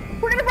right there.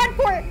 We're gonna run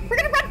for it. We're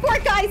gonna run for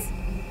it, guys.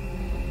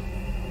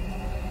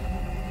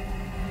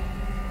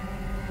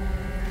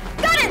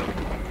 Got it!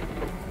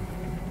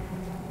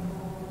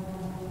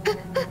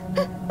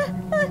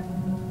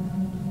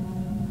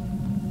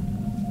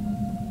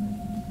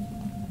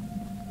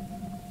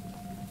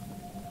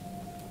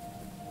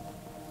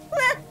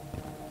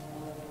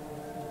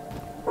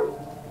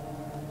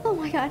 Oh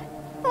my god.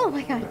 Oh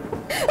my god.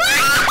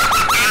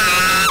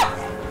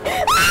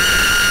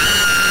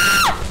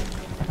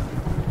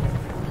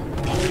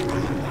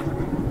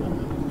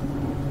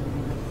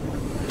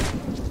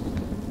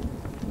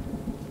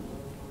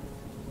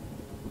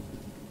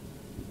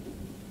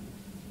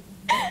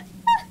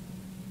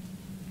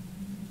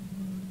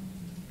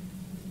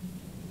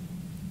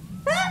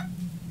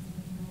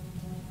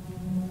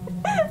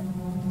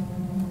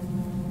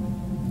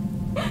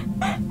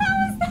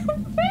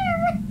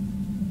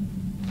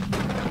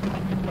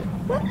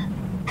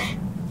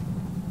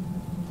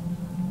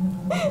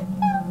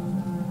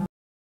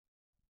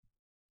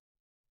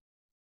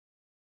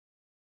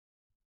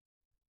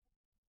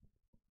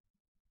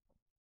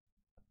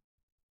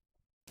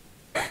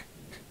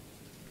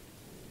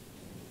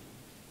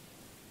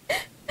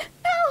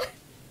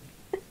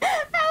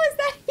 How is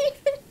that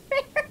even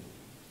fair?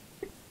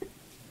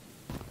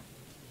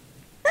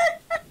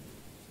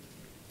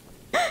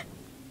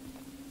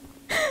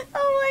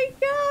 Oh my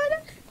god.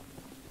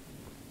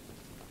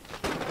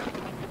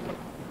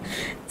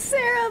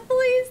 Sarah,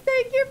 please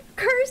take your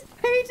cursed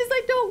pages.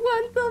 I don't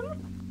want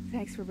them.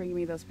 Thanks for bringing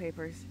me those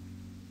papers.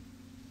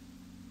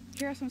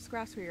 Here are some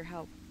scraps for your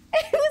help.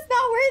 It was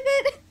not worth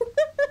it.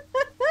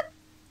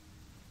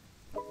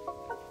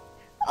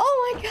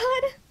 Oh my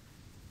god.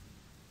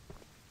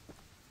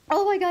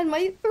 Oh my god,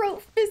 my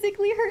throat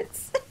physically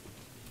hurts.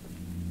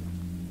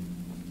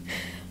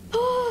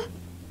 Oh.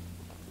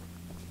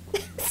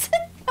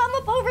 Come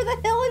up over the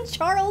hill and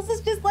Charles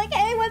is just like,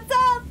 hey, what's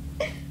up?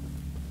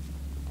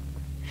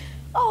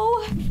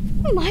 Oh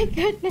my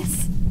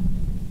goodness.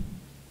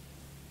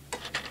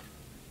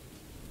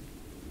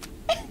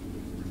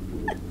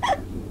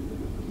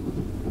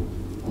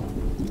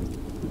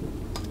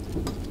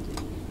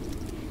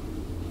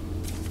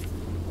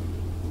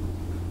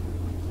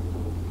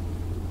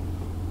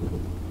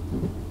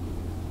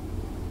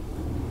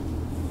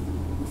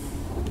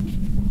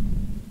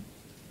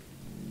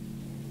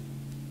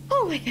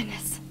 Oh my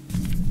goodness.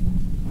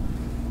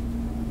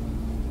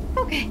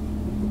 Okay.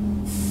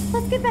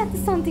 Let's get back to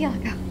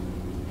Santiago.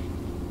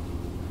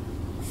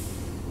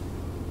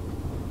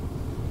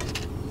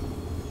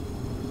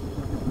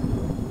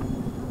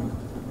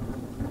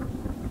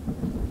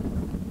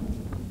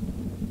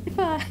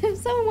 If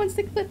someone wants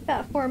to clip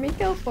that for me,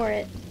 go for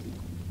it.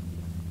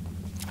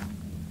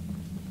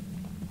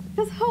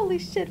 Because holy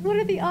shit, what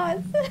are the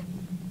odds?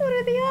 What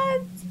are the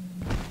odds?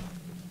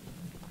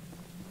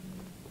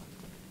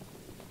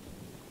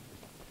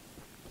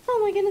 Oh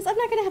my goodness, I'm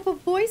not gonna have a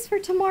voice for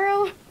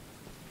tomorrow.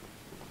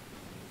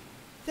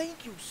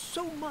 Thank you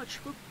so much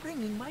for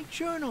bringing my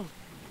journal.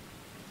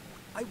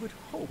 I would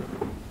hope,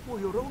 for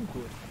your own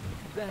good,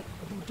 that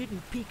you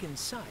didn't peek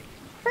inside.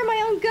 For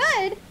my own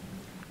good?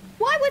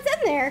 Why? What's in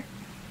there?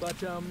 But,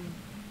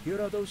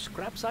 here are those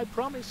scraps I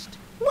promised.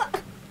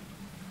 What?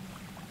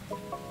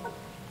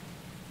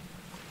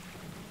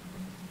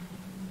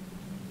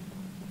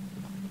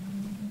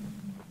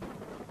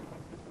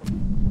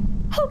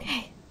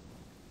 Okay.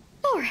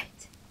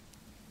 Alright.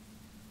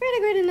 We're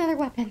gonna get another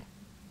weapon.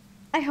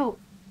 I hope.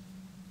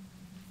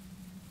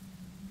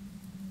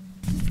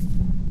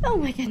 Oh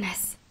my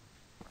goodness.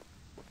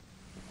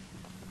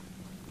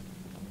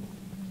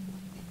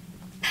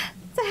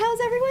 So how's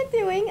everyone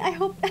doing? I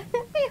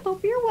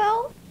hope you're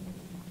well.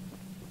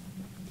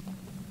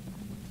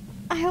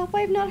 I hope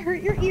I've not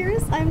hurt your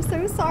ears. I'm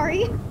so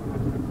sorry.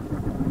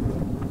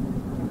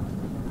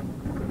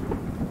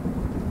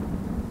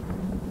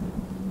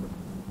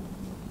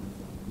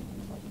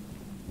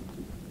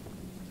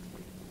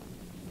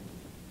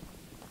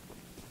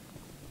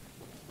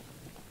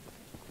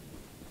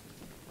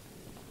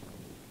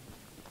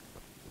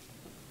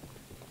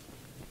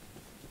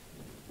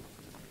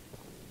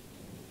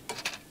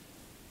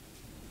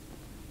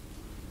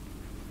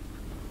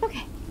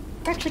 Okay,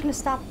 we're actually going to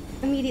stop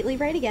immediately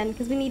right again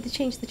because we need to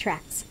change the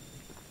tracks.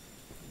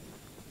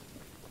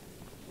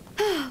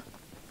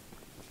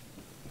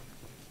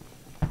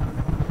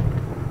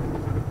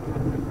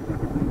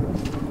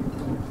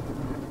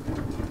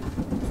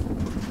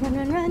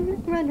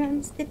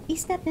 Run, steppy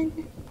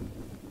steppin'.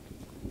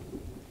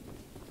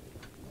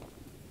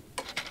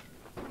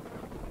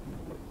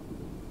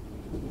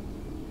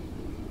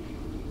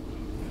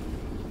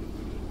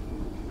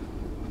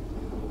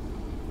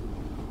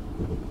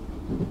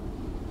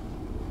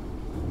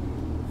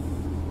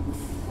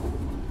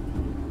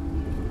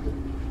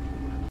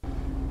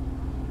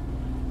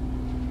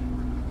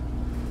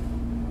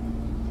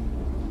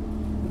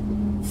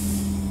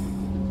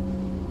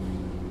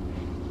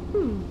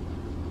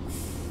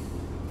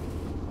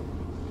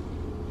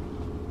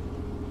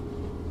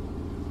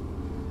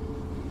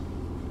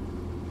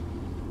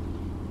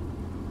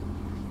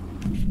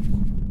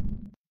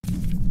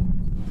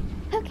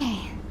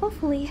 Okay,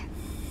 hopefully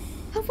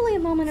a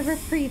moment of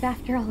reprieve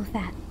after all of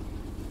that.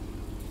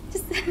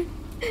 Just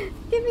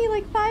give me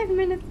like 5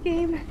 minutes,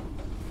 game.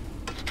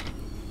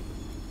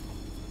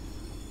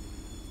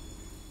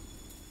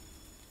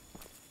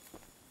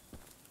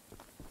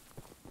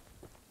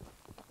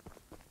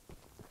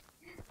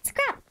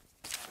 Scrap!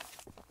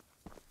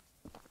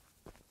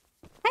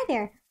 Hi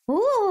there.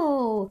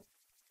 Ooh!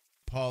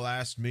 Paul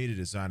asked me to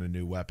design a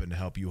new weapon to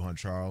help you hunt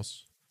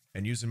Charles.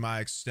 And using my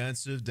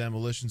extensive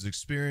demolitions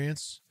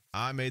experience,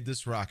 I made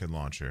this rocket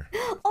launcher. A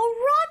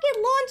rocket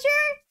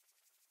launcher?!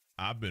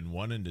 I've been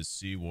wanting to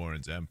see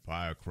Warren's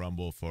empire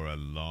crumble for a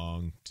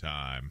long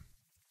time.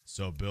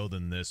 So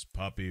building this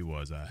puppy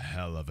was a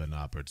hell of an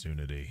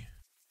opportunity.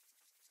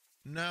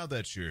 Now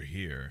that you're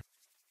here,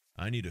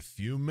 I need a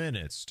few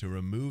minutes to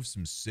remove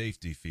some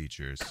safety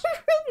features.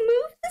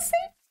 Remove the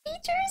safety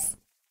features?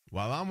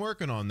 While I'm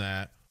working on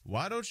that,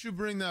 why don't you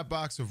bring that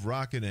box of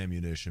rocket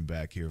ammunition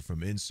back here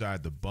from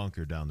inside the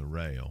bunker down the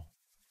rail?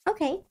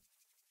 Okay.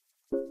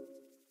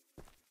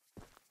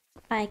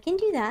 I can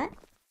do that.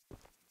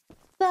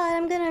 But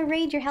I'm gonna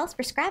raid your house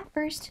for scrap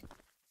first.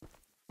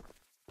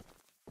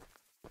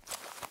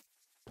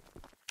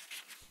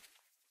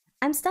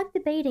 I'm stuck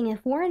debating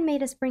if Warren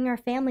made us bring our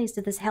families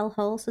to this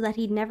hellhole so that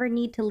we never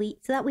need to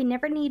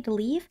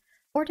leave,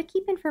 or to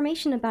keep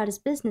information about his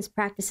business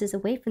practices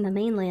away from the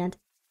mainland.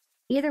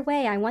 Either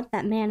way, I want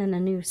that man in a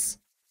noose.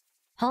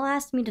 Paul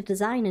asked me to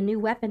design a new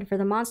weapon for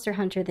the monster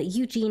hunter that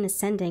Eugene is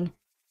sending,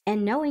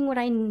 and knowing what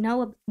I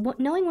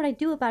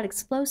do about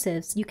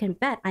explosives, you can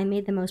bet I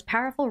made the most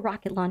powerful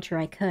rocket launcher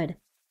I could.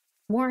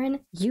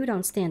 Warren, you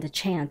don't stand a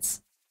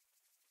chance.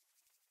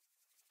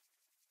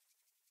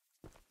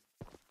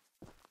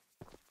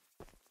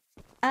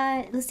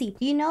 Let's see.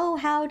 Do you know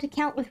how to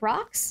count with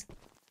rocks?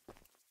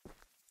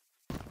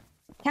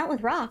 Count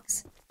with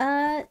rocks?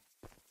 No,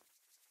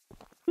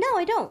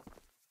 I don't.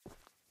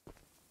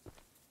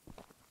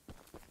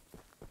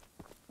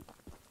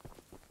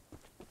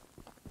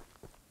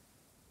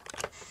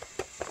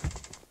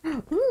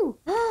 Ooh!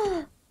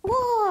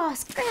 Whoa!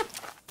 Scrap!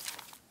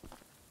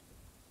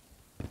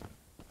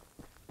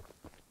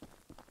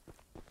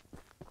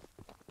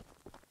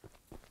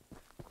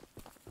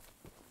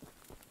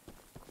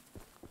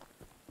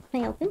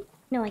 Can I open?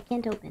 No, I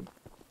can't open.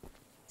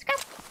 Scrap!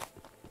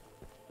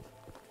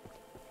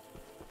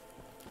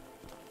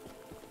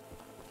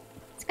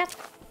 Scrap!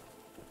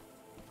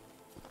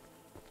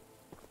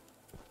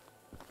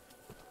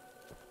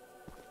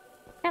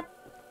 Scrap!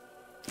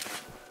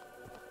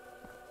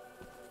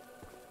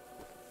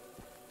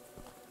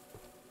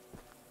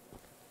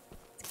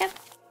 Scrap!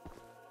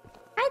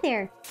 Hi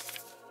there!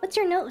 What's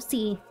your note,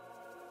 C?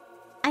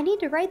 I need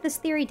to write this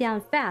theory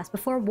down fast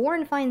before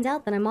Warren finds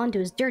out that I'm onto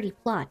his dirty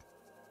plot.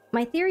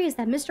 My theory is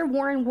that Mr.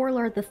 Warren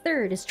Warlord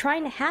III is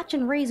trying to hatch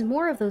and raise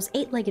more of those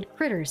 8-legged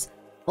critters,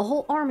 a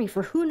whole army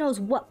for who knows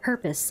what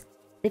purpose.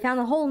 They found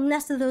a whole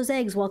nest of those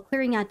eggs while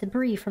clearing out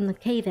debris from the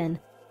cave-in.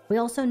 We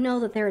also know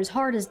that they're as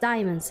hard as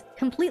diamonds,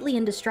 completely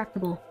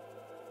indestructible.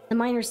 The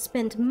miners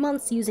spent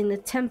months using the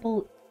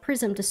temple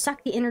prism to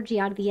suck the energy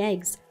out of the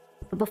eggs,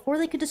 but before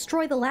they could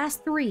destroy the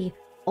last 3,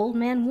 Old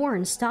Man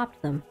Warren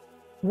stopped them.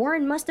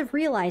 Warren must have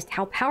realized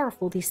how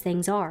powerful these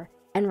things are,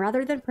 and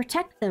rather than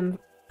protect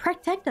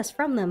us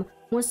from them,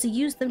 wants to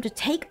use them to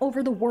take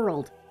over the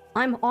world.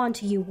 I'm on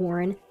to you,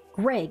 Warren.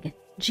 Greg,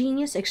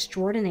 genius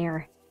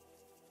extraordinaire.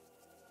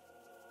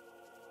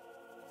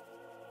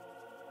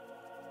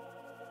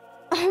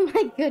 Oh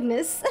my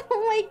goodness.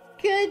 Oh my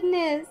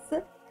goodness.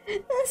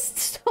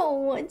 That's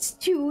so much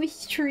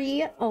Jewish.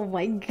 Oh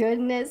my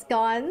goodness,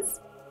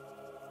 Gons.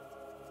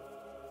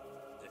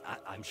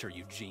 I'm sure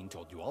Eugene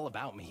told you all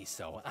about me,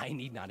 so I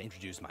need not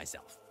introduce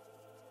myself.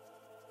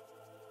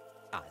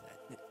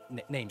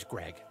 Name's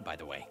Greg, by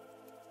the way.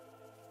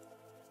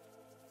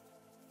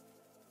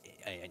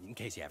 In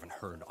case you haven't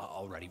heard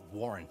already,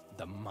 Warren,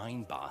 the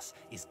mine boss,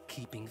 is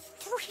keeping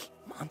 3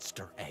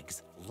 monster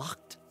eggs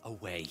locked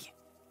away.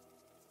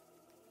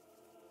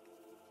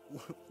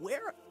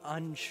 We're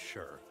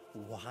unsure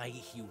why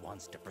he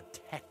wants to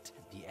protect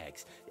the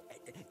eggs.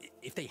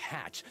 If they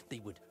hatch, they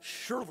would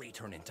surely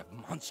turn into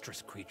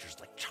monstrous creatures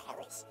like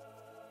Charles.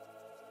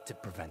 To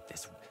prevent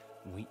this,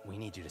 we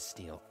need you to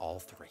steal all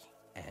 3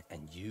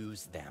 and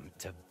use them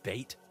to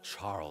bait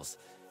Charles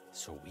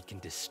so we can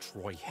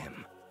destroy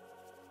him.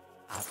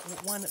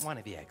 One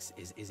of the eggs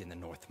is in the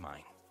north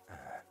mine.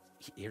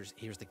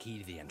 Here's the key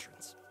to the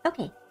entrance.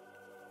 Okay.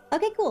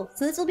 Okay, cool.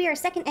 So this will be our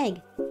second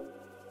egg.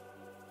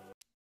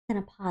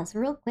 Gonna pause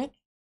real quick.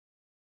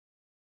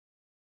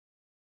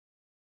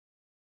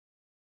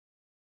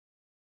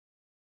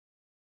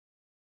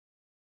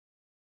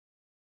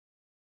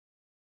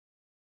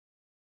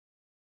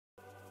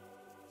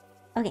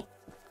 Okay.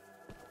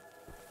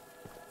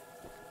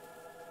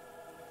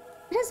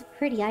 It is a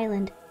pretty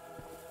island.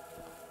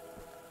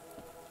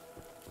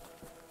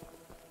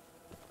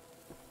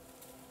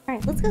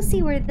 Alright, let's go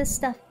see where this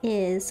stuff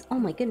is. Oh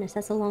my goodness,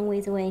 that's a long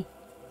ways away.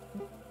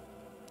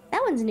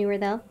 That one's newer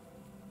though.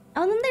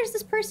 Oh, and then there's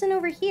this person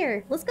over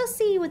here. Let's go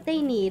see what they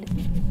need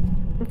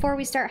before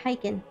we start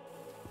hiking.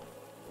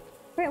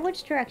 Right,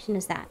 which direction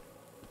is that?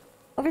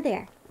 Over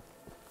there.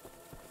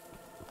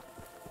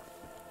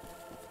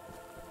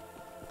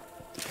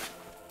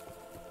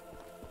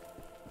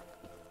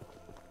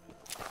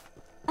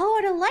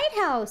 Oh, at a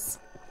lighthouse!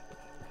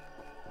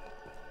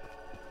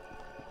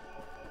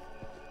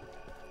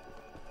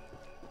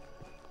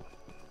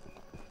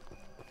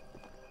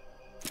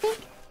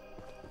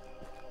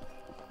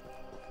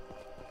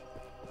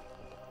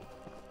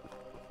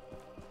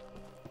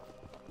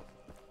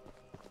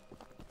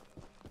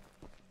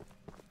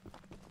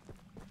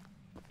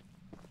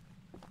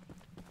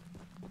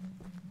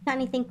 Got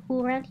anything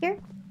cool around here?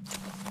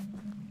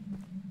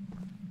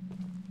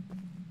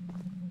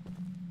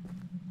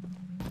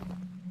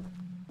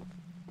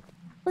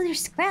 Oh,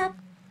 there's scrap.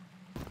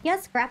 You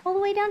got scrap all the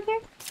way down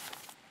here?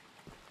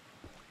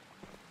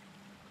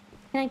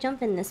 Can I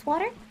jump in this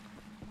water?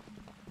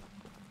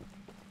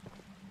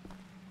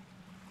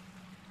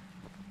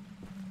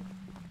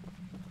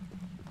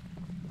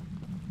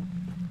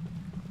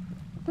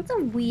 What's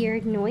a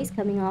weird noise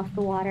coming off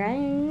the water?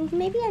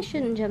 Maybe I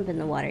shouldn't jump in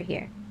the water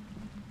here.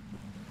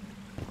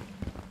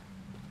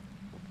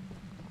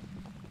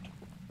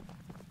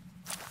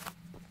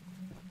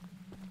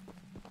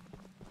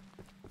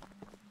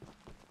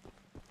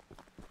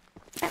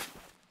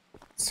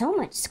 So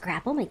much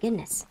scrap, oh my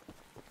goodness.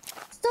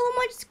 So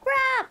much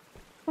scrap!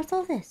 What's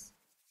all this?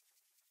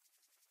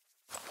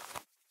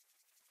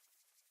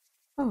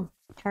 Oh,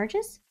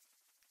 charges?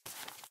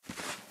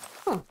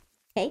 Oh,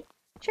 okay,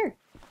 sure.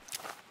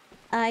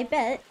 I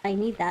bet I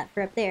need that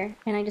for up there,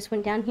 and I just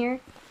went down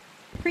here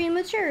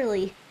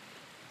prematurely.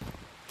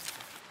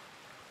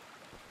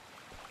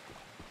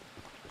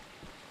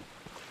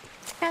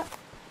 Scrap.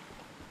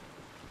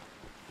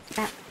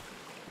 Scrap.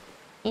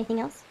 Anything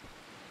else?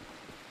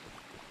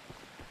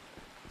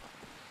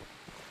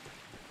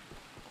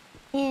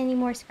 Any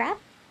more scrap?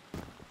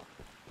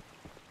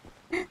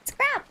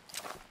 Scrap!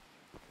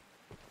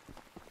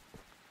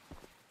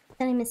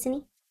 Did I miss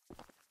any?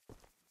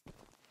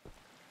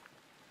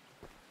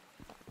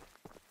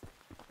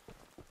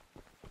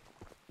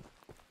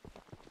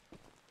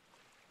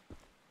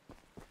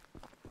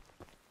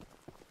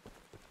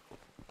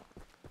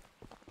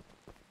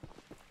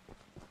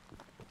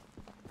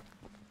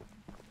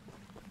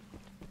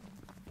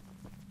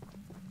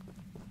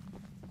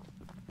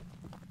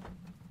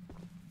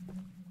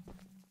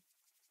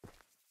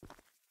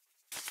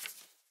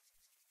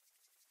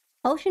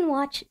 Ocean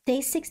Watch, Day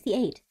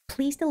 68.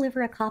 Please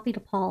deliver a copy to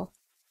Paul.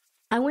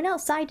 I went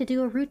outside to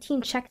do a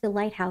routine check at the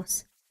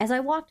lighthouse. As I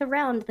walked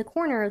around the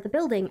corner of the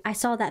building, I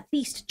saw that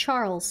beast,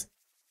 Charles.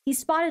 He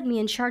spotted me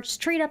and charged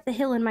straight up the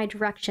hill in my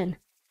direction.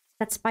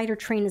 That spider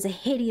train is a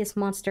hideous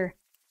monster.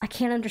 I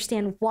can't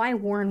understand why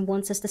Warren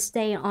wants us to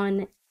stay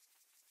on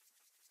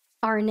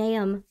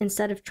Arneum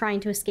instead of trying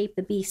to escape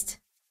the beast.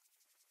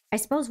 I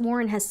suppose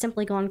Warren has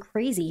simply gone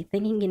crazy,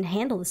 thinking he can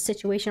handle the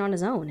situation on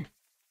his own.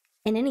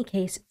 In any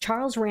case,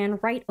 Charles ran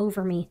right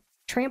over me,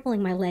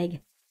 trampling my leg.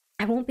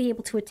 I won't be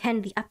able to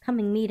attend the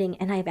upcoming meeting,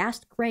 and I've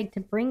asked Greg to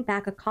bring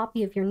back a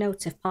copy of your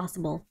notes if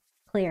possible.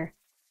 Claire.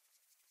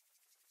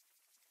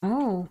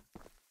 Oh.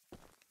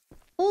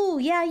 Oh,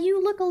 yeah,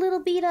 you look a little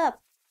beat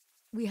up.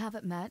 We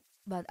haven't met,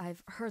 but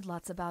I've heard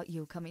lots about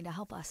you coming to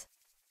help us.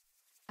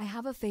 I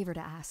have a favor to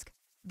ask.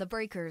 The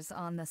breakers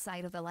on the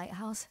side of the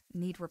lighthouse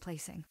need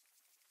replacing.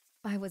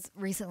 I was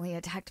recently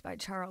attacked by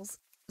Charles,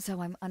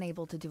 so I'm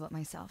unable to do it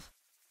myself.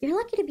 You're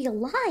lucky to be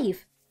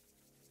alive.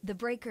 The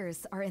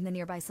breakers are in the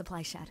nearby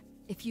supply shed.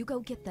 If you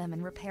go get them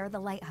and repair the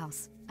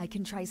lighthouse, I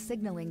can try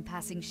signaling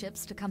passing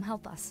ships to come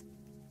help us.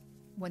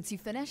 Once you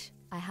finish,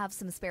 I have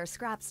some spare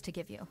scraps to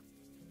give you.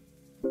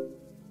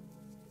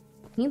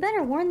 You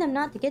better warn them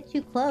not to get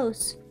too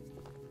close.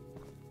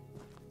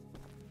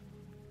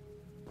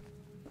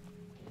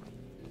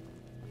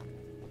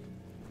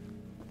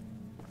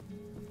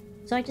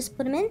 So I just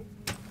put them in?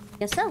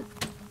 Guess so.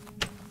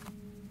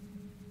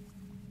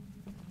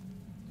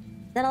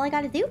 Is that all I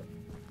gotta do?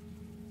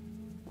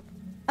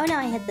 Oh no,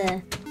 I had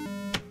the...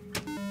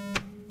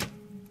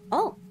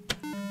 Oh!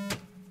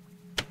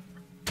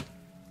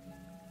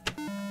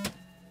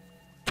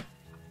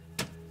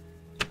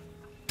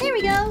 There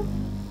we go!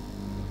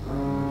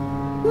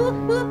 Whoop,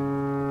 whoop.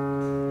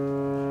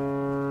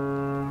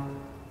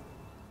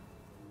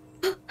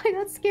 I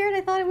got scared.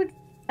 I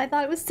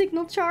thought it was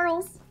Signal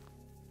Charles.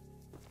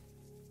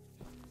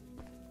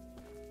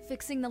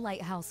 Fixing the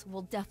lighthouse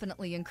will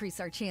definitely increase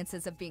our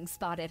chances of being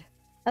spotted.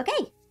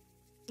 Okay.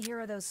 Here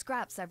are those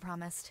scraps I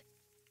promised.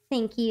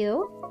 Thank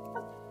you.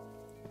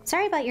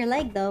 Sorry about your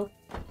leg, though.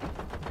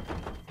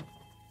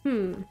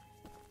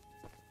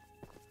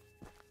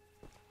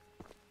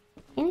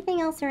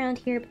 Anything else around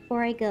here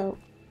before I go?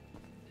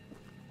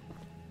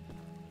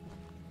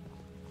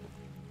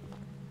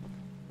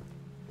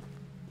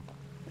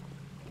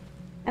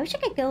 I wish I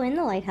could go in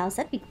the lighthouse.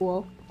 That'd be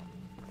cool.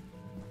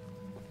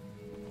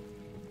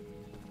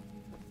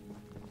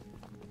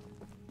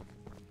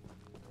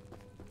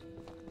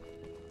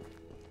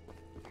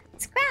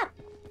 Scrap!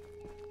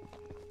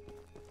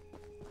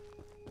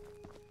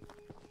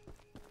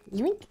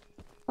 Yoink?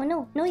 Oh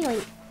no, no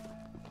yoink.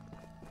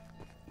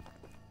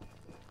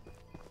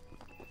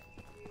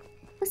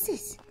 What's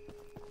this?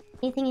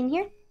 Anything in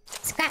here?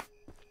 Scrap!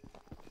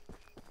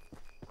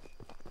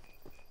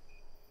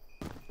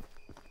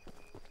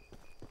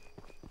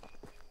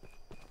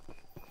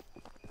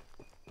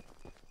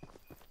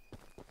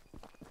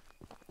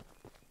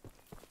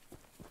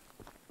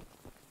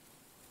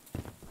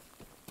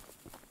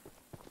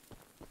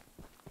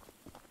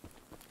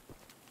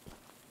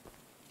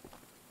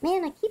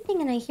 Man, I keep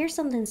thinking I hear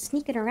something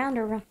sneaking around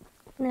and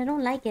I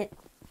don't like it.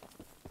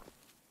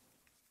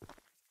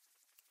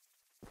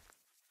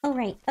 Oh,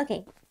 right.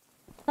 Okay.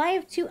 So I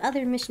have 2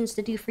 other missions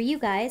to do for you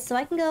guys, so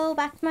I can go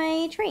back to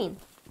my train.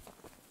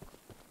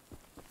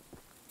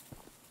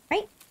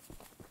 Right?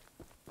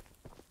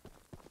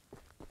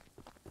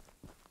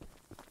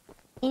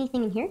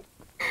 Anything in here?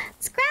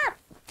 Scrap!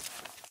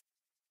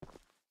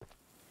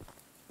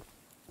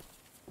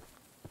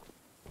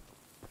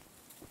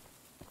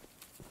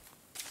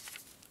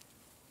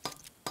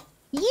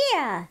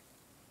 Yeah!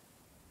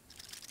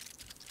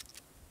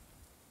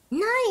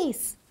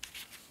 Nice!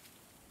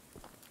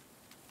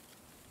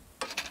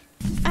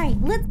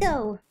 Alright, let's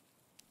go!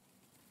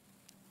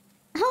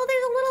 Oh,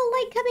 there's a little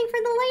light coming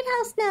from the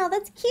lighthouse now!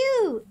 That's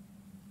cute!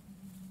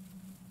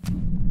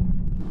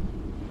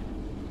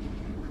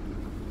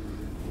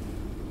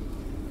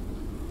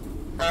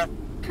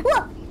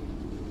 Whoa!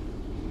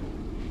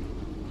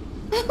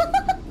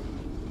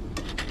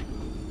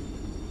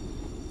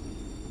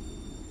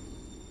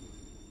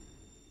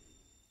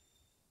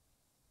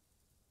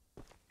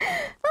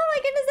 Oh my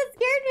goodness, that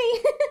scared me!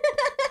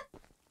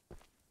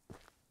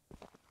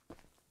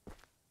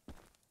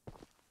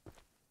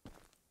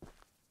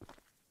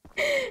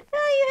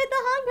 Oh, you hit the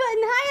honk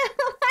button! Hi,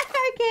 hi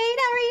Arcade!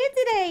 How are you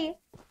today?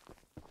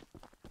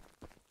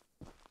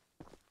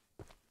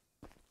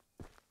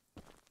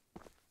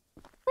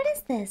 What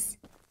is this?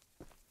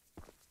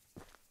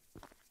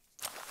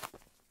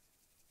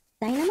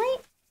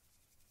 Dynamite?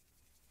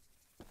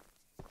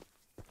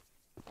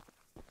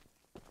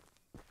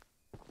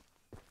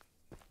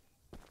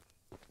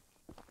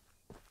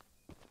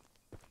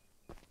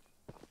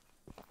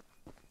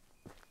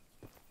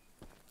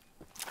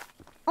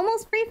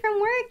 Almost free from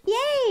work!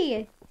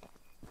 Yay!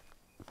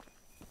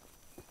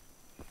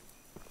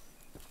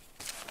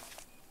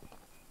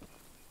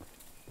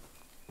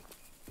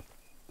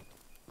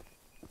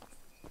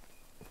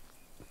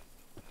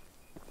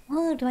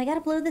 Whoa, do I gotta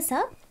blow this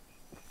up?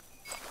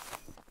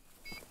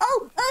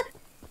 Oh!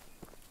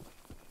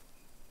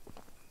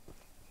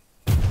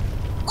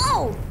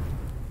 Oh!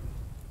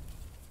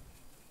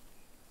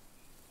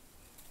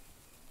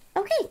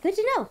 Okay, good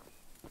to know.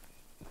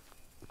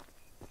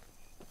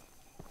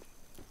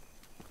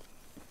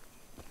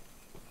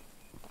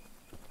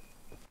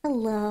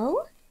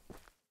 Hello?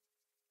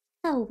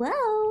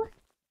 Hello?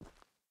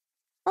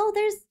 Oh,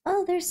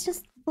 there's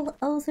just,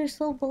 there's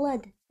still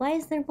blood. Why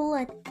is there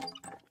blood?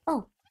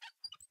 Oh.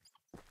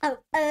 Oh,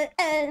 ah!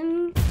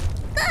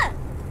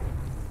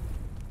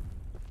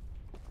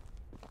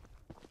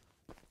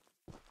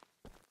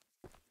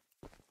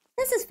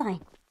 This is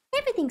fine.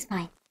 Everything's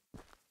fine.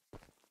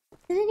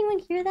 Did anyone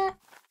hear that?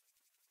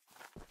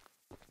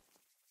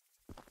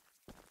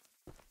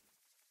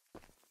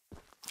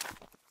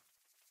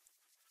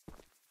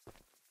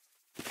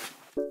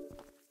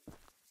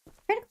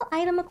 Critical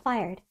item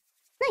acquired.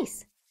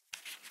 Nice.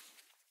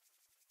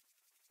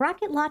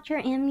 Rocket launcher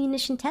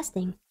ammunition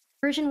testing.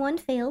 Version 1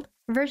 failed.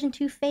 Version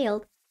 2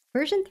 failed.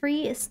 Version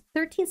 3 is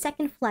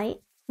 13-second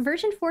flight.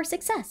 Version 4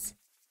 success.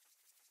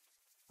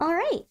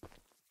 Alright.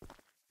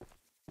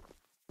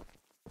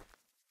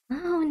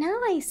 Oh, now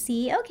I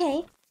see.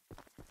 Okay.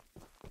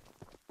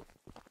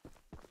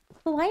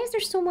 But why is there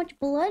so much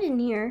blood in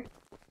here?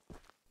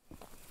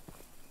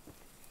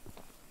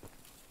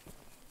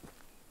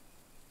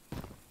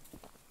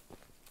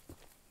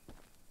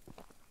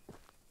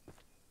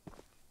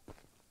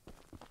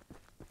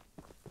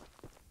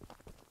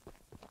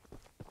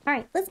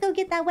 Alright, let's go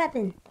get that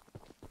weapon.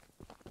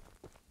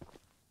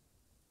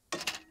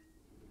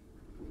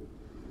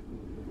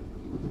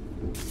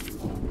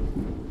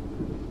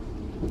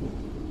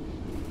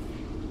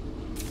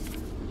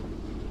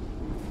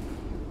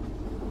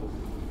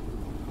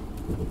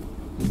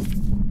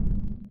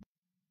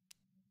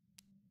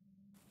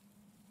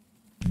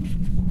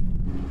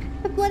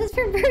 The blood is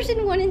for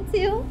version 1 and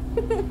 2.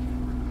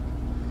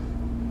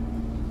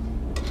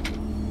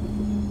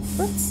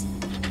 Whoops.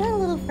 Got a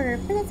little fur,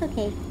 but that's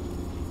okay.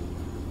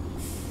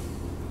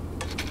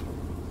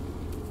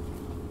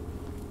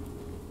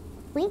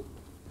 Wink.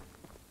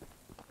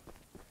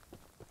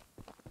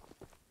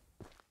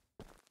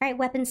 Alright,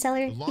 weapon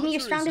seller. The Give me your launcher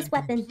strongest is in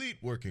weapon. complete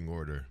working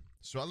order,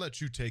 so I'll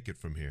let you take it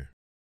from here.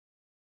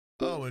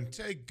 Oh, and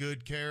take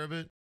good care of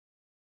it.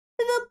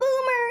 The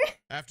boomer!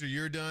 After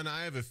you're done,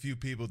 I have a few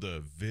people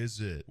to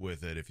visit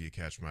with it, if you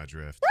catch my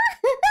drift.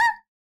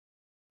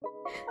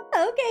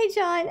 Okay,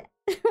 John.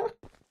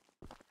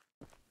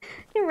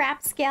 You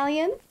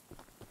rapscallion.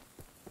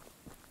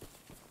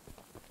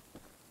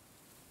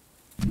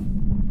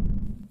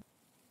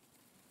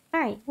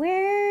 Alright,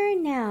 where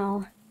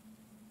now?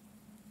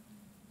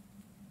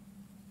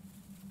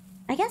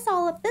 I guess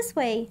all up this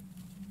way.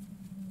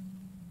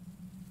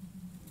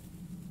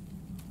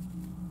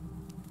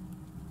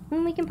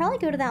 And we can probably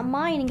go to that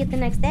mine and get the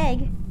next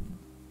egg.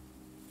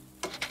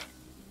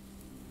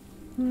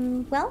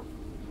 Well,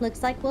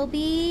 looks like we'll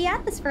be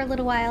at this for a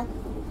little while.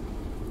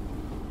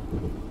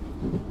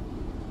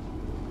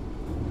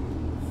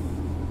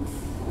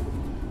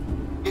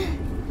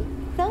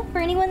 So, for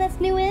anyone that's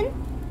new in,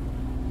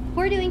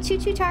 we're doing Choo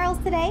Choo Charles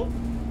today.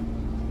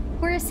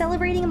 We're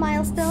celebrating a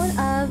milestone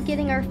of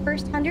getting our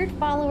first 100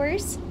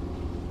 followers.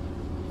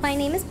 My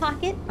name is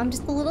Pocket. I'm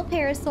just a little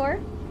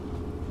parasaur.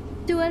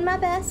 Doing my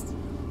best.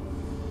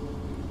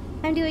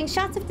 I'm doing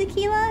shots of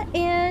tequila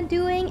and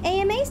doing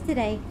AMAs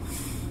today.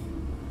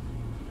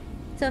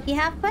 So if you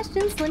have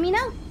questions, let me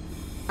know.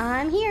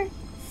 I'm here.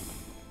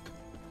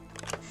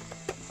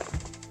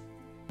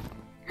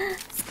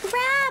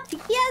 Scrap!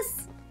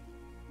 Yes!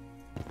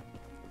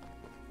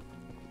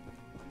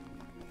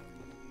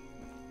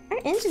 Our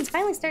engine's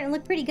finally starting to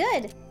look pretty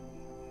good.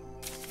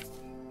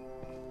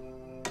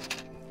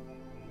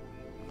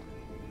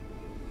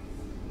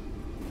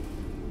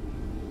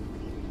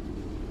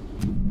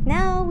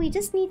 Now we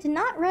just need to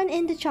not run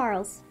into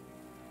Charles.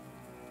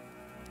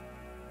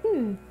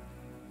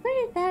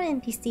 Where did that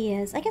NPC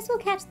is? I guess we'll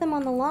catch them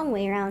on the long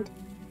way around.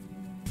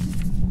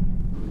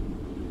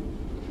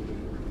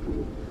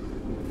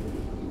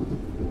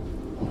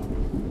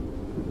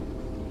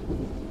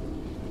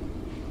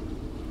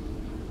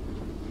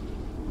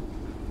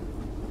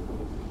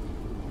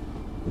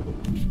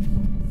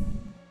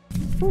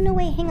 Oh, no,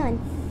 wait, hang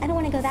on. I don't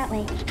want to go that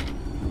way.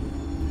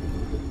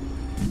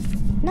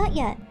 Not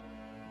yet.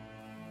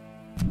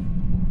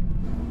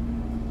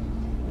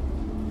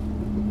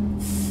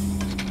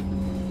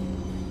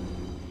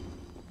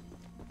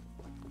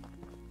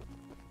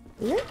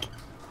 Look.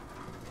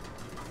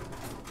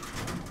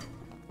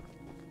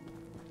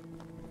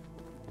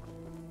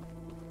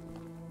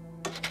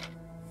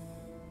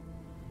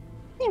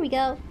 There we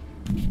go.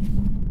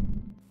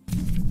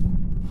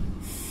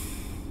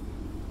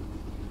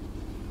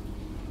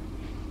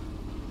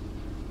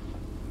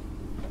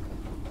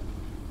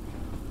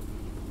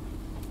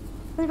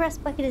 The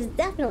rust bucket is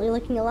definitely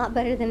looking a lot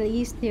better than it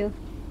used to.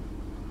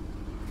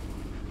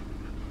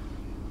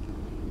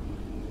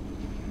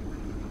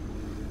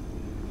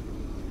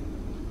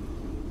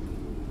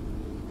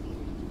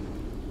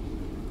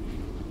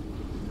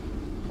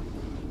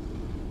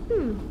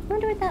 I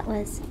wonder what that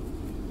was.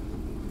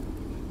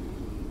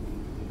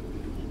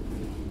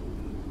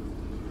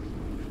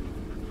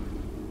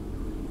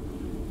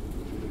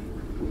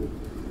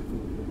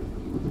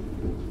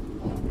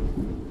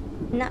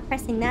 I'm not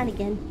pressing that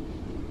again.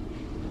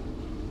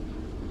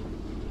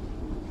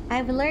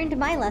 I've learned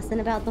my lesson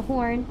about the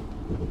horn.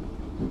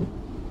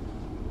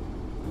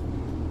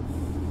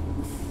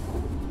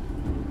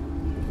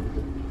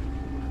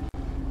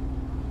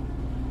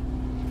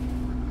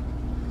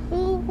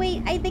 Ooh,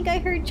 think I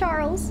heard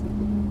Charles.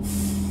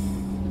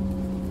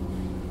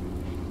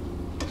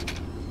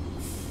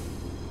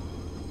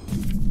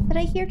 Did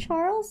I hear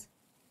Charles?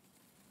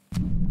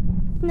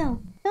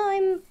 No. No,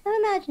 I'm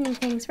imagining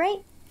things,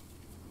 right?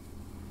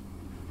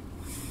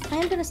 I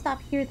am gonna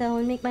stop here though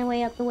and make my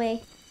way out the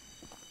way.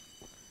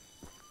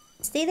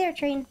 Stay there,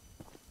 train.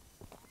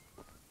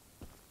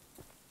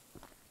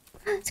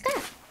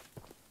 Scrap!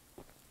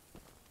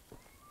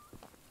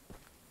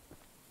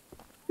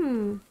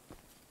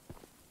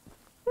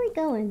 Where are we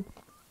going?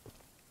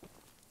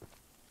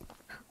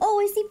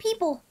 Oh, I see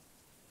people!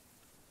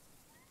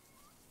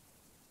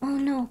 Oh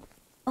no.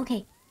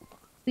 Okay.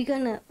 We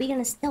gonna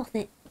stealth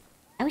it.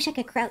 I wish I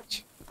could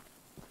crouch.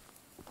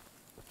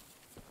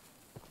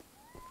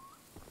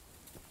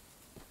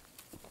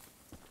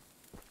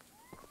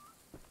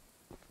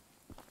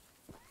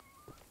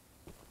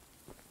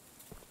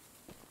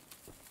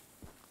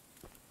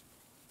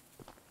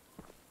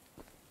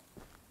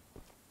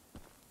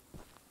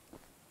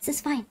 This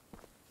is fine.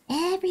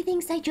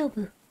 Everything's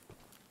Daijobu.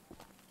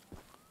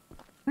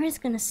 We're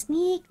just gonna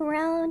sneak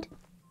around.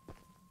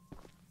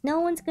 No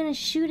one's gonna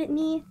shoot at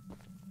me.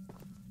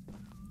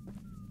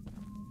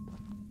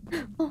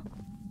 Oh.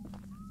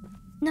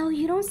 No,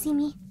 you don't see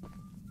me.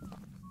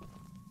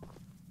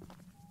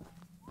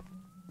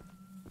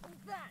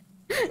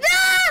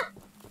 Ah!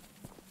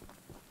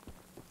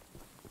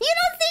 You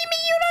don't see me!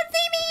 You don't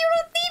see me! You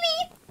don't see me!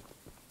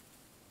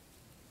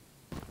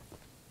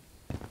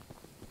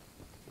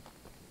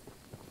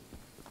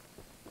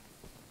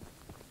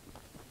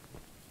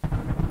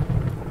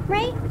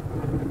 Right?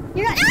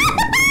 You're ah!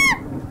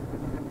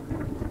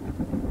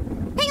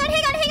 Hang on,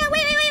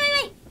 wait.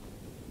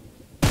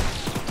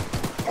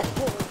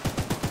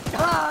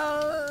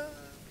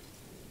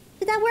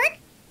 Did that work?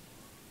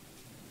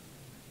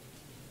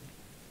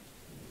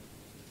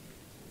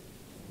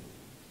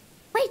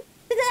 Wait,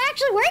 did that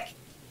actually work?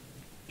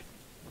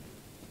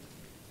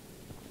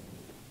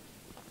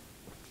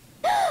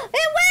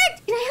 It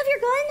worked! Can I have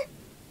your gun?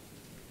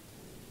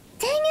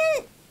 Dang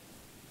it!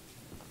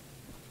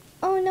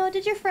 Oh no,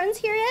 did your friends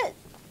hear it?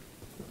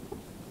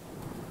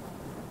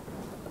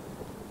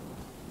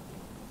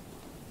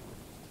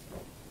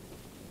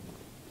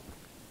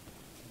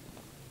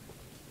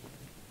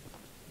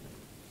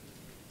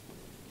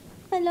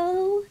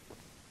 Hello?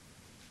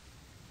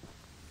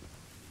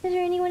 Is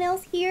there anyone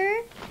else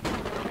here?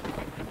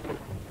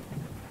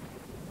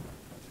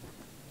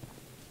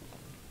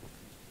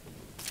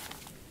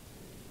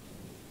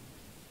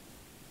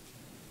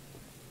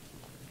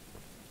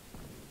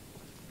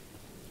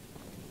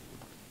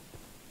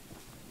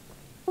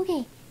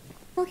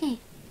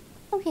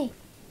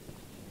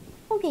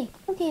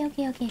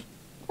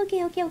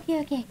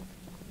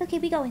 Okay,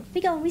 we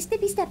going, we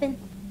steppy stepping.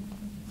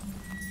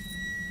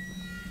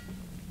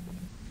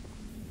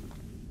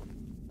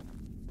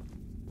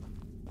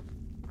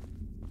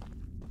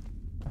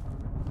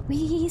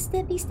 We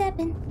steppy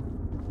stepping.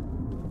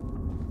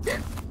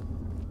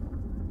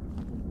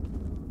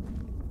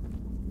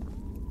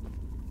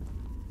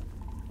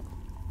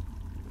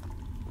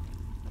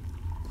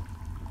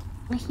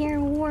 I hear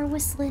war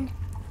whistling.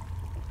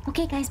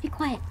 Okay, guys, be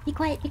quiet. Be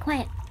quiet.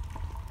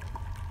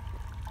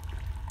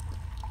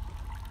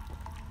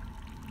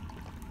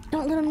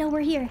 Don't let them know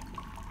we're here.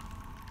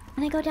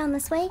 Can I go down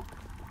this way?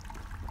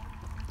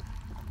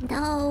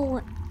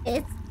 No,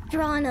 it's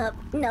drawn up.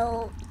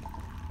 No.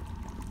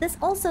 This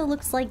also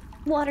looks like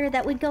water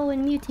that would go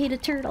and mutate a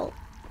turtle.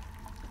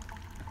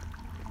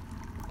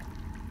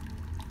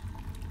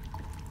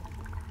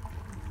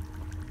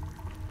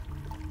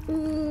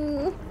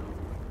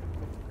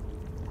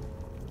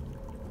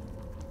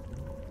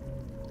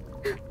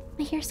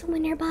 I hear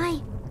someone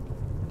nearby.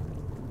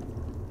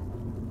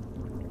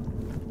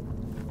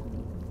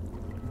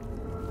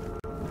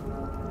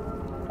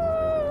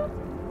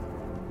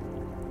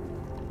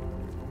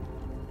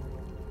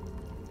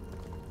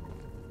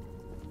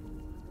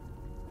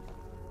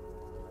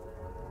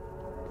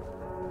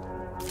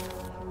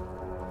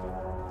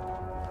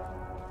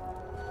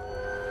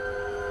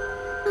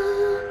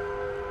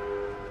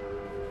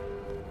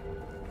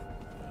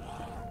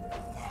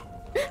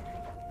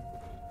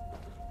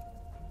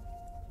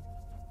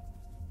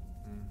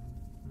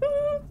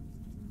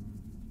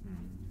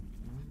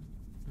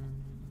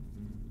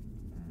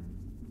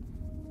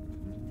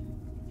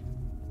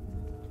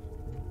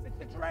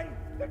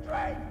 The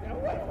train! Get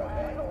away from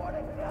me! I don't want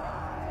to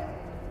die!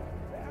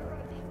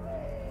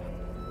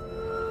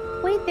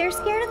 Wait, they're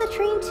scared of the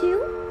train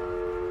too?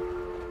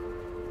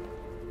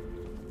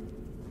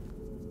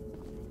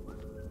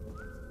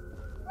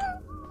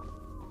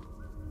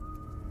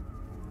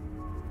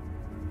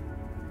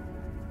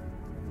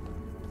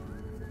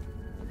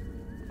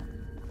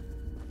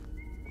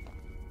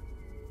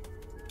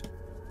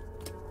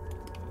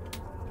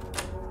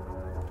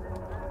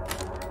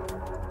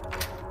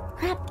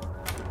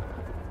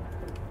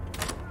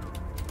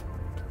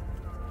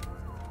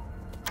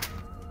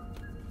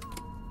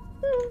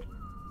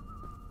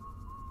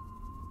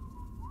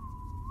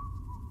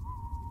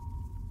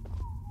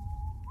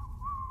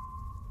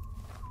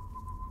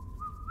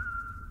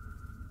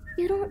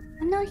 You don't...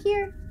 I'm not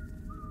here.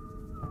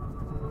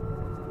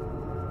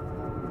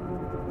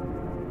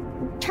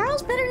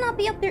 Charles better not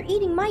be up there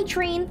eating my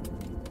train.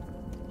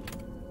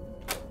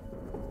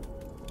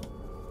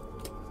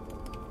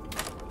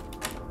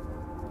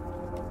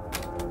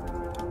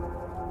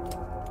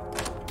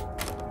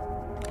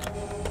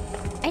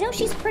 I know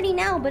she's pretty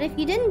now, but if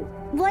you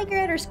didn't like her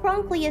at her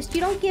scrunkliest,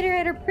 you don't get her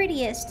at her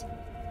prettiest.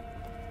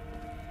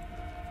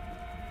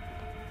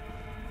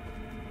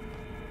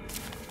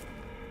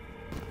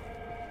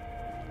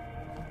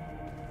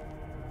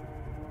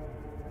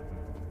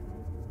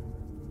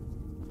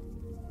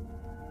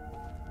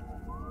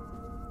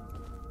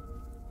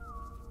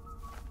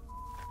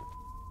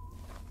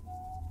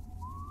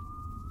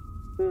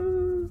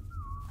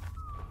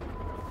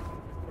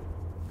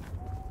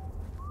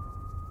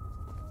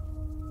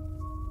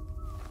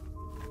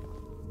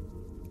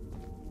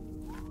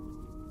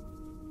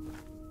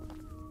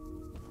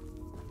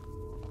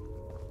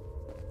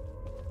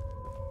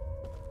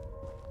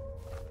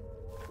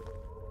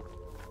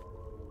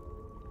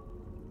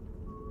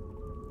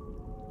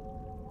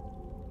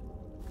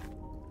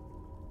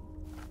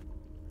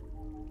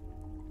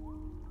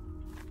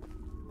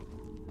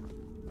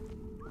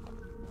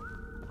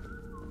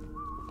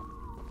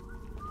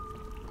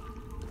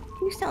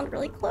 You sound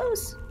really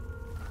close.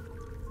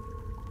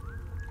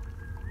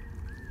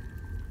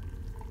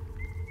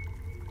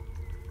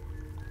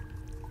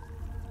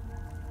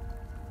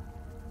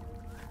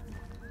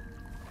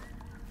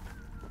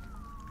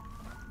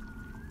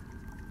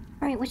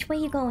 Alright, which way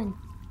you going?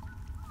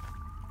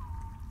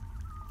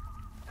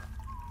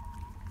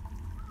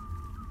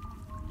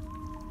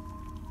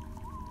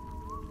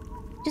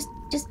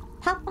 Just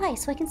hop by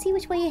so I can see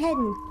which way you're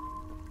heading.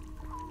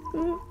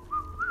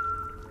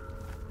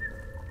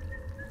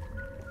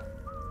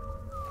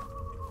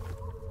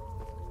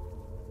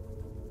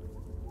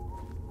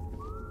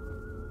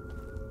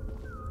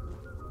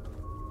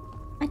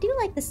 I do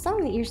like the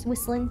song that you're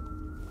whistling.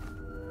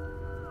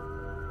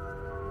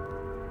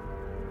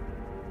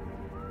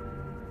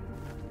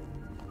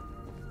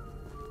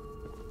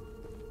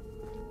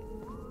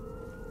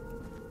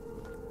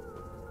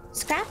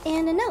 Scrap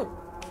and a note.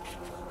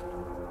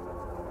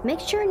 Make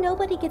sure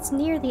nobody gets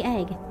near the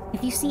egg.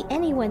 If you see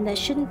anyone that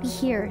shouldn't be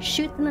here,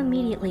 shoot them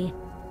immediately.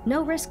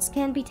 No risks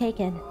can be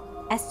taken.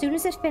 As soon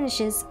as it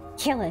finishes,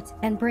 kill it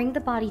and bring the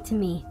body to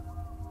me.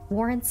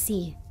 Warren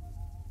C.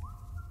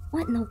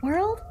 What in the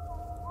world?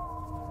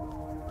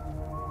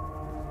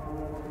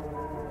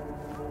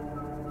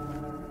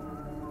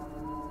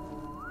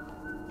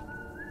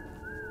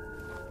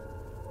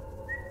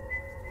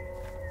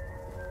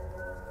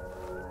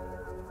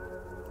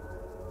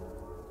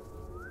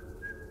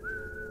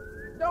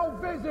 No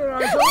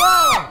visitors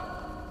allowed!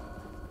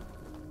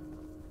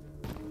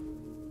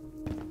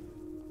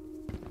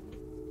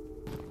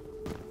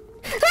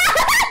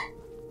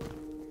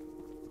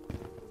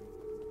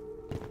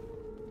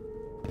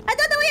 I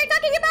don't know what you're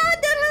talking about!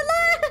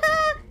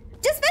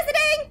 Just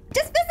visiting!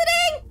 Just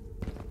visiting!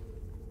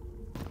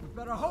 You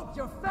better hope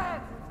you're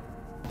fat!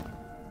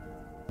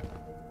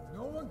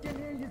 No one can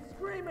hear you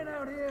screaming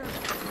out here!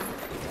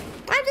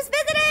 I'm just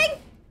visiting!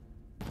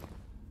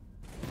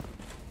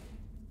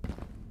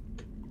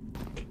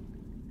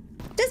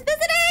 Just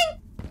visiting!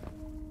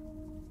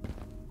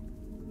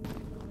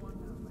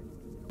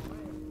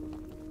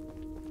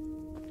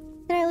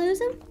 Did I lose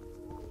him?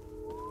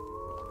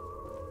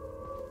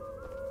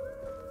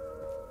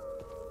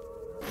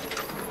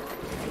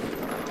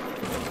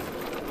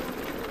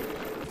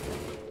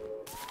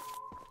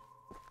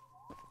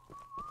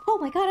 Oh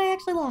my god, I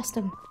actually lost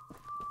him.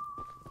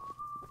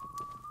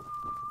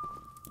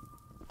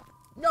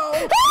 No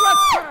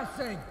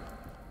trespassing!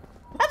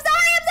 I'm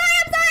sorry, I'm sorry,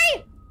 I'm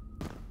sorry!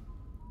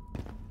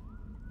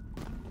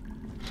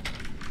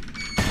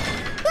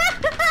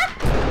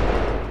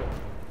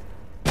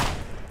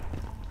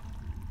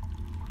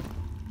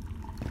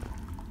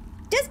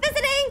 Just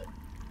visiting!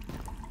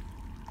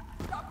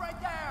 Stop right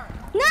there!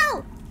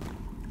 No!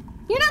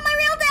 You're not my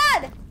real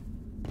dad!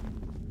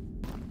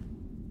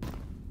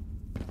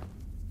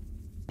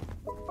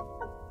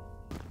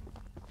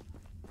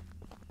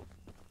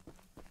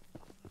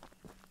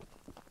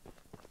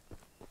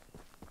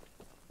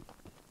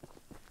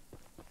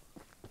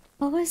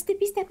 Oh,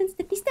 steppy steppin',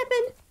 steppy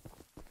steppin'.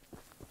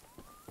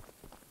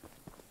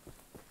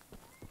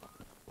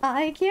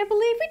 I can't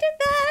believe we did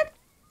that!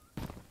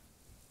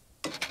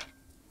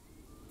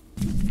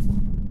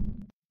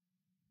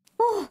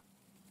 Oh.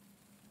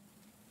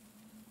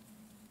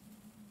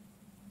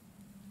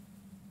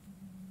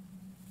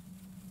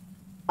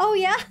 Oh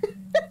yeah?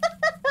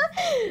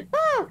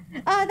 Oh,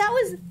 that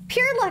was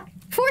pure luck,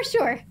 for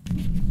sure.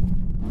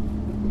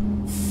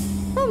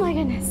 Oh my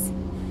goodness.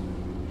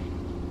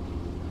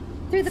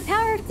 Through the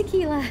power of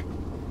tequila.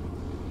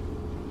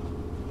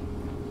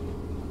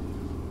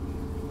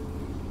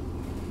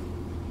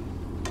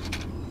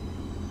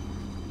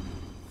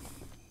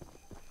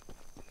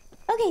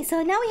 Okay,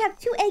 so now we have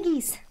 2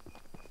 eggies.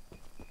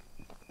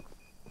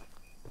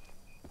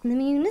 In the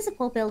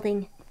municipal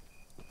building.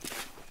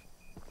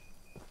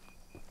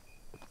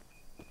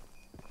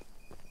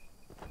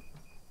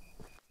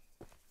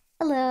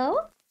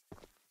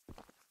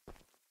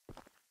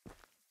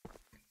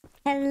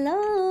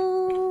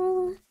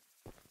 Hello.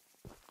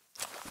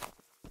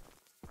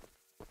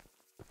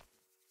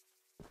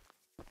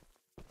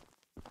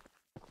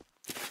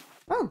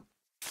 Oh.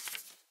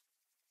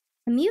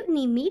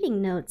 Mutiny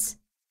meeting notes.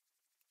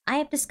 I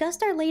have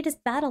discussed our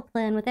latest battle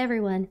plan with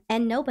everyone,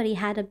 and nobody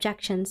had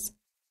objections.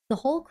 The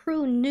whole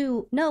crew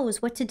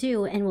knows what to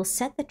do and will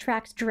set the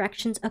track's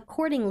directions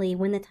accordingly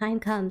when the time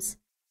comes.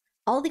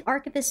 All the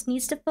Archivist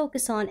needs to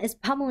focus on is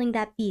pummeling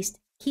that beast,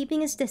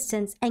 keeping his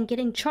distance, and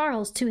getting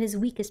Charles to his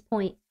weakest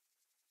point.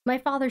 My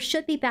father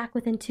should be back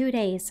within 2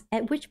 days,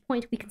 at which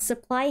point we can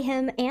supply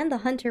him and the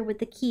hunter with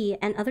the key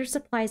and other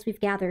supplies we've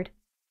gathered.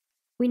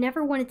 We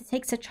never wanted to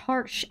take such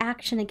harsh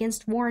action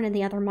against Warren and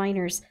the other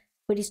miners,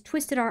 but he's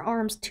twisted our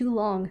arms too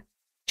long.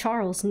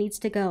 Charles needs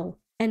to go,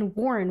 and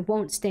Warren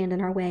won't stand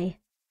in our way.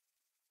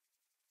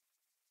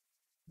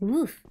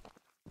 Oof.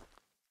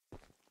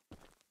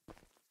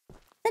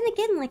 Then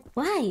again, like,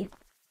 why?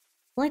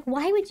 Like,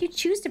 why would you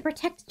choose to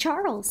protect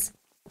Charles?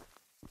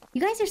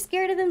 You guys are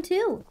scared of him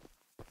too.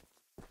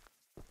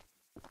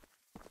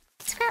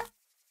 Scrap.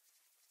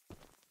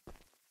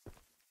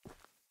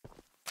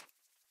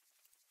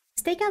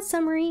 Stakeout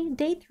summary,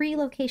 day 3,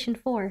 location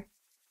 4.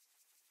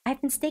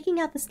 I've been staking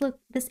out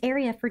this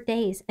area for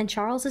days, and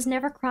Charles has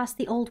never crossed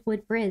the old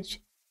wood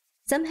bridge.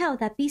 Somehow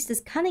that beast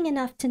is cunning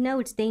enough to know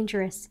it's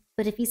dangerous,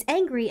 but if he's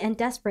angry and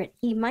desperate,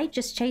 he might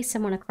just chase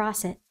someone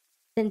across it.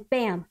 Then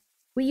bam!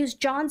 We use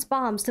John's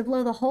bombs to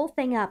blow the whole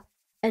thing up,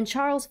 and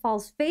Charles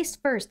falls face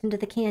first into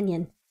the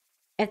canyon.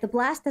 If the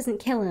blast doesn't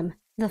kill him,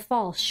 the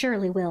fall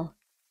surely will.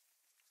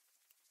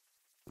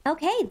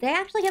 Okay, they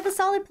actually have a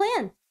solid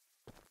plan.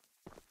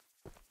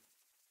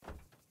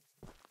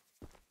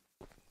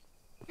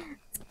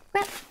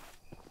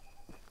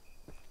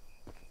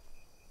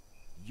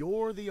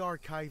 You're the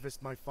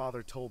archivist my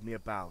father told me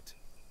about.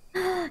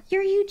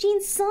 You're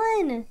Eugene's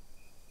son!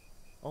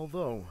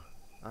 Although,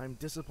 I'm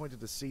disappointed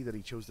to see that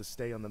he chose to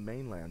stay on the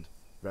mainland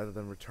rather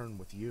than return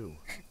with you.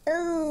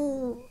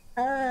 Oh,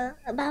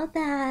 about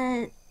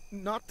that.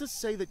 Not to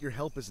say that your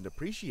help isn't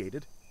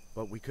appreciated,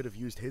 but we could have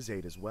used his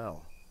aid as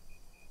well.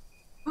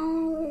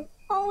 Oh,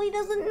 he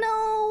doesn't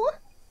know.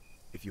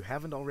 If you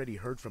haven't already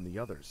heard from the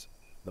others,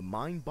 the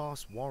mine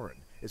boss Warren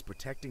is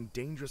protecting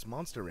dangerous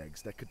monster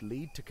eggs that could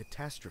lead to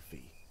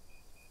catastrophe.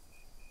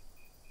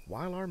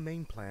 While our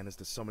main plan is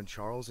to summon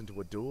Charles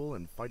into a duel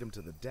and fight him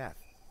to the death,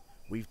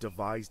 we've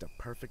devised a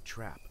perfect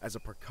trap as a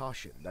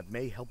precaution that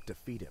may help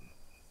defeat him.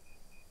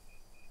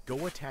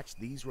 Go attach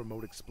these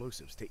remote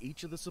explosives to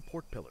each of the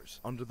support pillars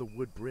under the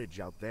wood bridge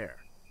out there.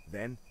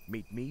 Then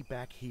meet me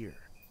back here.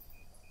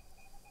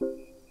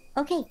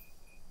 Okay,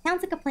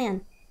 sounds like a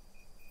plan.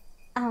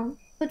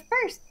 But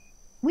first,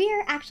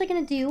 we're actually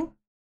gonna do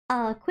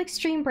a quick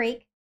stream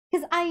break,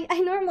 because I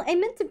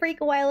meant to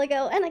break a while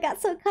ago and I got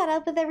so caught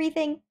up with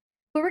everything.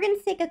 But we're gonna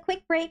take a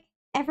quick break.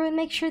 Everyone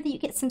make sure that you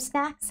get some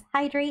snacks,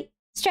 hydrate,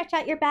 stretch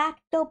out your back,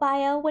 go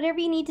bio,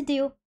 whatever you need to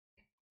do.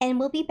 And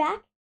we'll be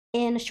back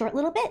in a short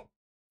little bit.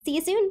 See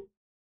you soon.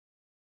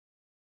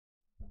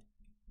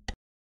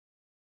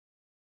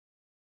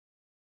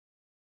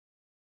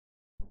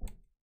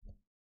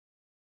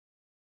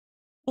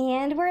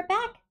 And we're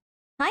back.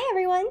 Hi,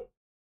 everyone.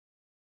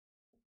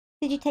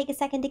 Did you take a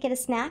second to get a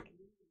snack?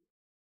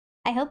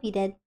 I hope you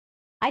did.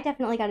 I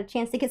definitely got a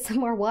chance to get some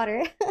more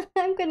water.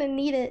 I'm gonna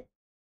need it.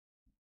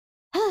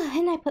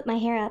 And I put my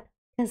hair up,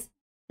 because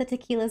the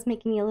tequila's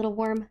making me a little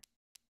warm.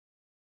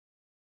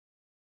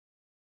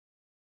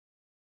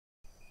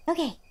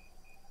 Okay.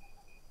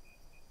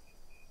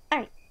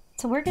 Alright,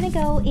 so we're gonna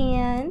go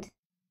and...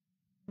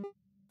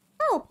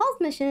 Oh, Paul's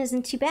mission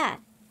isn't too bad.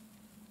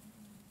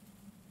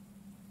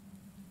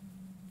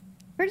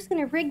 We're just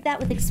gonna rig that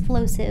with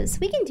explosives.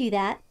 We can do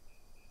that.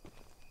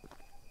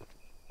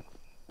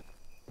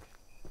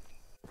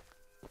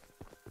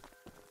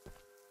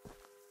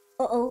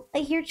 Uh-oh, I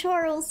hear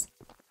Charles.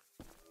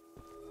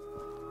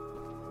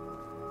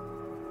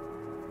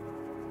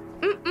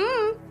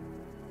 Mm-mm.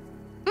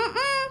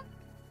 Mm-mm.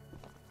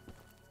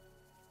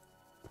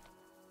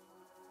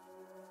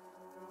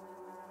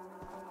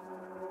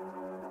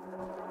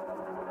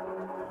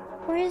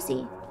 Where is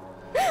he?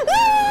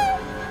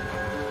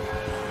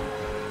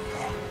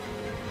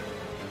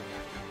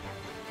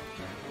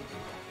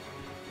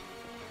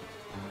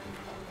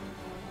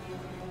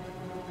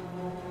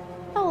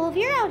 Oh, well, if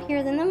you're out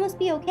here, then that must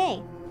be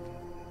okay.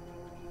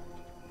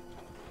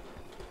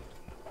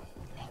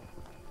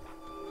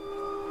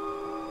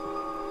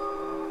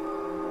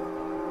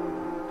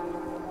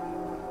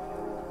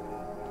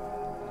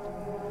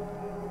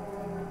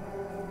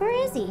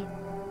 Where is he?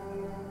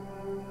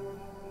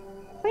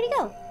 Where'd he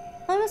go?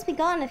 Well, he must be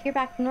gone if you're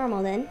back to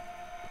normal then.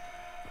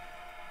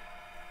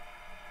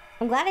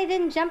 I'm glad I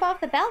didn't jump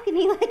off the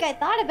balcony like I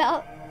thought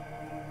about.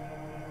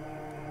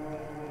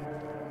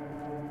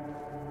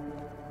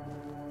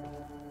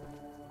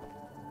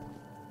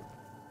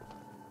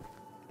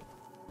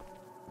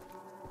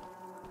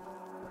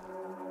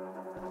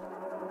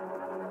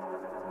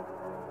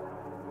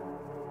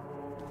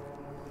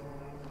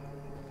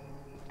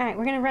 Alright,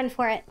 we're gonna run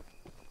for it.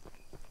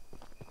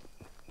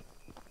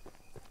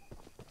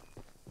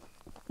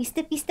 You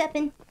steppy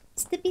steppin'.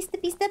 Steppy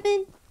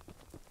steppin'.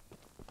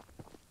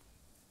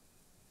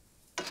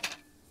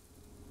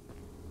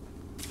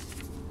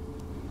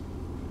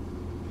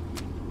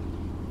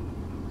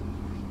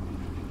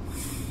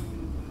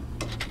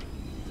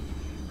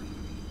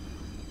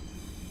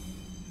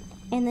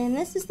 And then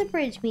this is the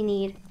bridge we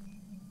need.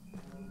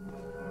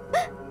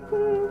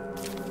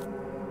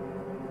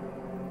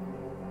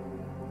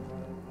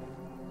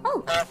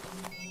 Oh!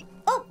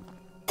 Oh!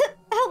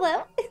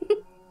 Hello?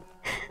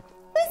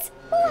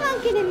 Who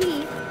honking at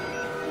me?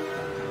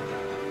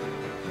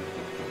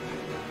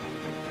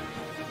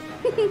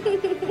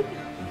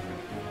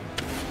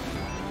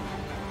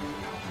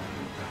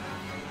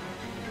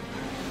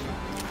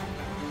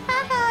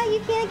 Haha, you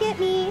can't get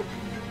me.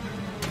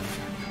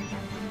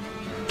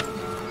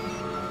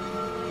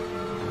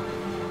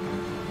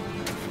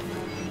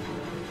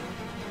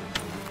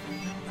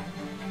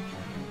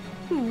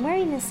 Where are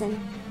you missing?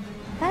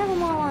 I have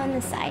them all on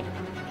this side.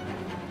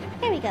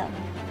 There we go.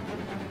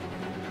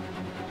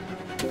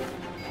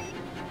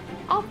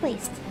 All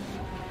placed.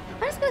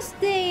 I'm just gonna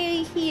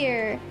stay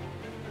here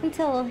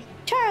until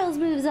Charles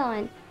moves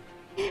on.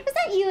 Was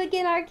that you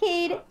again,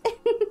 Arcade?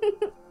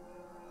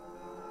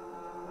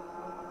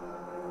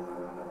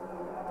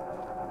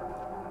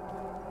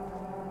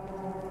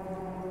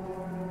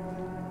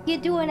 You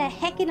doing a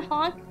heckin'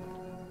 honk?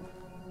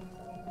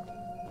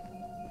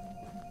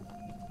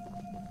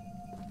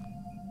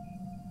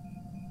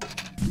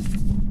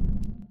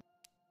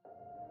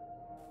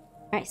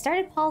 Alright,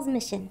 started Paul's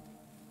mission.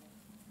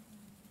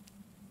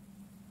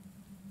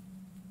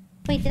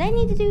 Wait, did I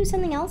need to do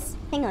something else?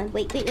 Hang on,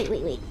 wait. Did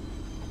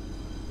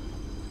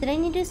I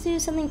need to do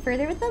something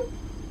further with them?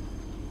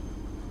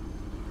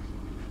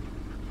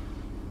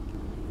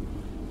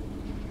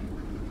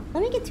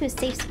 Let me get to a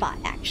safe spot,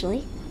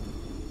 actually.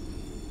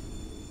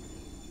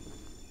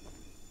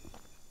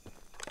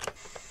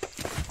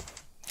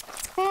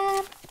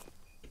 Scrap.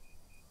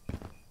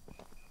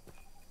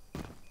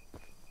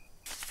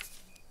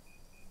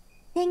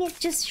 Dang it,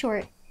 just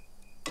short.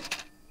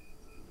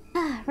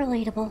 Ah,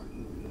 relatable.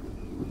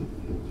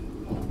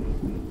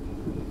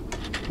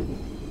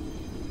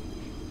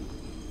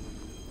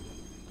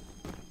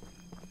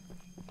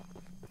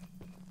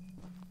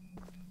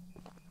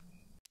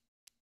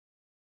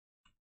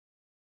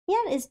 Yeah,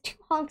 that is 2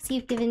 honks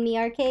you've given me,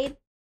 Arcade.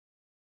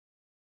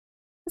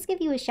 Let's give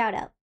you a shout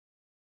out.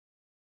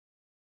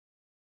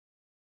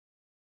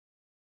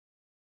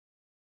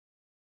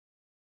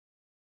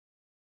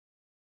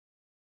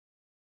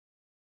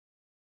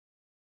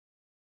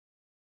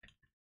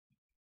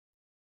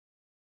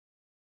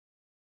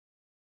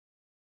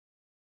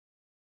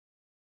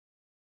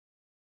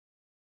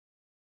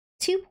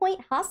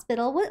 Two-Point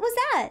Hospital? What was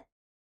that?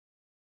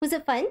 Was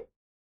it fun?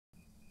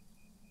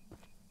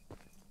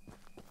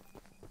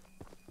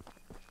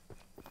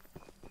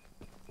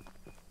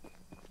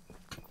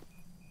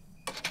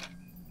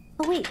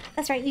 Oh wait,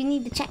 that's right, you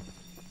need to check.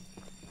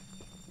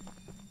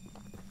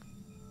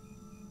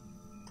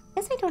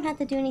 Guess I don't have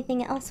to do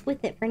anything else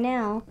with it for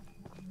now.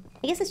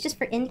 I guess it's just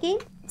for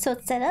endgame, so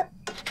it's set up.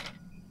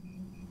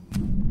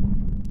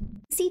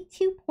 See,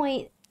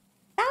 2-Point...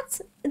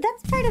 That's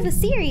part of a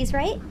series,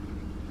 right?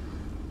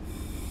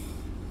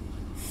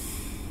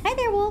 Hi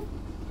there, Wolf.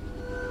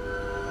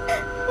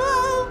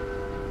 Whoa!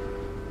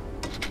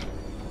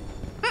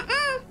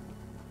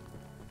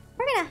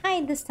 We're gonna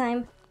hide this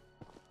time.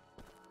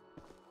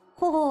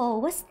 Oh,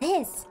 what's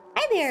this?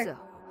 Hi there! So,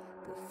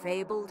 the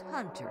fabled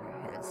hunter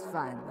has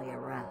finally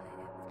arrived.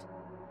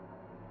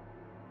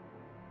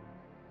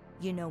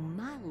 You know,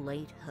 my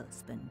late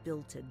husband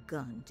built a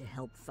gun to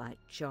help fight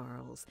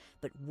Charles,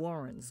 but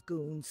Warren's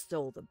goons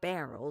stole the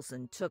barrels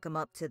and took them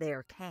up to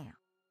their camp.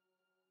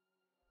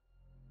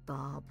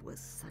 Bob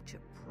was such a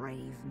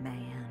brave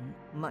man.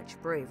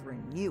 Much braver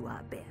than you,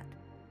 I bet.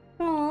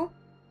 Aww.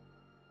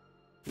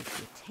 If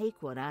you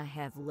take what I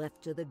have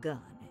left of the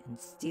gun and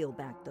steal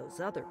back those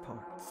other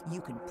parts,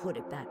 you can put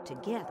it back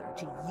together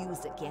to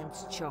use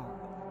against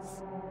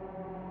Charles.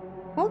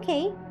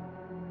 Okay.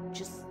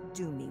 Just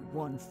do me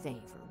one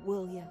favor,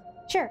 will you?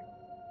 Sure.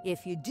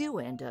 If you do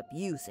end up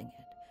using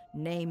it,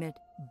 name it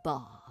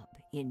Bob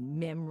in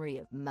memory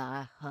of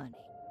my honey.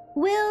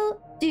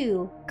 Will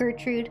do,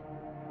 Gertrude.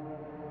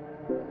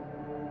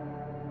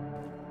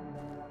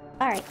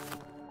 Alright.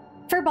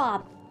 For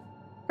Bob.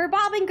 For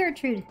Bob and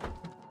Gertrude.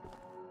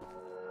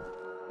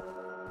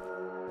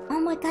 Oh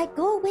my god,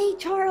 go away,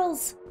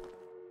 Charles!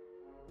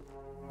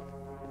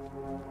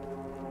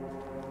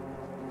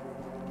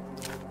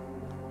 It's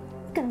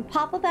gonna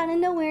pop up out of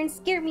nowhere and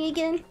scare me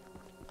again.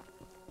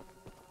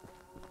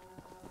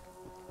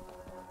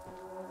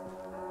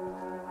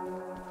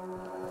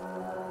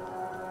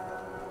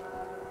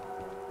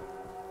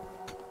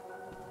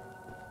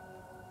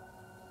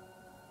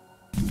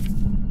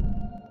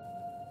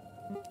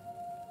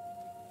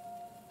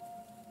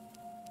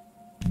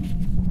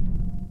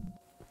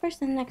 Where's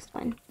the next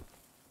one?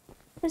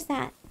 What's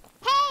that?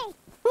 Hey!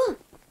 Ooh.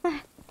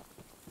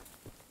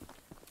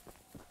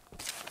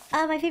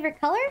 My favorite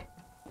color?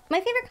 My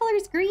favorite color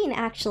is green,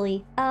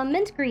 actually.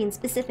 Mint green,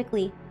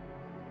 specifically.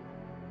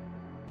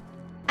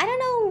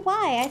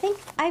 why. I think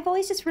I've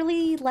always just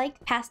really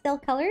liked pastel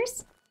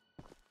colors,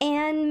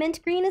 and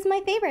mint green is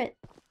my favorite.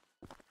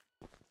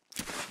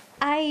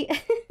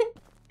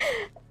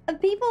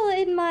 People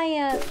in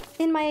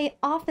my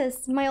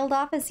office, my old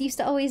office, used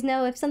to always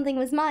know if something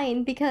was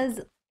mine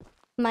because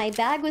my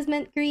bag was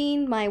mint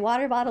green, my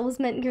water bottle was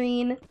mint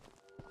green.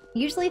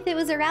 Usually if it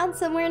was around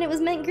somewhere and it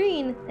was mint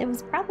green, it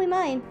was probably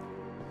mine.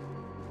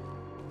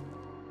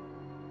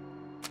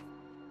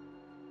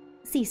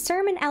 See,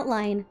 sermon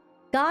outline.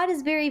 God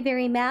is very,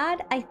 very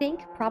mad, I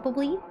think,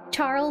 probably.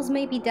 Charles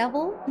may be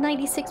devil,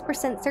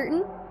 96%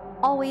 certain.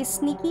 Always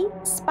sneaky.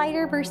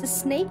 Spider versus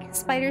snake.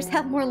 Spiders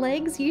have more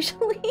legs,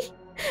 usually.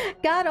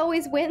 God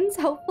always wins,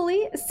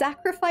 hopefully.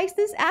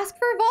 Sacrifices. Ask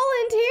for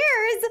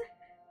volunteers!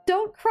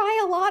 Don't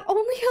cry a lot,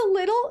 only a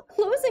little.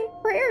 Closing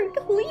prayer and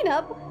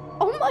cleanup.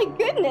 Oh my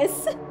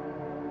goodness!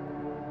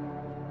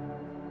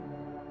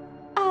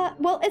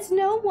 Well, it's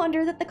no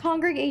wonder that the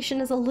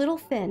congregation is a little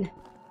thin.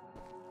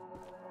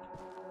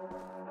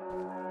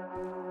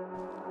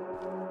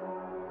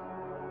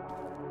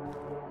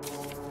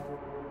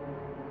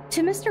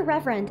 To Mr.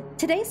 Reverend,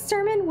 today's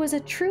sermon was a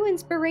true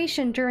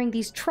inspiration during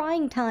these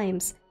trying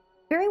times.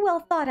 Very well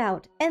thought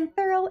out, and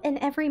thorough in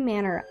every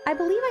manner. I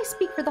believe I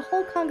speak for the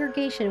whole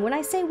congregation when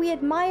I say we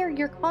admire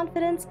your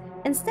confidence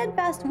and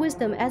steadfast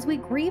wisdom as we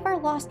grieve our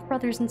lost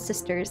brothers and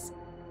sisters.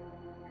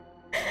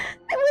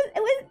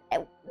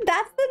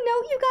 That's the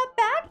note you got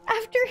back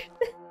after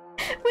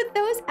with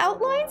those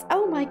outlines?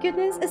 Oh my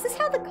goodness, is this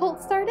how the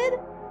cult started?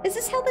 Is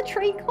this how the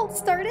trade cult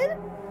started?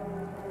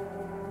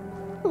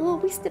 Oh,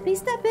 we steppy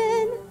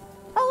steppin'.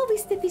 Oh, we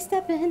steppy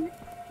steppin'.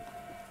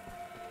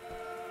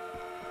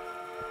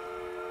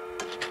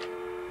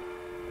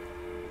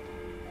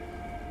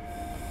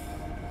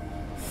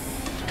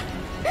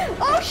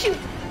 Oh shoot!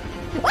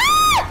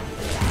 Ah!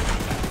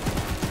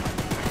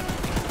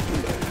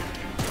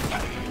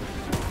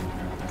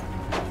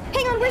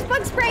 Hang on, where's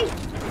bug spray?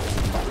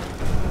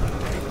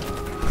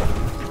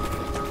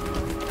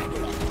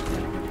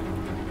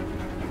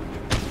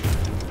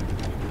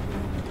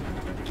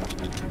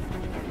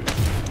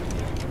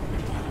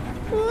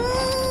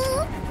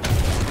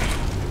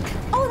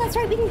 Oh, that's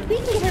right. We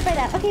can get hurt by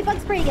that. Okay, bug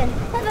spray again.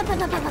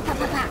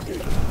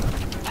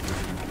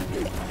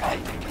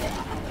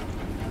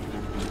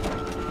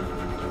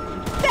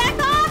 Back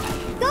off!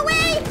 Go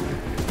away!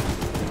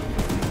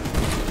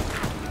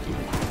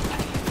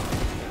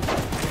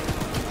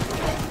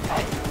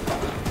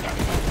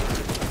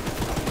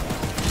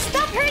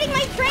 Stop hurting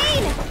my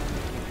train!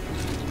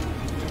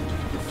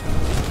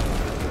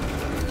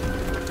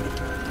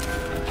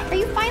 Are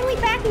you finally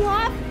backing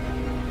off?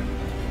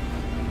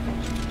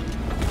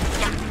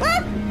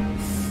 Ah!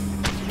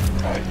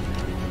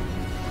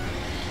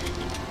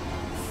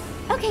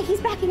 Okay,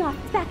 he's backing off.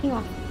 He's backing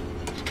off.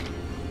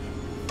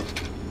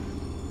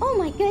 Oh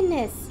my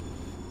goodness.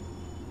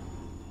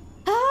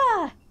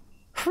 Ah!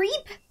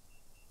 Creep?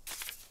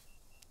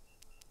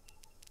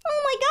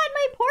 Oh my god,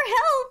 my poor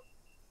health!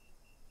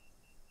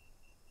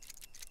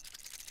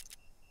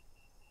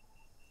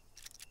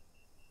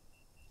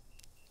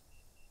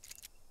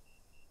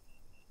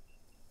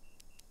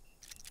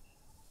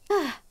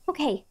 Ah,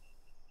 okay.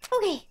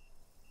 Okay.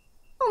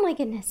 Oh my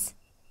goodness.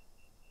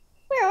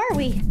 Where are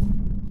we?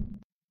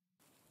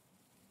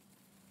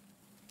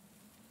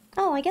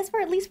 Oh, I guess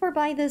we're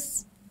by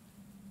this.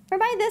 We're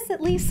by this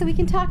at least so we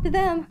can talk to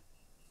them.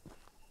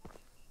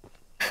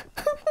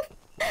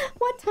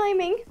 What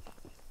timing?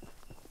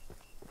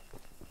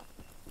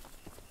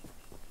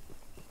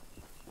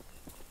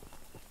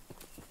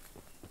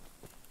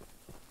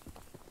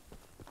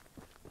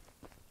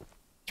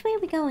 Which way are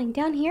we going?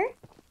 Down here?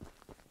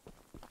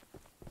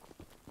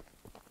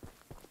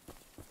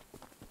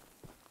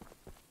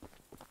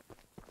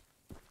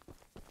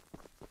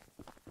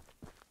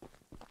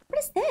 What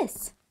is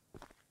this?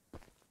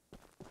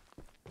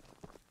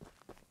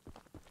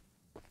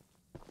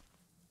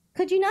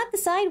 Could you not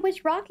decide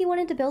which rock you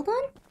wanted to build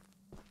on?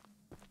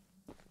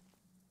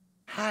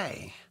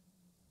 Hey,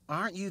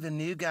 aren't you the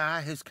new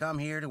guy who's come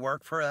here to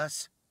work for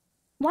us?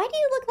 Why do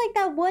you look like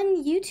that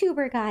one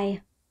YouTuber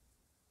guy?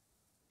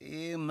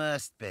 You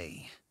must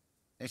be.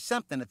 There's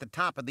something at the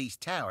top of these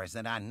towers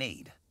that I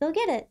need. Go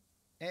get it.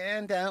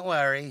 And don't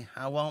worry,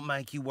 I won't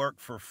make you work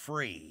for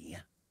free.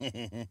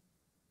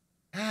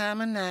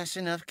 I'm a nice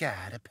enough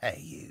guy to pay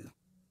you.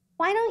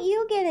 Why don't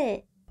you get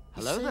it?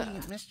 Hello there.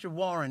 Mr.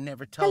 Warren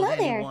never told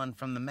anyone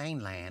from the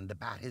mainland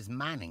about his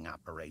mining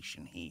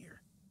operation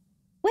here.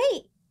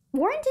 Wait,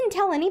 Warren didn't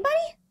tell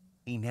anybody?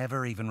 He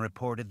never even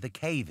reported the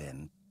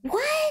cave-in.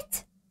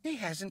 What? He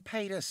hasn't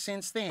paid us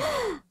since then.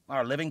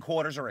 Our living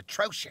quarters are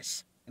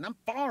atrocious, and I'm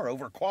far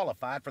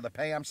overqualified for the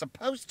pay I'm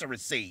supposed to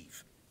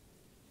receive.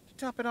 To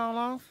top it all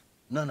off,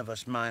 none of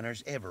us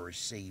miners ever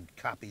received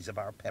copies of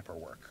our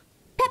paperwork.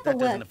 That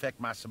doesn't affect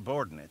my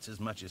subordinates as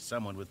much as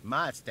someone with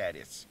my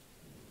status.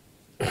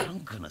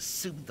 I'm gonna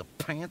sue the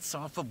pants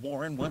off of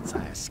Warren once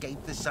I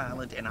escape this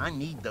island, and I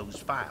need those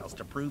files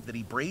to prove that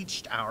he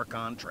breached our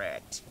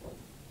contract.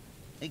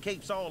 He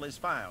keeps all his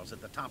files at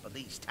the top of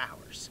these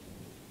towers.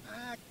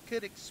 I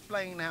could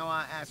explain how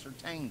I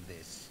ascertained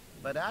this,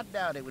 but I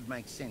doubt it would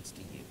make sense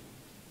to you.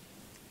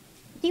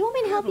 Do you want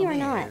me to help you or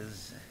not? Problem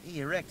is, he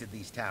erected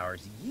these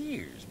towers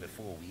years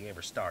before we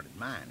ever started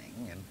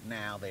mining, and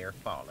now they're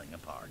falling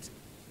apart.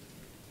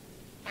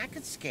 I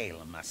could scale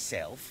them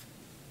myself,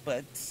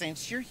 but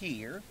since you're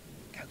here,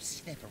 go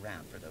sniff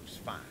around for those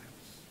files.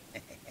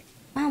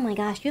 Oh my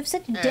gosh, you have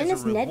such As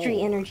Dennis a reward,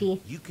 Nedry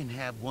energy. You can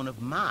have one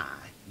of my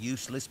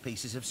useless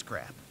pieces of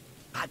scrap.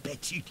 I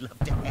bet you'd love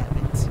to have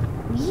it.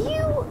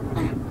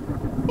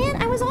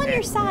 Man, I was on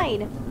your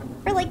side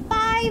for like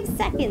 5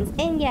 seconds,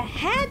 and you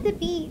had to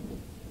be...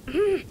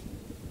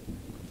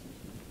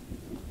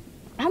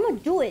 I'm gonna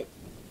do it,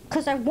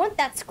 because I want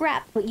that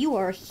scrap, but you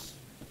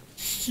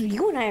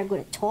and I are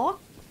gonna talk?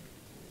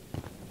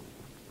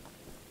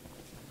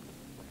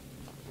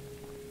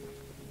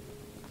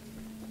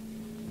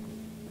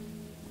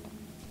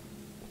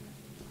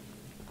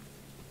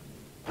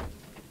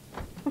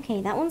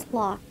 Okay, that one's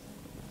blocked.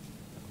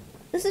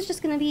 This is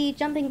just gonna be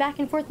jumping back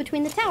and forth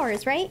between the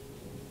towers, right?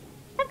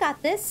 I've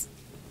got this.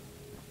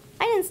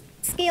 I didn't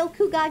scale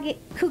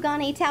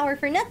Kugane Tower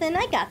for nothing.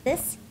 I got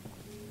this.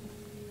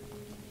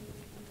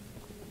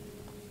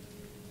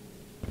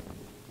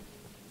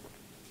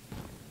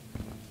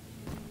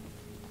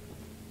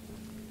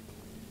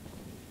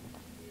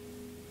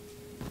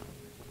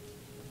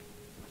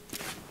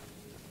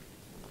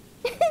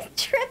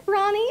 Trip,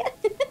 Ronnie.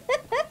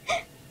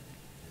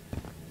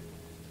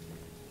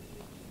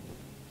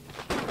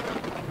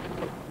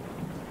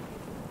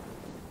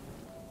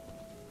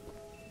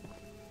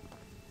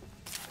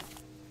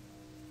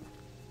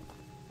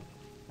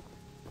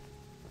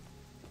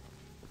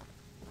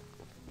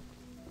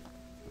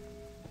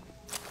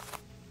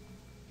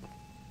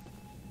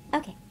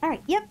 Okay,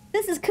 alright, yep,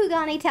 this is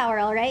Kugane Tower,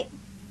 alright.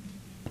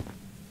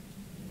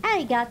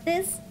 I got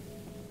this.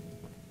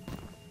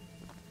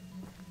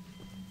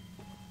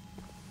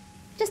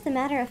 Just a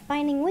matter of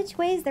finding which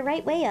way is the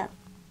right way up.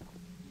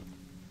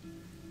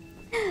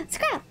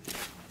 Scrap!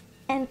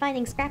 And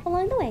finding scrap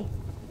along the way.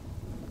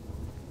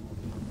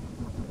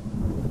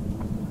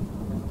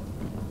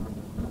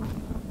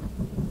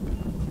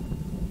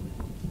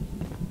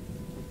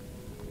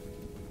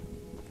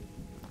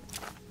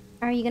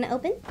 Are you gonna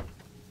open?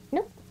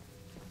 Nope.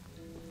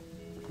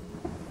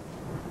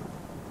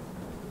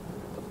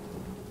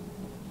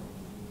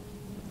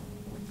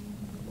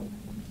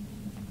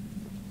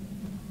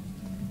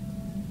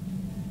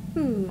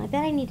 I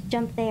bet I need to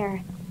jump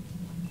there.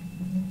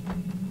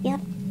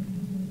 Yep.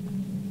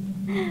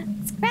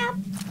 Scrap!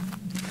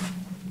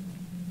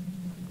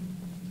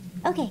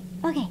 Okay,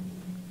 okay.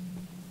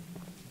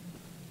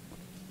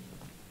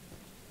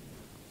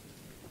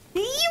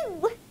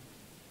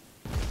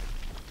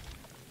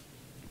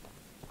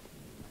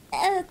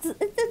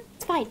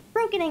 It's fine.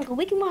 Broken ankle.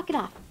 We can walk it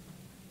off.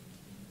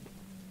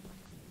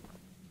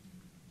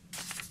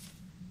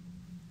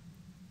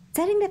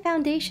 Setting the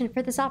foundation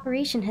for this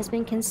operation has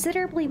been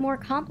considerably more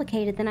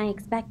complicated than I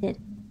expected,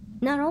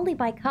 not only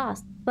by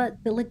cost, but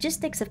the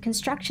logistics of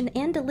construction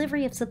and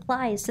delivery of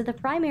supplies to the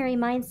primary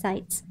mine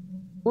sites.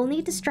 We'll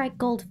need to strike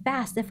gold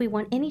fast if we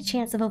want any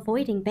chance of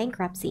avoiding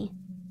bankruptcy.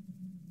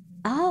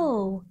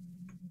 Oh.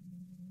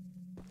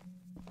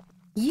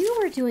 You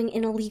were doing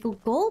an illegal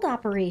gold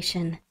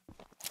operation.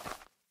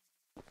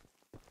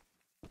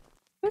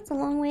 That's a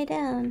long way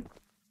down.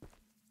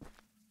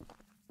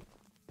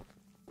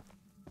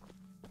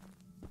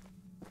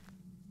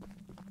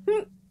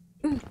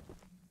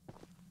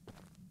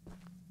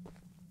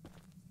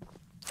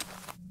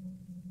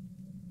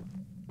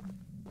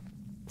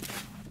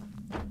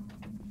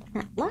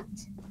 Not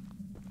locked.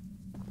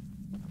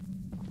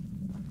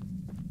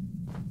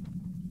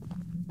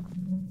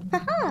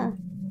 Haha!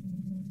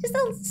 Just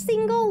a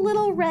single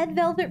little red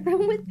velvet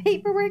room with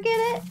paperwork in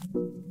it.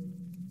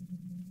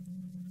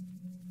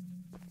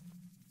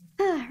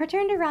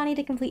 Return to Ronnie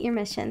to complete your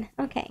mission.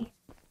 Okay.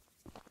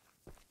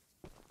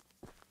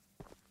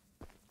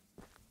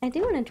 I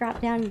do want to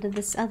drop down into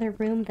this other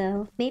room,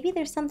 though. Maybe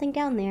there's something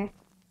down there.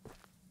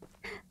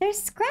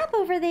 There's scrap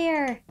over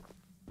there!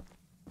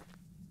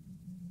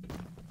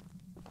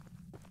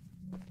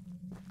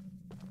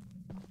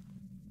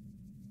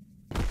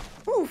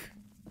 Oof.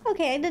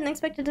 Okay, I didn't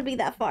expect it to be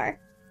that far.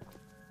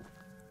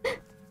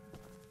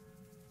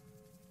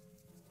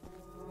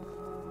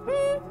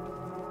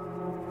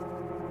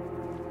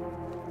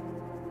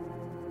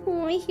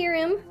 Oh, I hear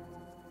him.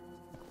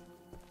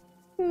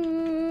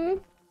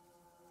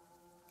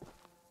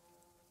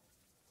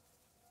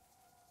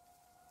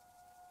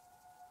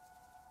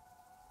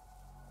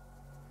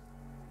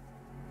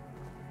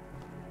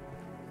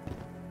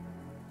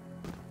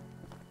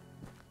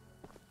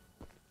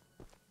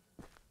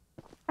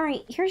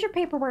 Alright, here's your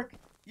paperwork.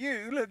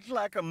 You look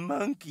like a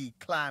monkey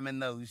climbing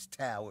those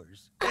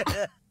towers.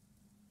 The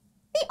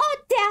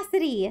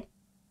audacity!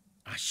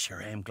 I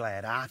sure am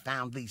glad I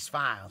found these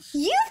files.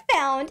 You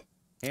found?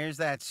 Here's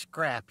that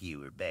scrap you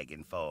were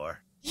begging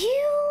for.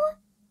 You?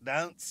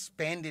 Don't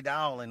spend it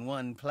all in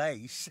one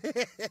place.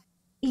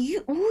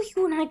 you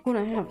and I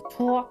gonna have a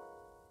talk.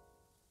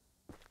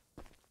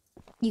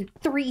 You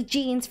 3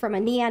 genes from a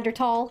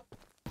Neanderthal.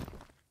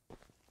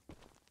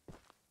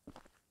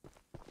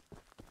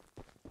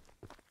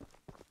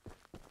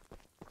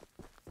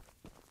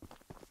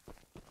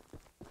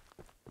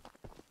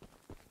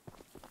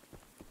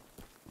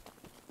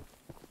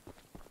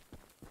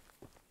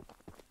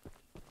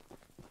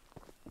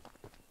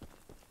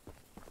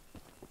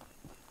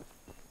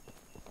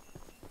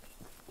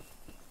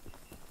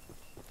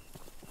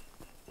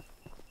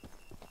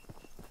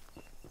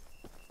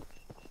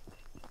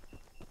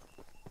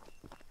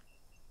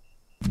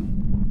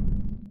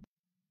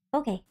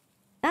 Okay,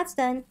 that's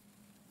done.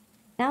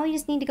 Now we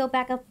just need to go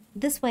back up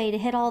this way to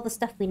hit all the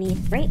stuff we need,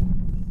 right?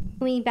 Can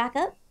we back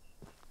up?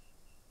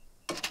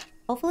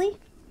 Hopefully?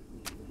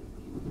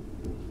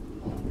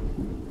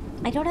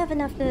 I don't have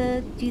enough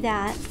to do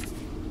that.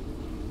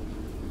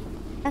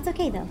 That's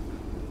okay, though.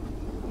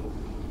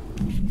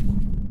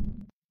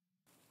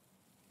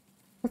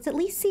 Let's at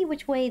least see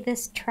which way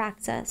this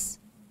tracks us.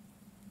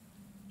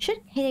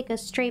 Should take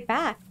us straight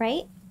back,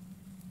 right?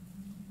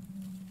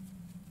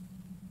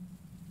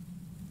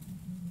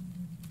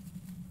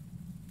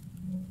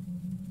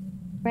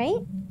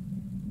 Right?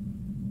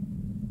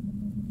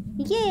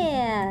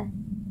 Yeah!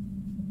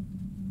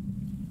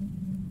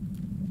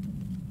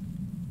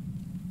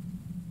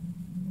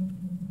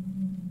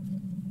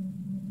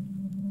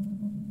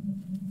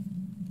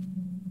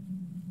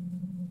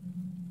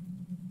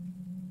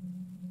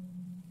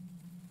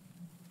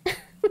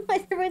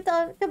 Everyone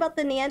talk about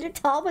the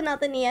Neanderthal, but not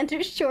the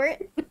Neander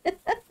short.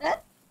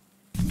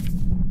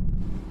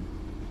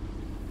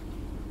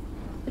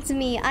 It's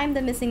me, I'm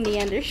the missing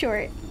Neander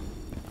short.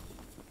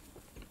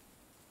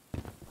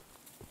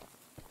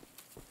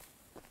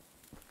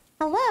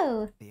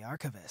 Hello! The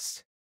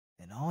Archivist,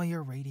 in all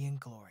your radiant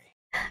glory.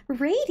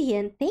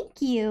 Radiant, thank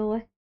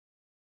you!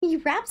 You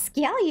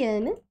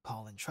rapscallion!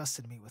 Paul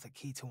entrusted me with a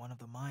key to one of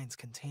the mines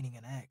containing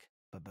an egg.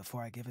 But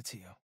before I give it to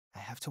you, I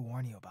have to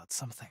warn you about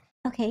something.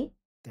 Okay.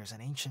 There's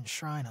an ancient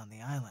shrine on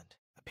the island,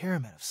 a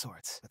pyramid of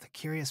sorts, with a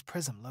curious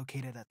prism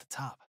located at the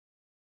top.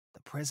 The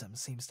prism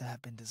seems to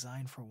have been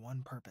designed for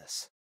one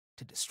purpose,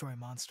 to destroy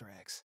monster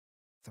eggs.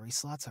 3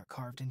 slots are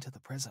carved into the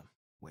prism,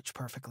 which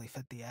perfectly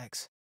fit the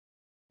eggs.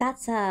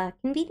 That's,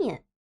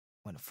 convenient.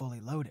 When fully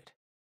loaded,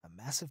 a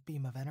massive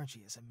beam of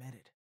energy is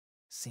emitted,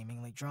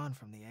 seemingly drawn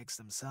from the eggs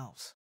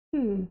themselves.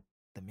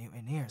 The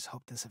mutineers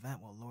hope this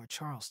event will lure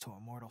Charles to a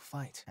mortal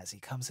fight as he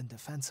comes in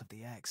defense of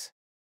the eggs.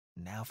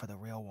 Now for the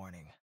real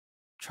warning.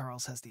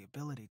 Charles has the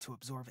ability to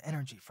absorb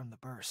energy from the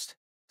burst,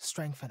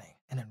 strengthening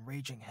and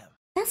enraging him.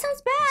 That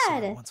sounds We saw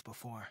bad! it once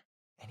before,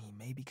 and he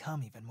may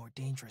become even more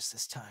dangerous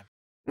this time.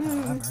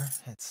 However,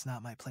 it's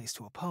not my place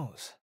to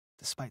oppose,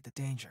 despite the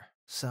danger.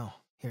 So,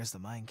 here's the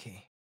mine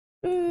key.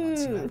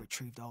 Once you have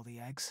retrieved all the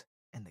eggs,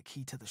 and the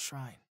key to the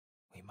shrine,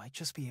 we might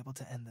just be able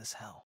to end this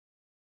hell.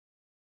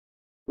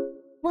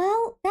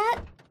 Well,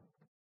 that...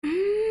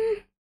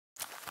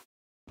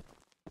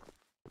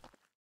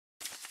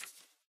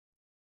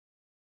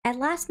 At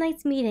last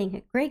night's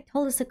meeting, Greg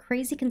told us a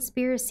crazy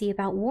conspiracy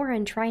about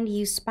Warren trying to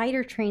use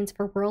spider trains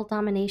for world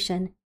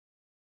domination.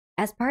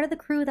 As part of the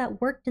crew that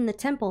worked in the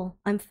temple,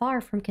 I'm far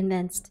from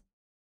convinced.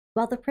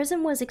 While the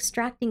prism was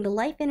extracting the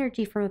life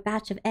energy from a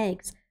batch of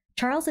eggs,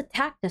 Charles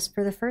attacked us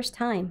for the first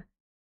time.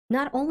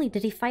 Not only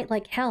did he fight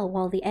like hell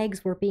while the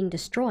eggs were being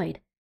destroyed,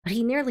 but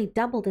he nearly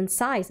doubled in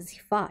size as he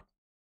fought,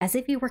 as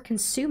if he were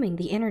consuming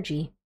the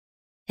energy.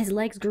 His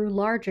legs grew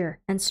larger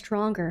and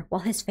stronger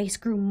while his face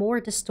grew more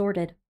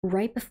distorted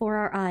right before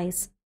our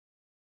eyes.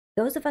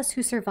 Those of us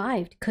who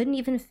survived couldn't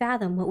even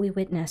fathom what we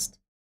witnessed.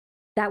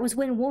 That was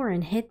when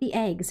Warren hid the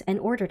eggs and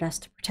ordered us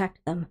to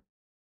protect them.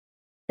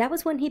 That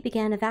was when he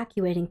began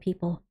evacuating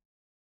people.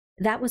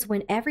 That was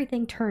when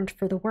everything turned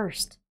for the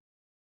worst.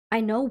 I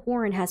know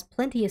Warren has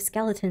plenty of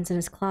skeletons in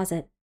his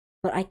closet,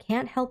 but I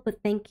can't help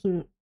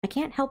thinking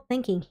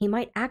he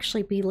might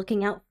actually be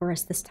looking out for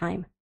us this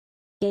time.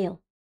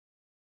 Gale.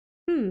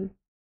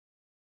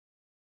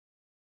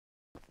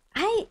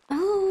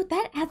 Oh,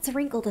 that adds a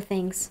wrinkle to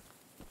things.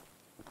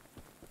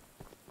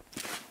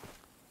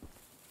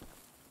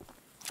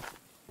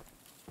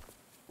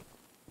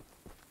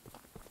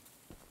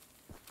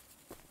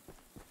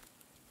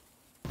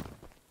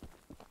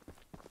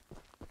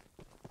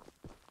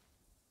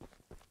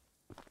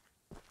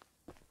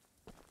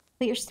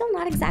 But you're still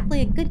not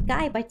exactly a good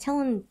guy by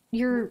telling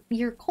your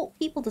cult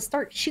people to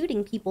start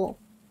shooting people.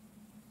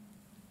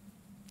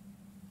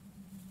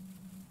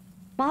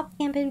 Mob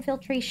camp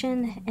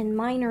infiltration and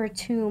mine or a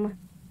tomb.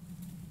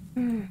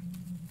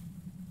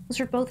 Those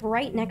are both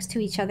right next to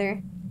each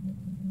other.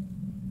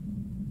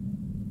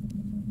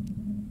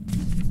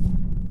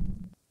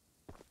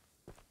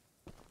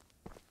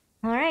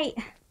 Alright.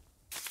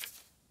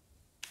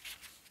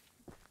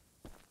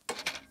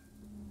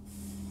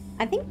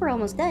 I think we're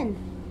almost done.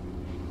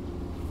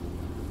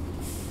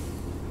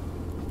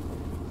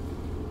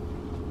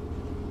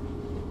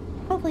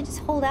 Hopefully just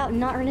hold out and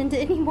not run into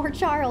any more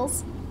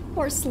Charles.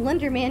 Or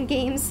Slender Man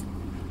games.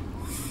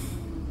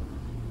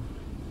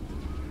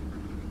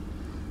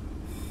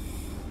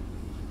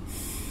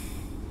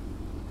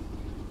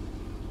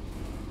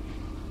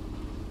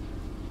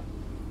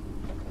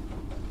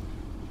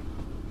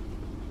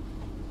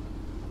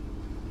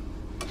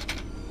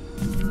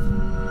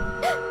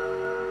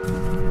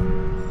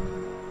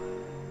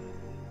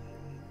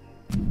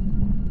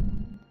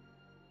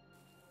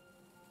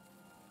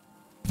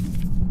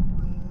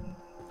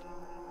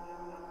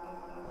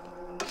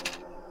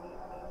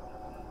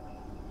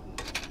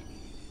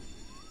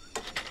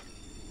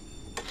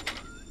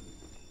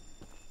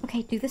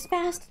 Okay, do this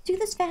fast. Do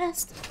this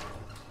fast.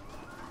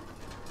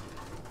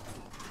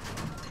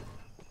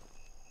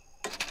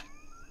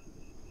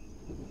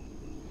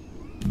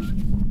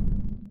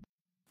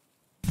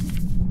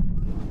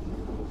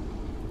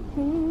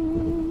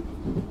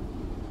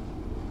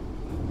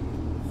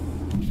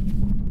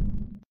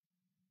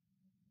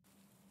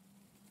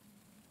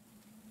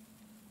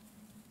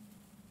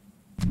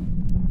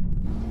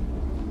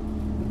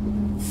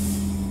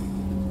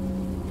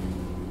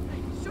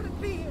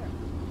 Shouldn't be here.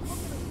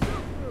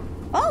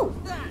 Oh!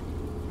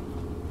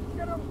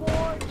 Get him,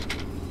 boy.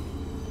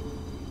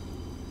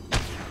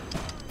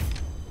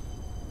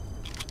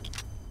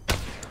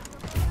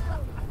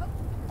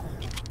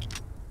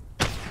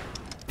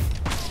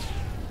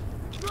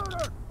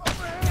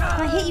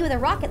 I hit you with a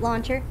rocket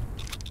launcher.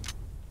 Is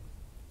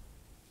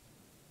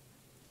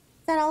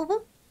that all of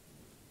them?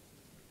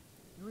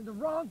 You're in the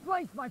wrong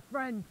place, my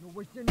friend. You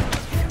wish you never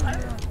came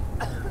here.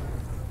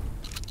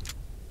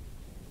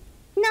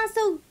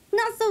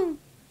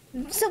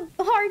 Not so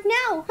hard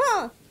now,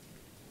 huh?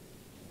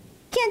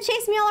 Can't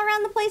chase me all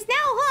around the place now,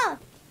 huh?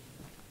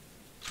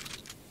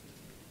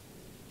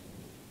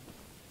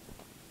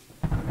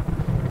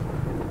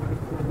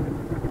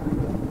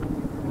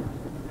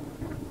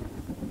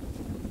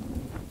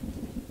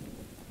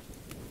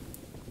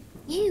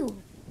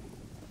 Ew.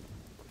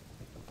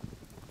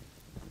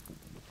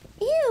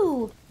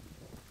 Ew.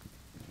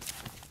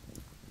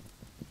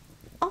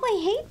 Oh,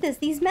 I hate this.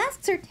 These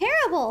masks are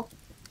terrible.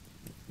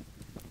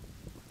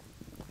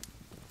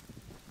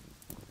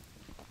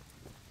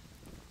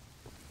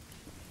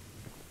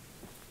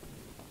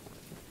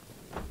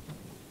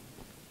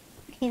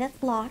 Okay,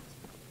 that's locked.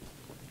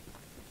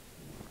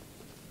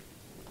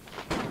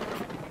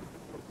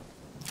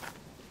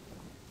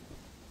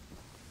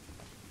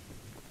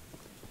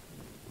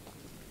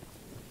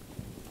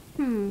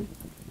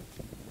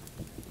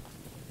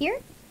 Here?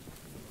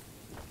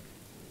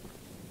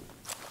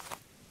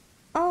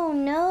 Oh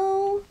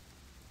no.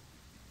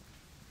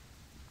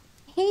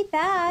 I hate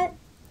that.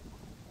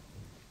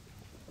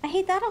 I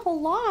hate that a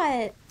whole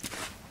lot.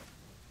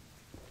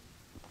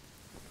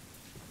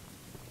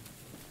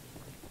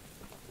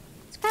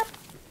 Scrap.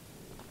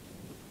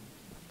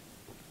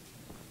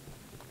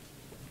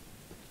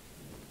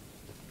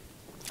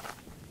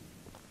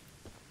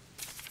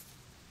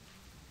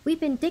 We've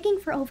been digging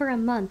for over a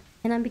month,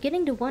 and I'm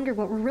beginning to wonder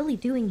what we're really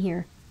doing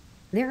here.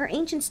 There are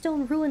ancient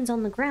stone ruins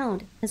on the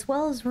ground, as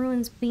well as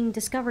ruins being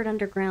discovered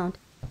underground.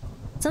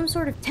 Some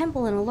sort of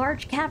temple in a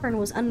large cavern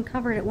was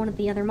uncovered at one of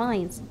the other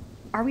mines.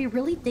 Are we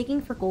really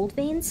digging for gold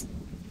veins?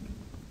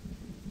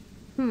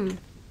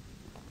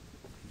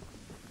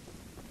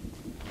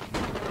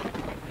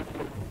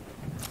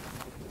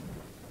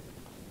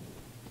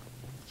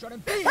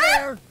 Shouldn't be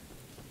here.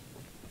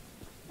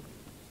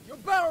 You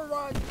better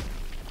run.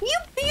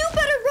 You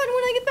better run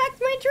when I get back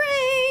to my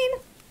train!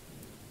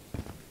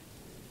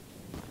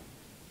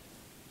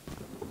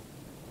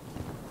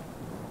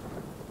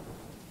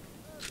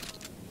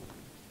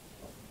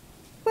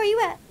 Where are you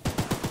at?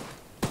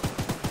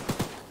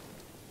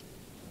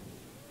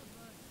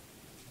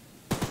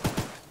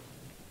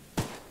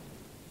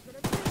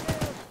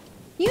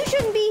 You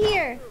shouldn't be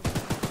here!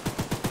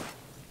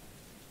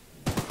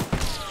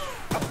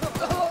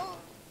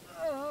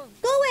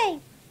 Go away!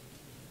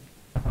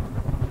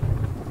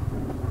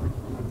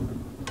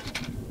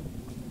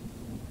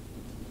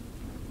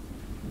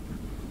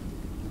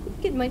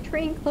 Get my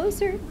train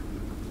closer.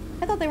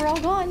 I thought they were all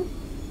gone.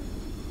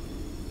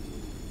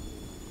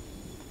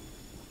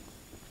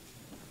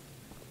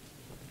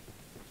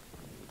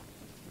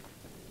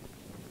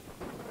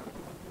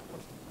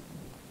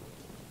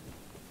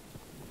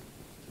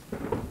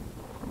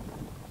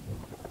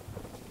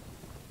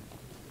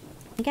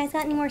 You guys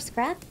got any more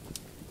scrap?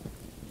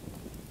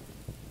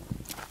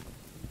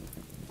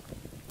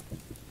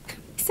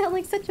 I sound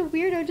like such a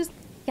weirdo. Just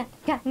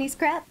got any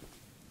scrap?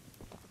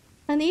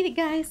 I need it,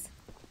 guys.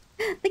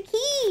 The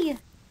key!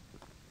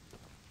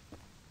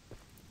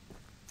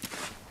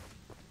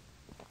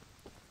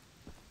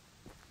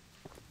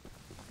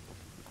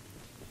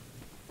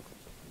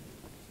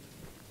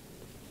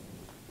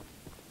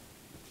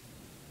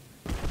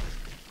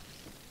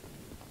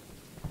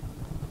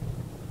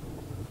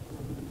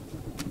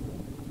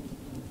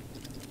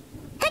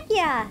 Heck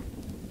yeah!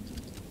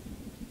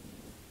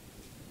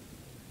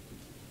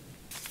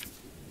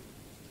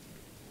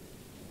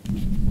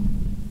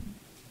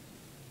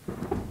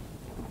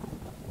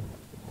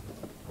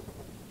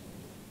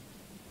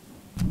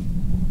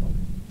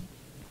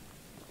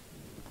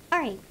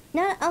 Alright,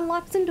 now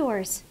unlock some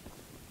doors.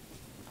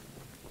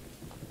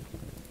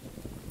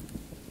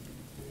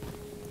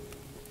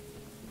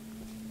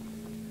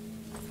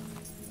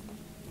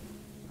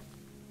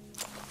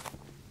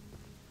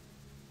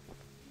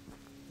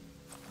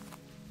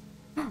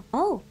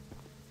 Oh!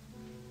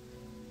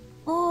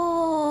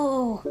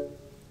 Oh!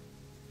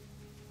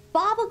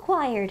 Bob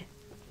acquired!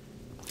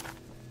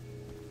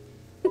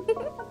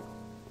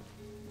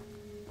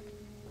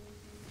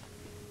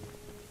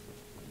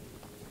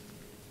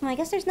 Well, I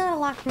guess there's not a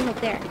locked room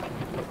up there.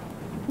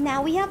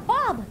 Now we have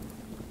Bob!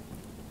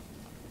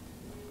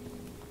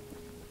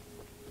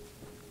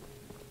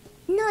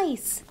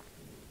 Nice.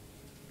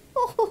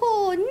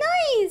 Oh,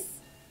 nice.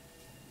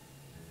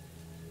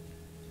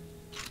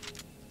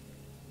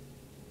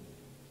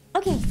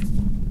 Okay.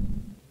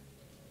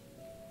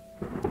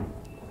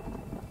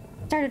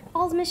 Started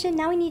Paul's mission.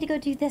 Now we need to go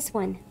do this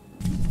one.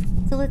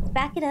 So let's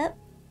back it up.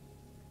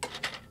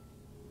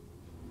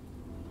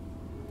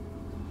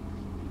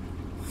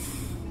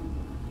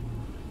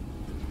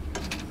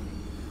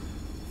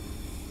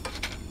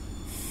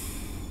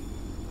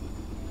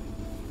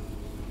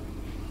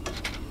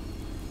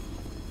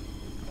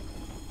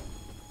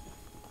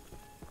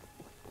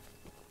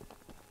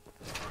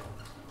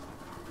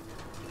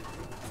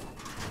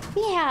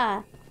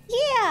 Yeah!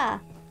 Yeah!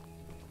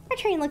 Our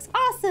train looks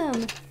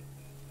awesome!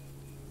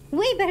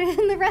 Way better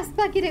than the rust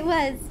bucket it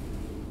was!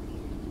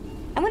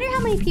 I wonder how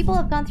many people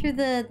have gone through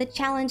the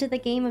challenge of the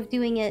game of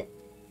doing it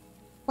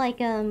like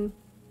of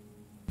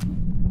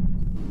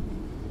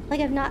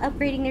not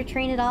upgrading their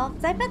train at all.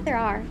 Because I bet there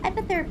are. I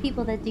bet there are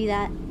people that do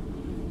that.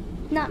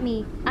 Not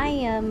me. I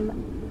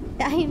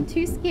am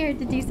too scared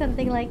to do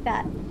something like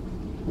that.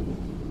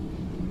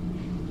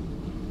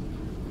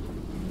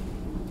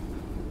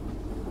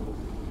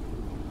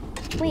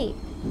 Wait,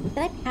 did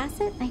I pass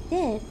it? I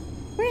did.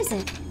 Where is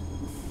it?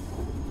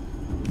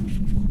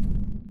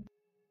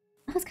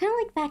 Oh, it's kind of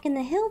like back in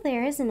the hill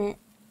there, isn't it?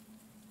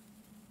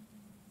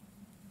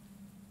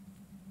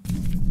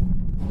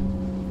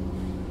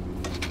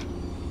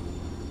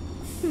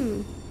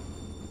 Hmm.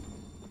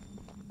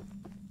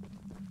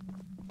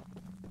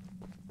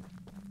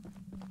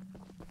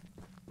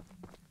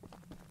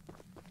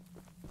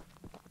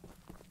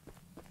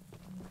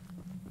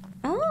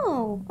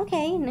 Oh,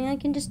 okay. Now I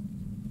can just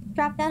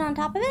drop down on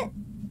top of it?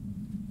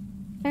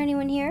 Is there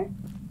anyone here?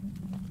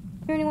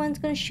 Is there anyone's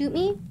gonna shoot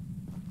me?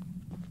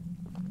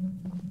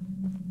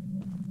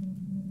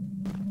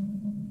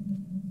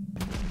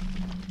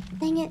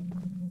 Dang it.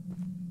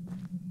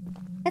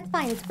 That's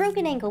fine, it's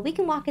broken ankle. We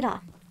can walk it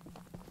off.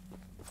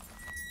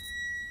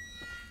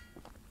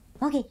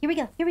 Okay, here we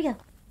go, here we go.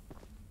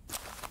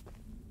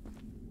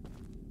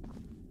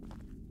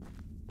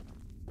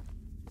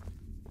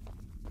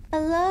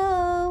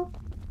 Hello?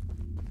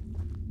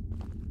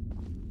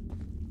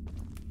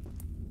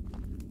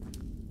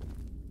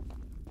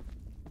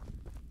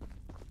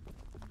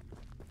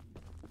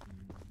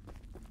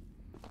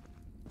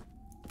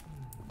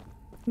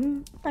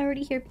 I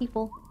already hear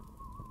people.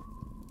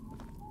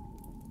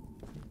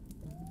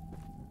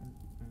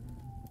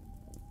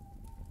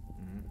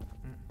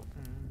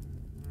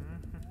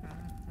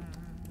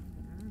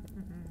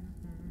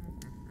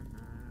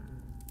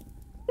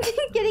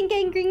 Getting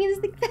gangrene is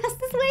the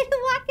fastest way to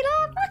walk it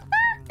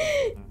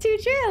off. Too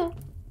true.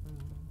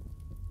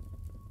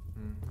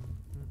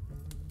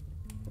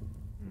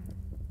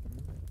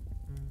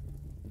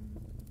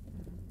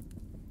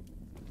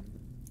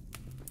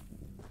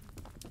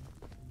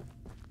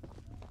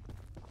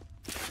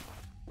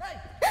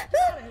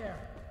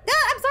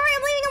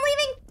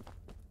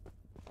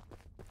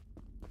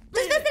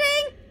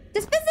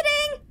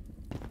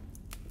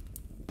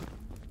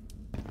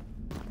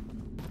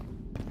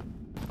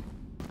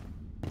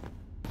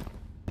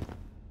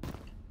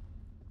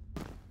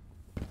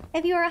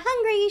 If you are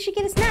hungry, you should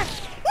get a snack.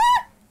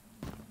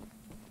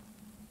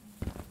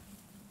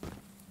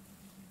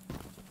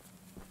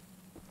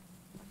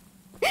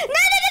 No!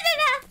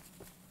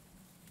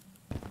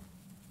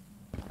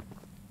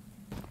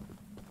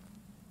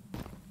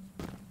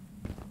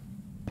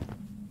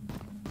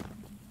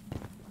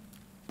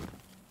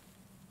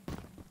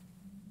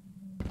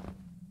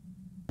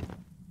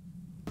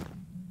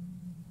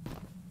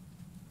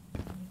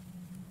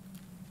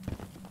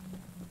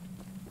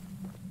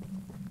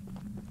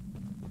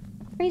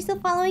 Are you still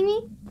following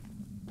me?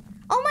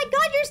 Oh my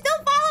god, you're still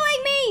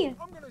following me!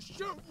 I'm gonna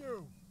shoot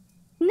you!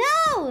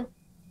 No!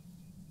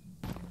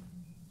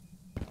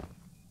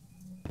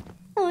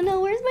 Oh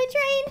no, where's my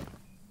train?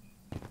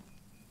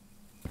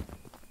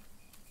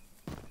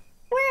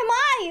 Where am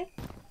I?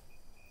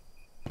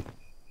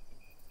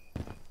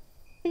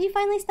 Did you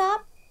finally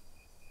stop?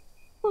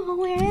 Oh,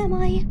 where am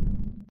I?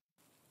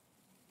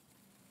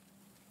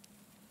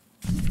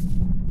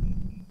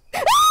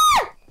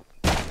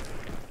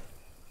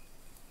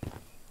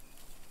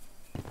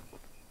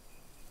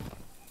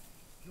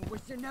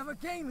 You never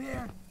came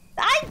here.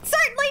 I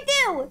certainly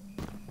do!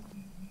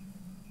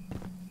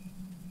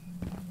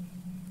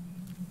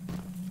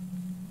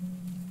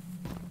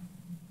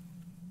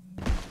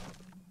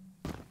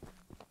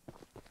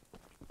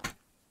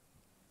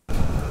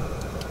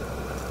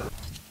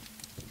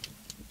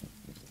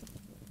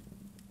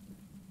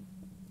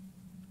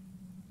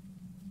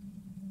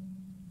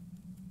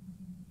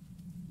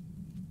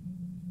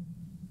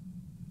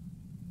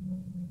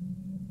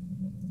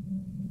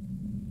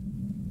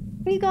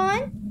 Are you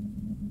gone?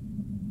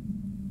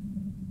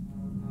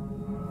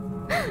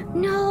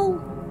 No!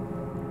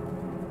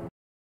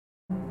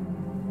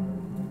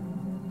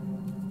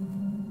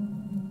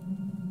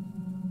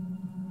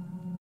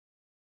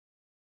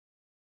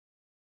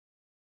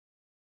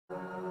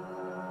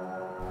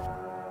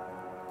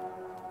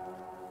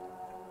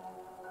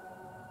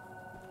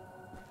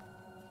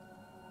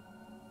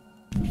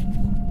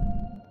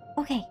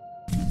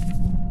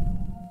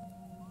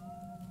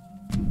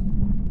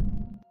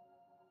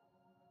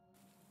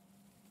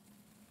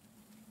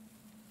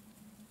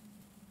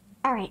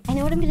 Alright, I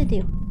know what I'm gonna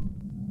do.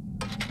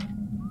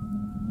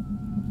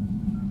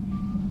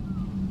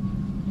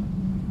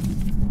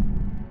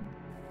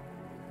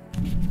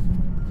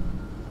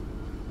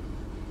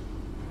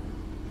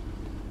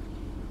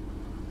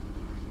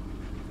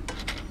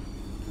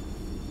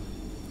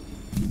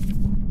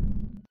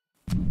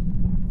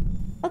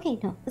 Okay,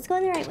 no, let's go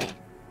in the right way.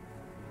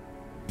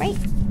 Right?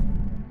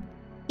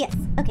 Yes,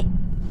 okay.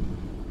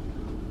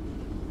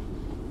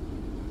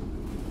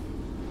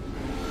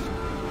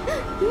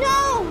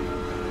 No!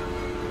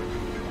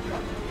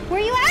 Where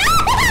are you at?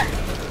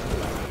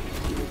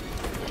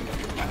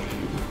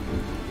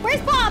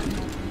 Where's Bob?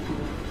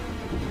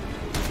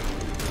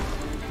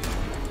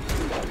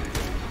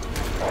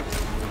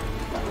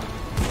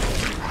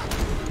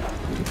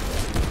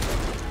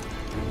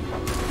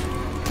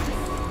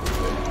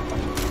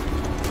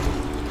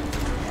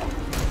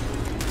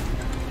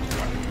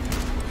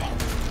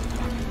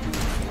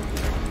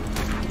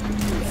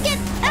 Get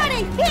out of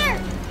here!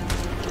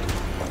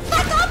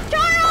 Fuck off,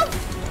 Charles!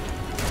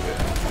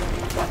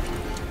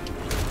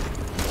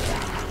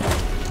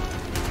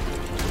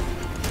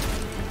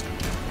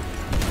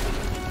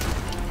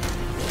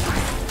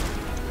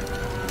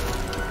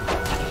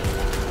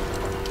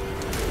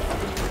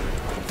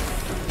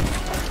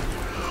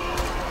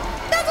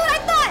 That's what I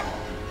thought!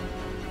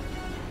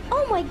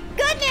 Oh my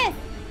goodness!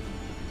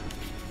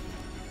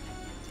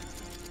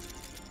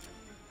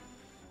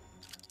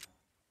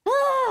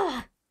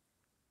 Ah!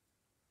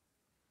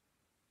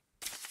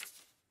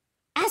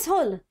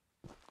 Asshole!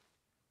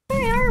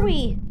 Where are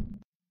we?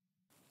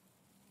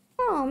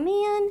 Oh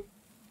man.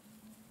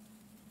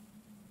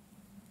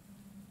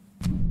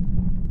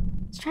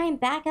 Let's try and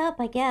back up,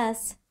 I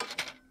guess.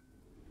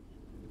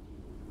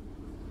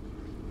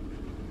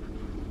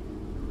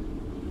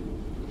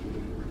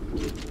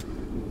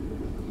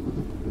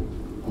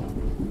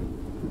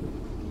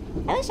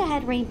 I wish I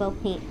had rainbow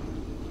paint.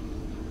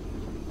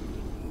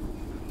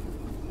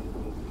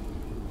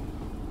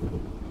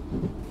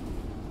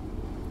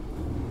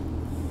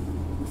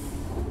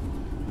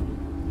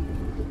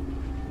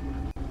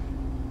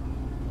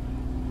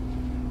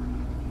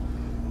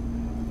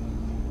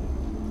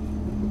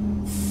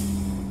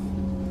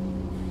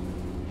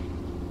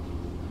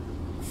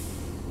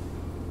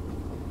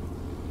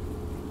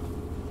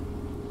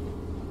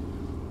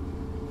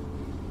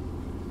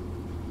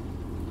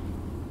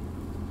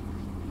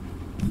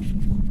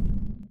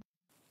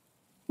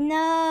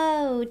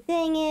 No,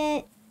 dang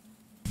it.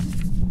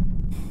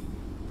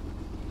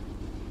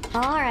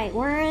 Alright,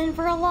 we're in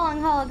for a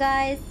long haul,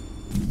 guys.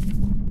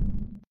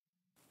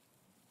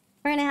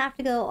 We're gonna have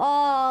to go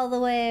all the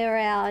way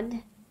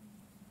around.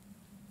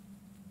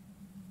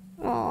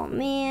 Oh,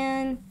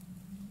 man.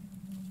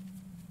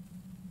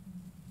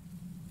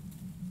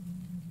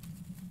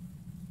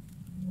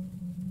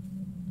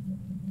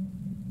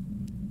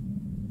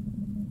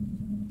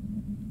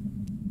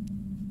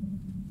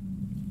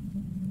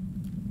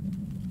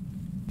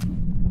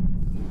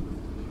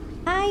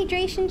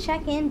 Hydration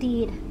check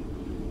indeed.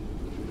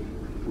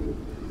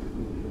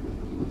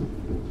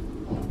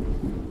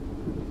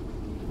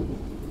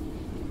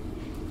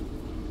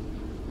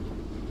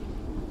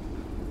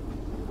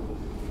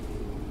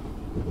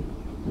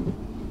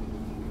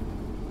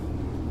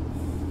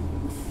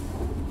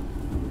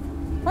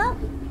 Well,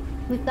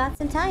 we've got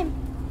some time.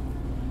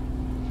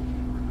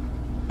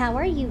 How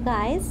are you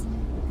guys?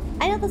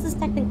 I know this is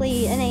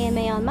technically an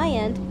AMA on my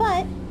end,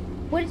 but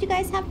what did you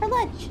guys have for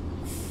lunch?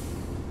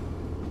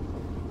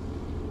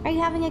 Are you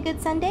having a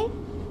good Sunday?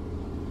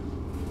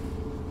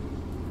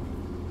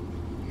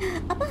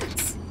 A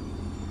box!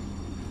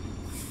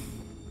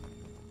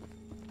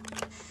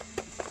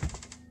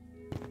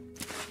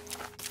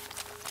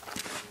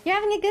 You're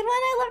having a good one?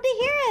 I love to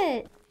hear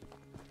it!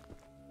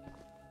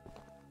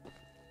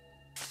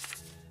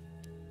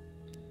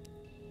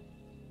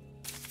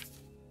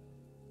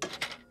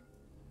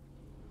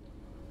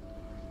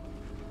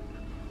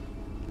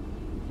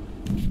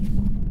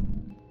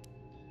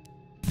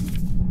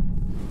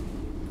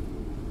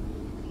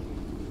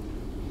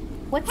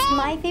 What's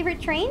my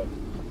favorite train?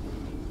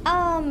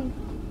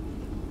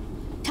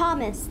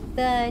 Thomas,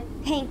 the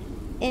tank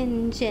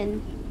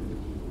engine.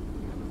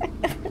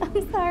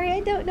 I'm sorry,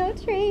 I don't know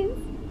trains.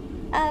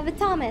 But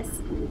Thomas.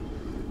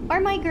 Or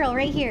my girl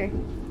right here.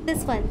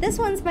 This one. This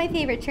one's my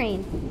favorite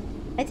train.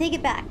 I take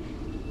it back.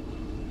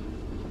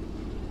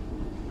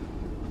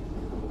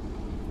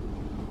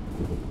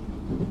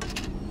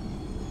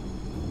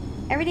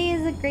 Every day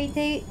is a great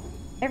day.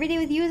 Every day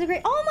with you is a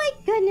great... Oh my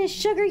goodness,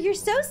 Sugar, you're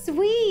so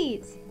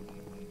sweet!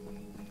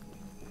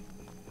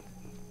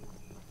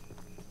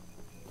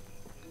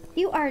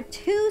 You are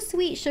too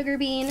sweet, Sugar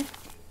Bean.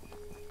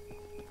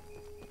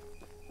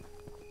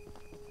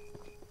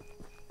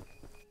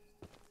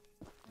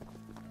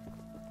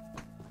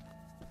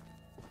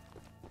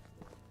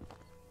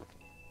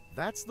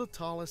 That's the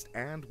tallest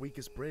and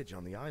weakest bridge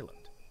on the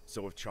island.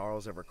 So if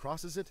Charles ever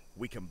crosses it,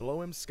 we can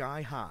blow him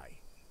sky high.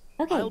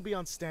 Okay. I'll be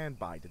on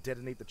standby to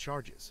detonate the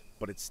charges,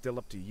 but it's still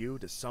up to you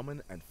to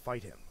summon and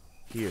fight him.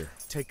 Here,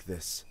 take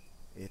this.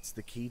 It's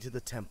the key to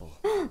the temple.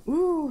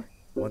 Ooh.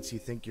 Once you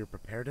think you're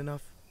prepared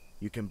enough,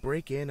 you can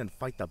break in and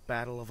fight the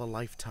battle of a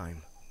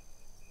lifetime.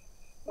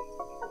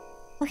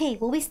 Okay,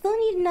 well, we still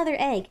need another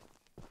egg.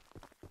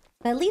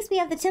 But at least we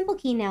have the temple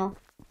key now.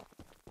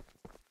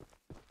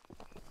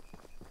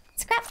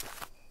 Scrap!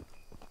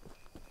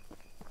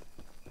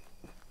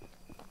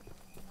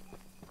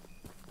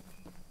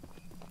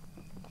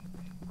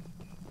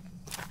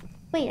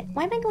 Wait,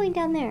 why am I going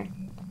down there?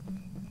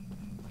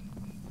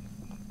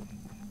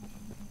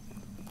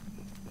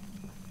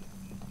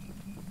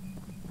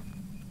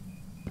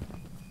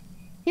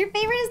 Your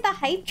favorite is the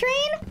hype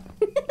train?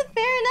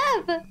 Fair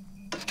enough.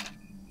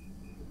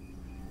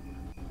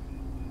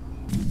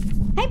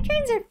 Hype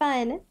trains are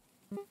fun.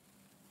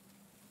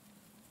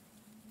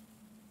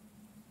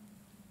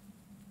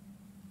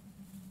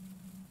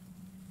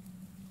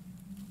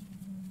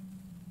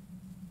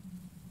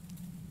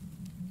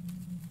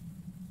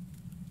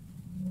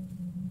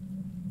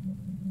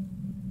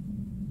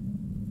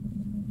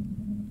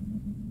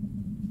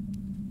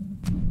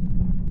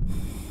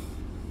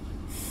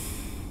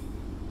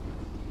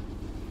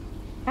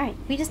 Alright,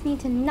 we just need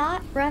to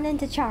not run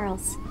into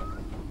Charles.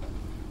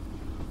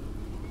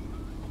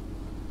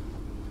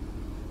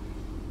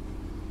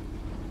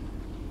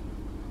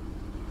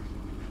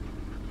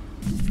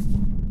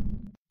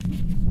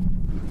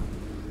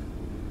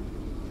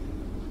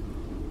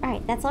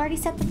 Alright, that's already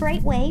set the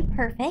right way.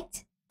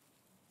 Perfect.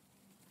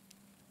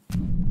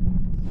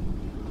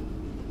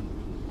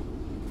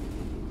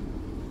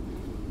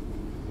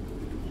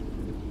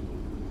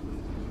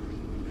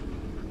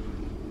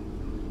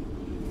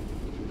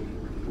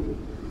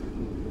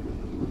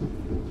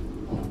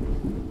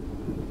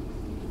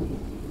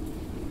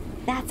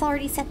 That's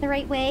already set the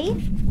right way.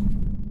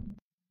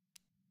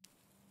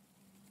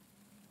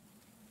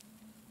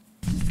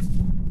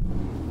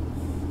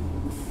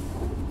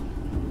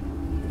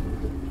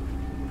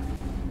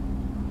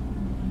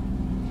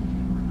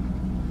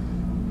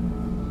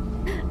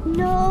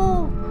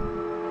 No!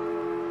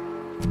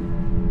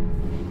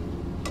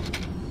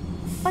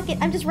 Fuck it,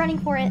 I'm just running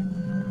for it.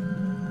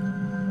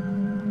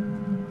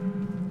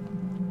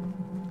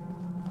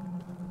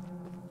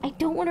 I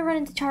don't want to run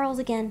into Charles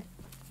again.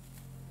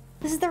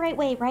 This is the right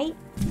way, right?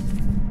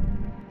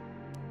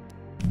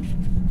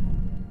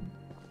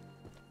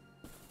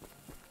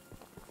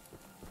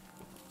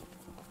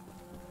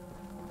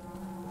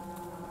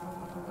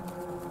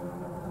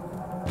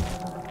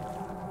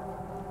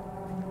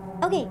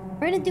 Okay,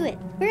 we're gonna do it.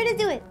 We're gonna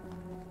do it.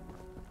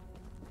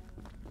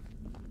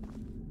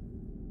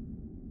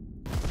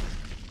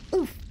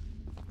 Oof.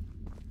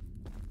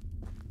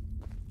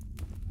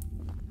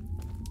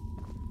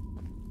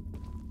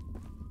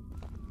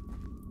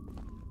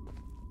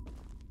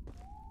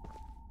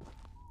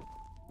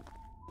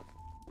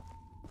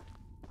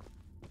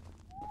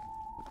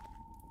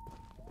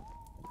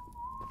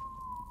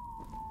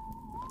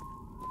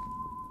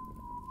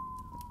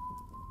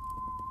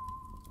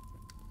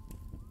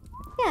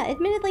 Yeah,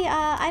 admittedly,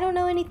 I don't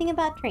know anything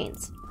about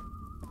trains.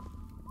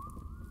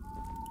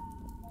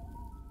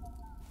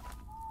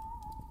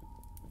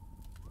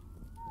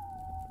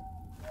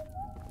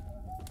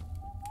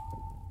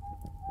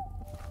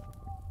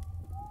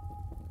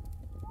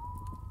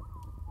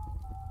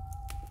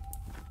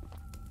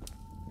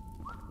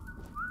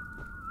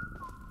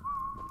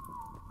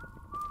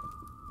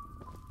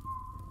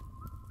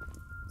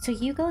 So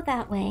you go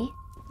that way.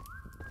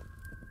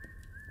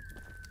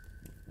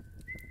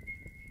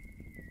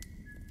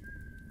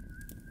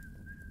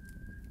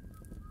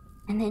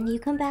 And then you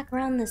come back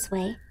around this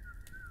way.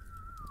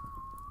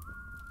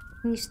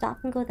 And you stop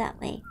and go that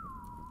way.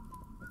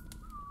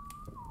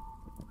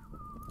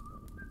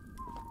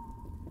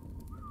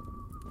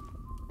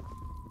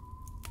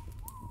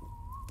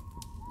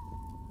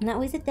 Not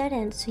always a dead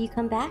end, so you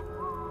come back.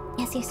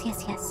 Yes, yes,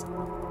 yes, yes.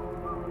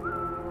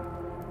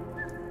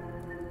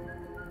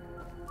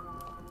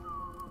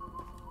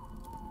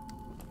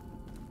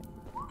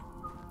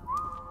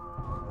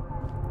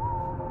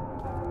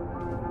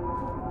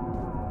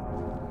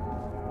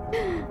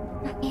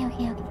 Okay,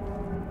 okay, okay.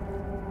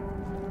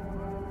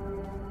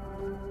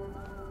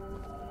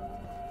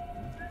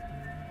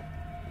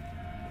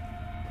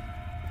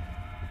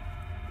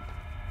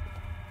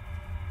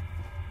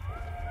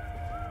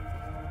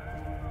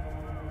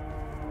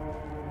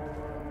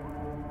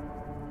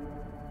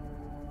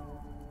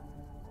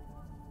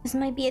 This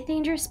might be a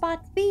dangerous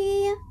spot to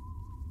be.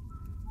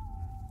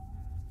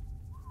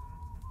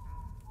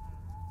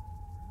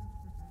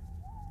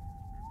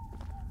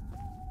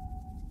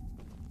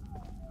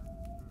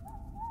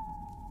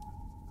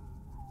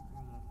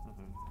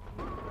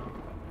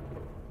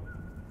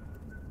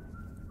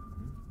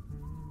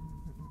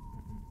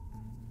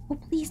 Oh,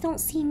 please don't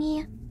see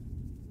me.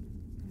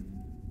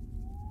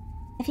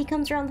 If he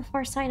comes around the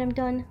far side, I'm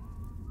done.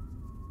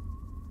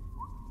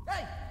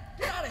 Hey,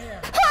 get out of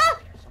here!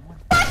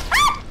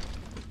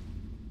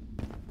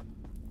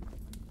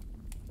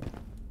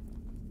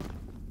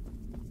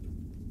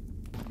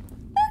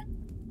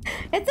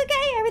 It's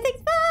okay,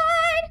 everything's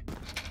fine!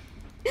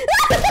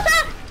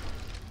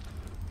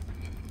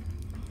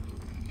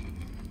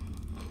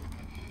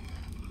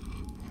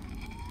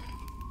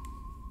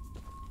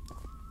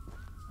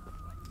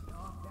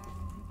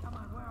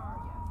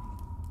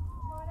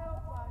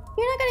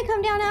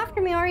 come down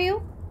after me, are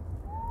you?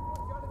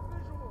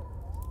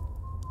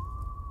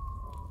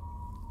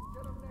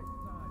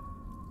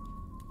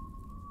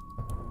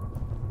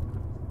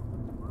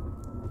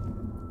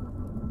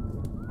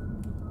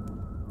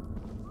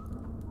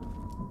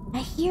 I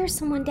hear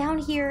someone down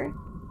here.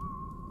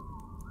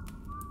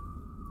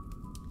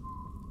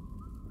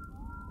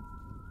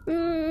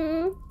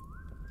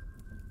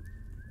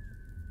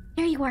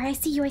 There you are. I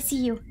see you. I see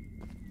you.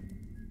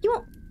 You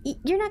won't.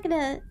 You're not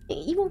gonna.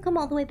 You won't come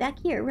all the way back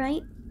here,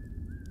 right?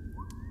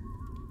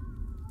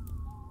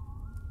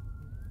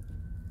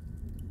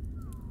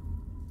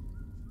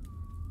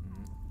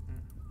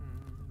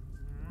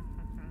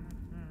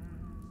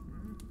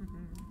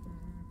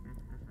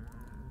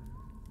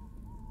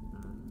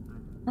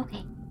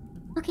 Okay.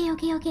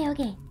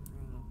 Okay.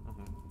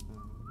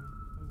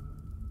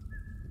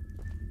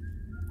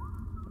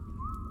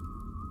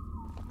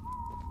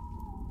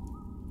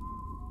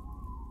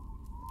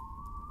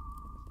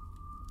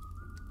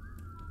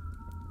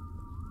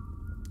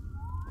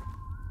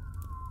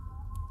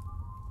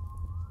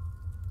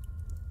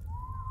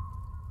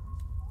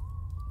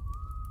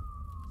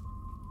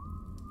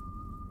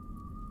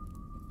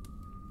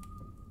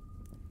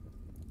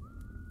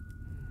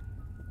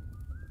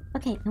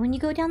 Okay, and when you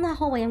go down that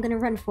hallway, I'm gonna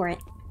run for it.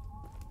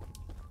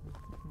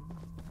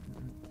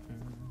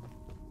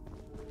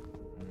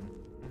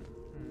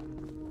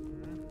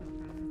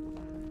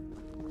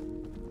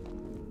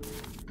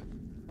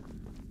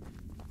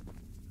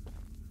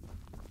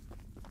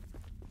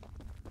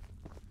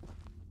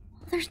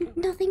 There's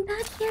nothing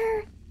back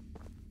here.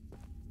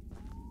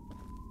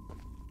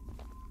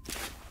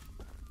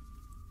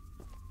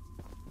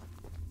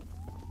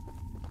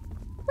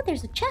 Oh,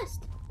 there's a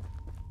chest.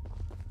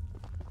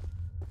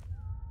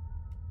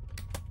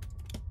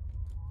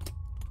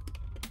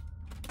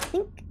 I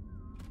think.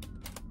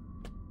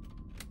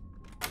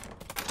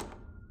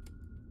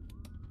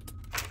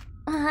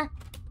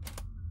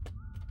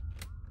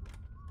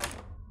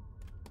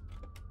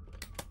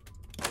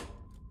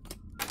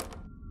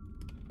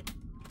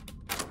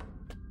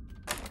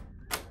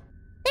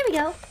 There we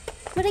go.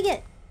 What'd I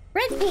get?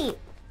 Red paint.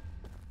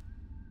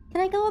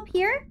 Can I go up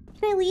here?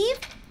 Can I leave?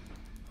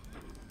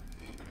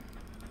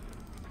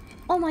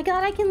 Oh my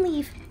god, I can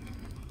leave.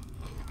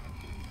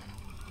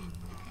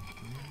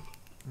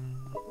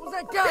 What's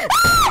that guy?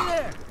 Stay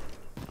there!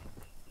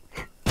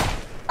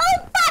 Oh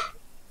fuck!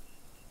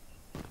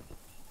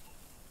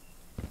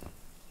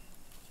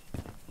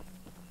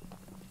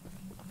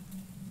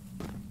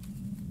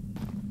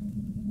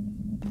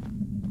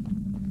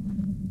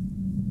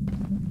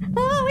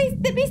 Oh, he's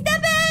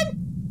stepping!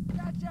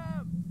 Catch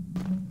him!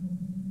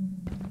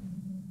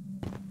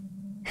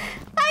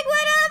 I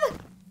got him!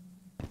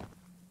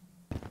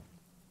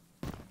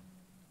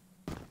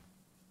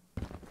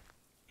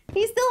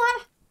 He's still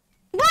on.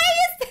 Why are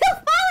you still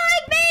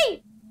following me?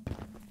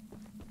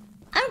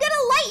 I'm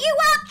gonna light you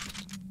up!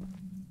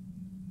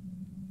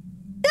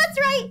 That's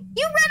right!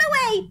 You run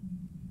away!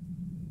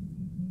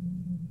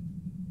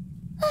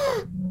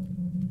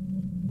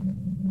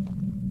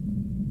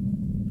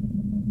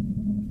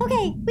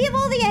 Okay, we have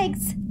all the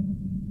eggs.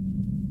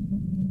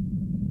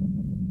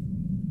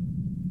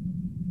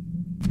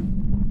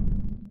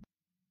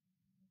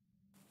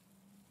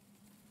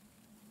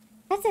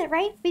 That's it,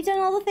 right? We've done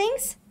all the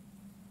things?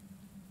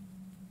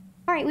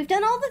 Alright, we've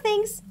done all the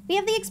things. We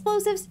have the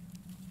explosives.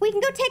 We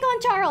can go take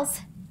on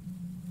Charles.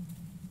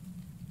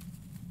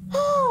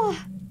 Oh.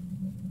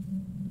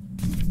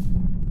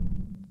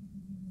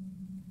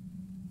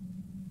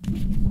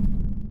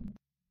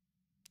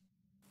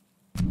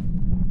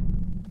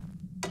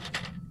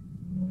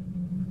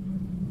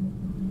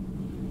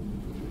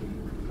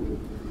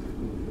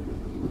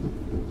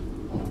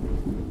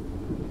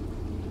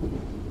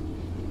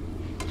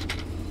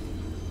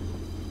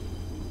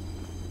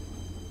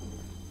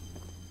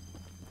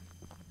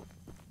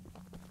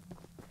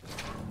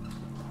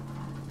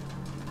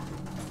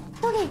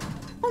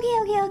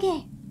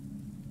 Okay.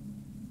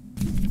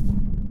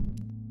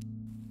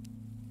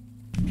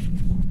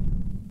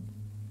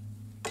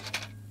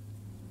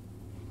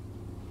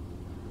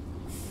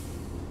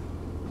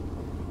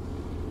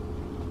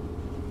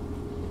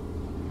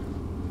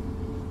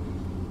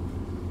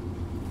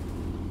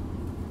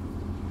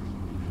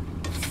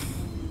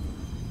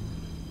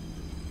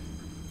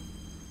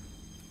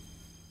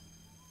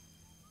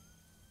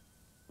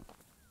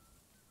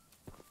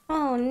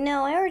 Oh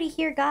no, I already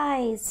hear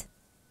guys.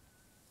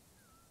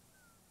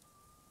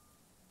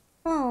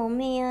 Oh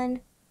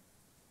man.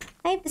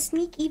 I have to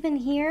sneak even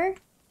here?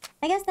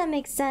 I guess that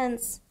makes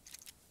sense.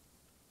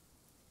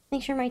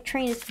 Make sure my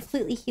train is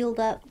completely healed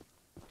up.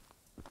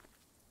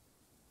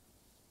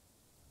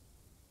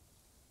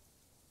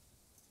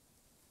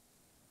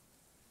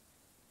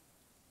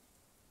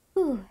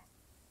 Whew.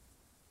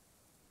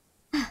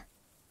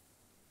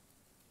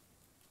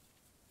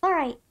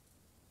 Alright.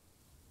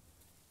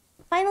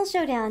 Final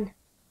showdown.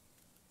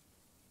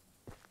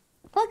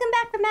 Welcome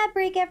back from ad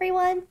break,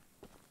 everyone.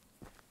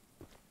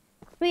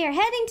 We are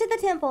heading to the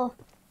temple.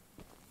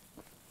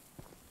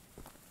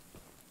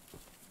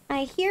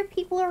 I hear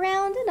people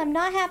around and I'm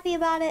not happy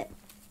about it.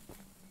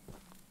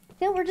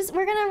 No, we're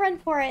gonna run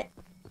for it.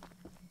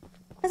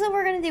 That's what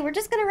we're gonna do. We're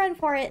just gonna run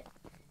for it.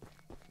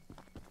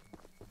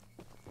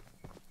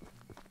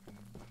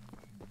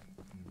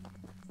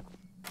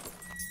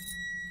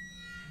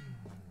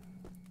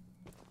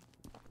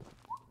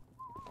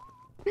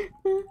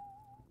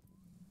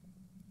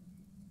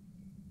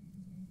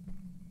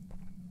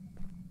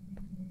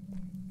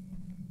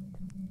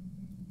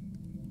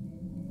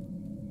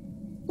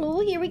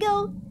 Oh, here we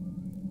go.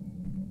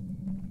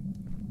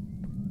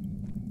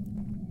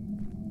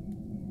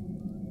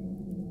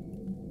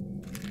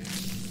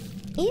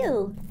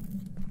 Ew.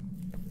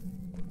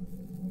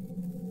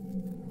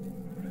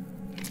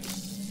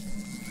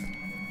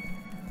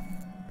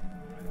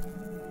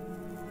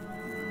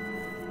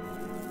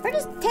 We're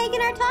just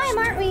taking our time,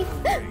 aren't we?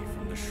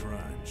 From the shrine,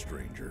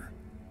 stranger.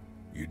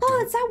 You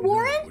Oh, is that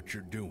Warren? know what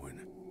you're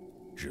doing.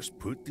 Just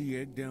put the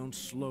egg down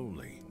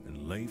slowly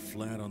and lay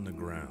flat on the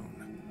ground.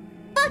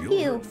 Fuck You'll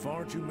you. hurt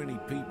far too many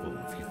people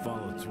if you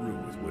follow through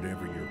with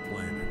whatever you're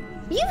planning.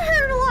 You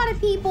hurt a lot of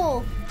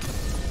people.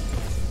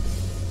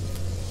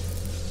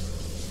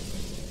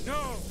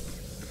 No!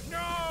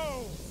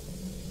 No!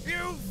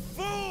 You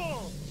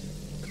fool!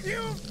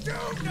 You've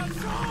doomed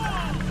us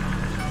all!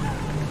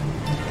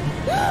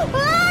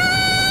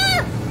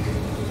 Ah!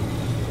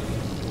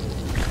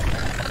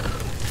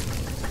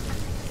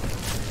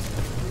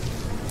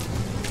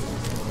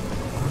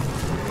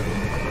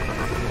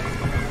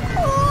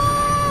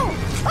 Oh!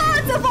 Oh,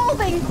 it's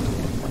evolving!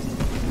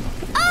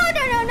 Oh,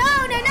 no, no, no,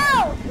 no, no!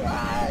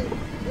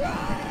 I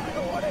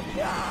don't want to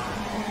die.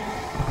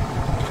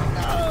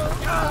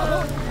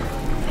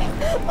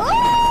 Oh!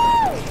 Oh!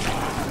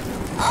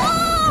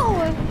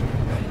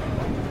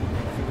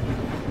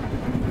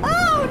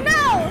 Oh,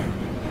 no!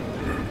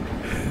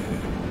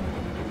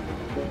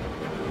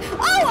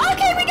 Oh,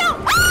 okay, we go!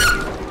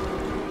 Ah!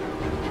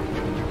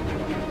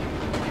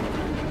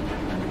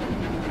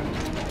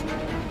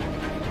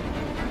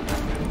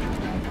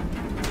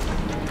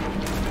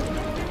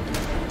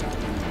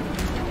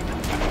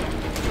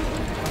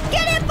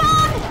 Get it,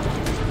 Bob!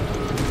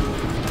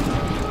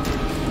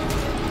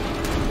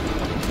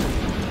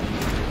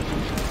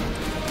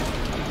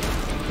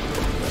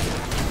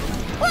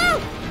 Whoa!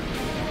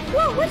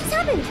 Whoa, what just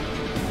happened?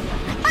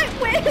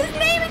 His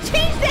name had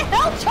changed to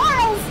Hell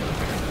Charles!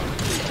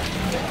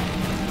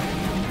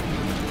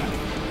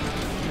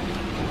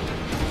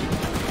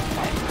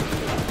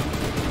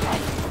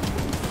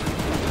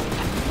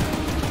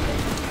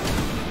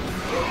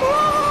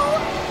 Whoa!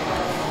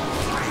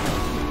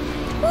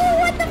 Whoa,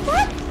 what the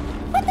fuck?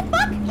 What the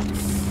fuck?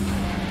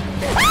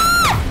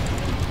 Ah!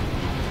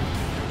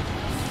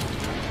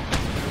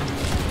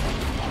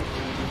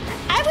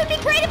 I would be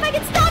great if I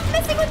could stop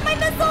messing with my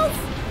missiles!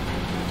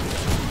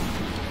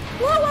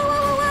 Whoa, whoa,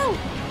 whoa, whoa, whoa!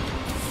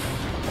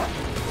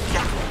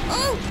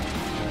 Oh!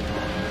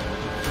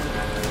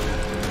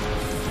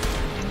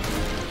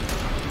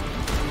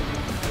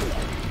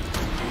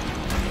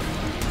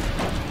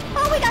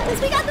 Oh, we got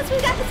this, we got this,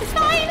 we got this, it's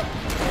fine!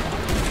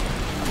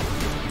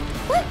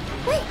 What?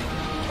 Wait!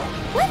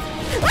 What?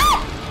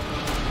 Ah!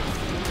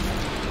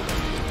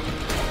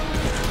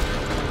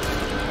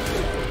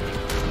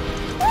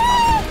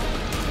 Ah!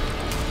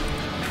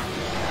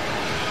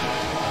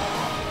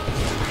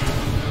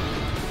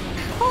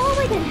 Oh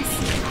my goodness.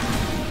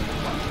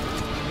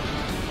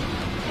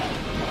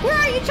 Where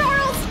are you,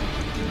 Charles?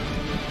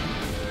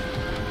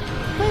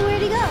 Wait,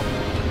 where'd he go?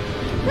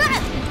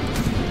 Ah!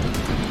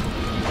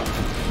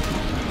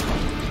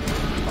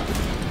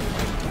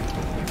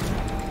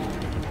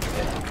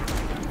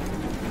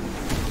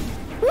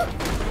 Whoop!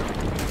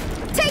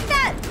 Take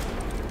that!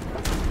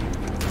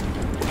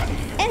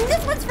 And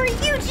this one's for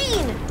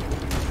Eugene!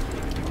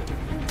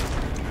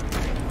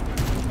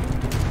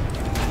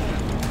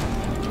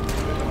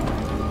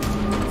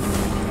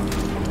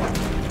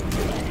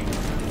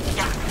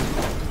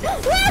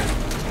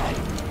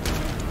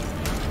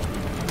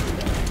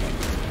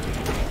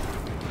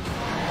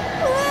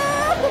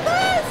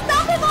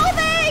 Stop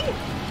evolving!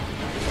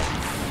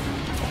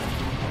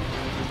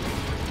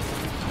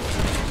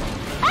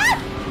 Ah!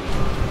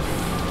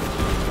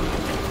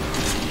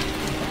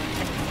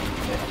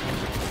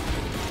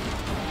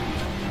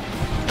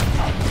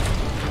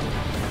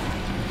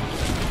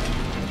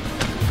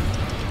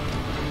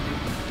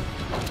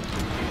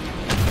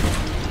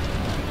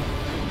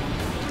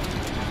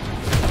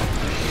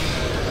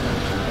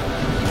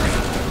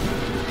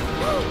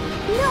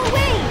 No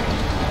way!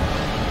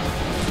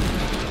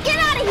 Get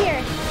out of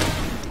here!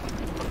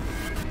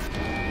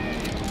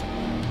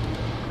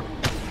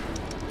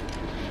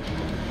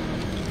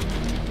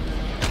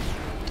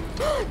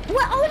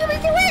 What? Oh, did we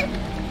do it?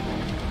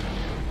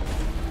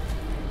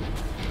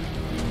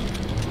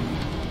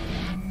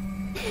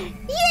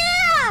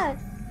 Yeah!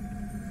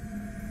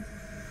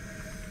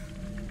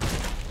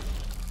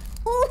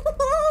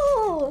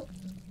 Ooh!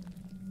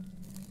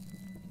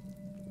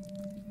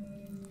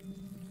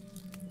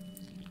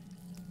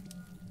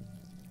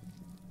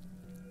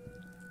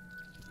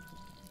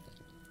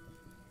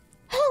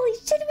 Holy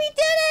shit, we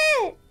did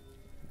it!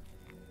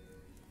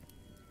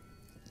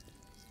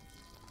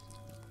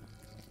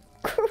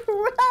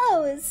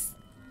 those!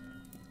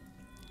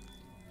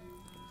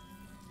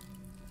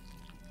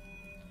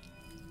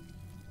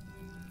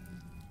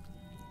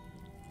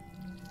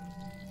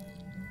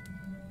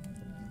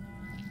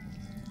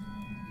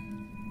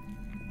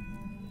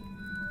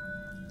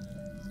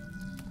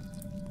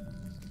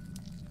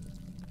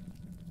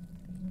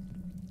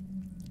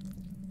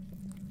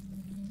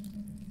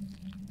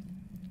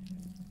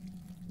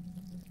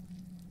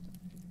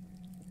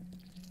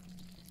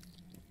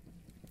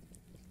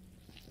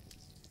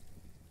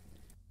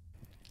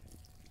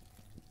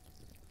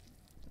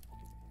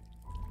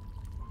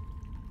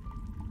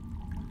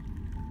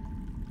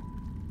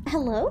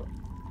 Hello?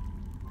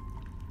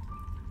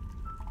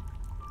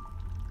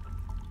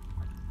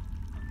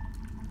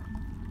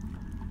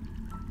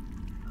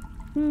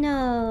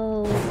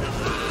 No.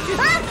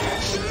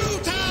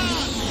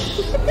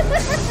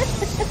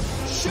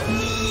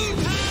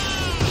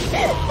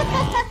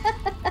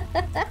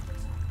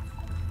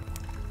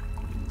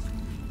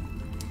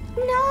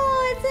 No,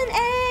 it's an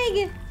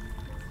egg!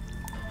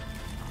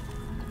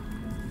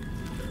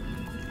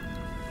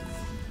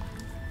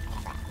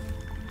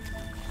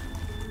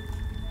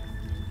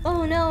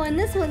 Oh no, and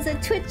this one's a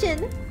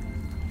twitching.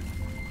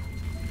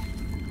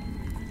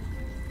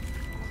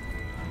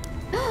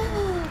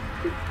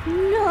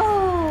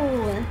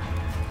 No!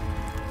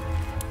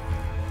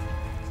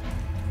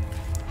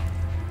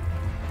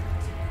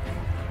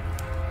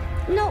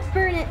 No,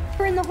 burn it.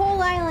 Burn the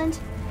whole island.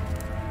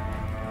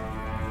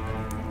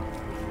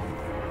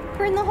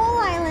 Burn the whole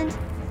island.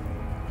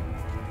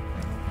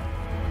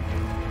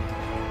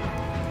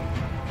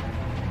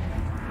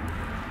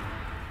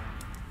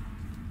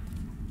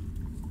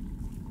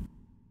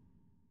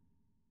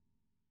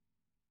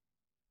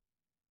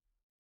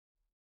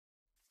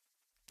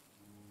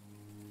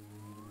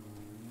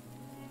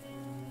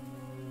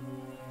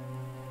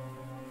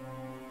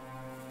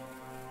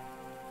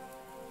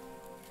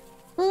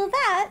 Well,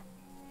 that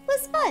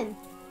was fun.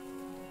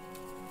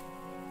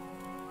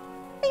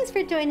 Thanks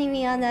for joining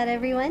me on that,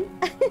 everyone.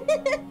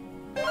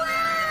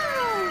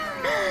 Wow!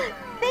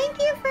 Thank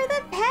you for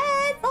the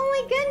pets! Oh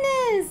my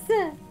goodness!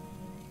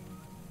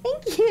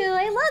 Thank you!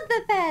 I love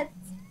the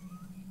pets!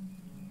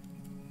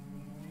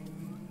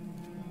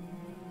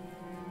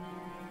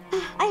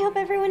 I hope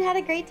everyone had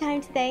a great time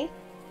today.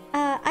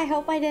 I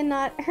hope I did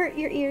not hurt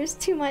your ears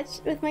too much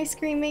with my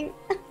screaming.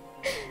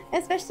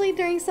 Especially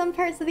during some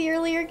parts of the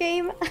earlier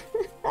game.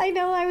 I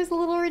know I was a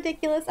little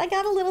ridiculous. I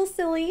got a little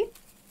silly.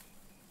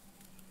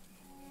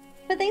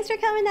 But thanks for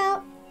coming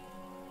out.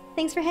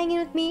 Thanks for hanging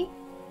with me.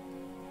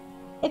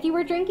 If you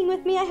were drinking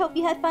with me, I hope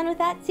you had fun with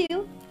that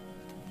too.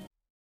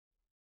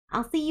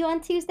 I'll see you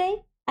on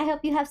Tuesday. I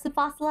hope you have some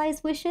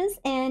fossilized wishes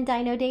and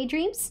dino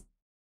daydreams.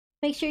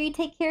 Make sure you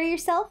take care of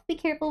yourself. Be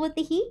careful with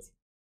the heat.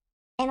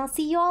 And I'll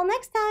see you all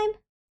next time.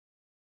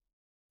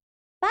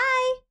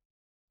 Bye!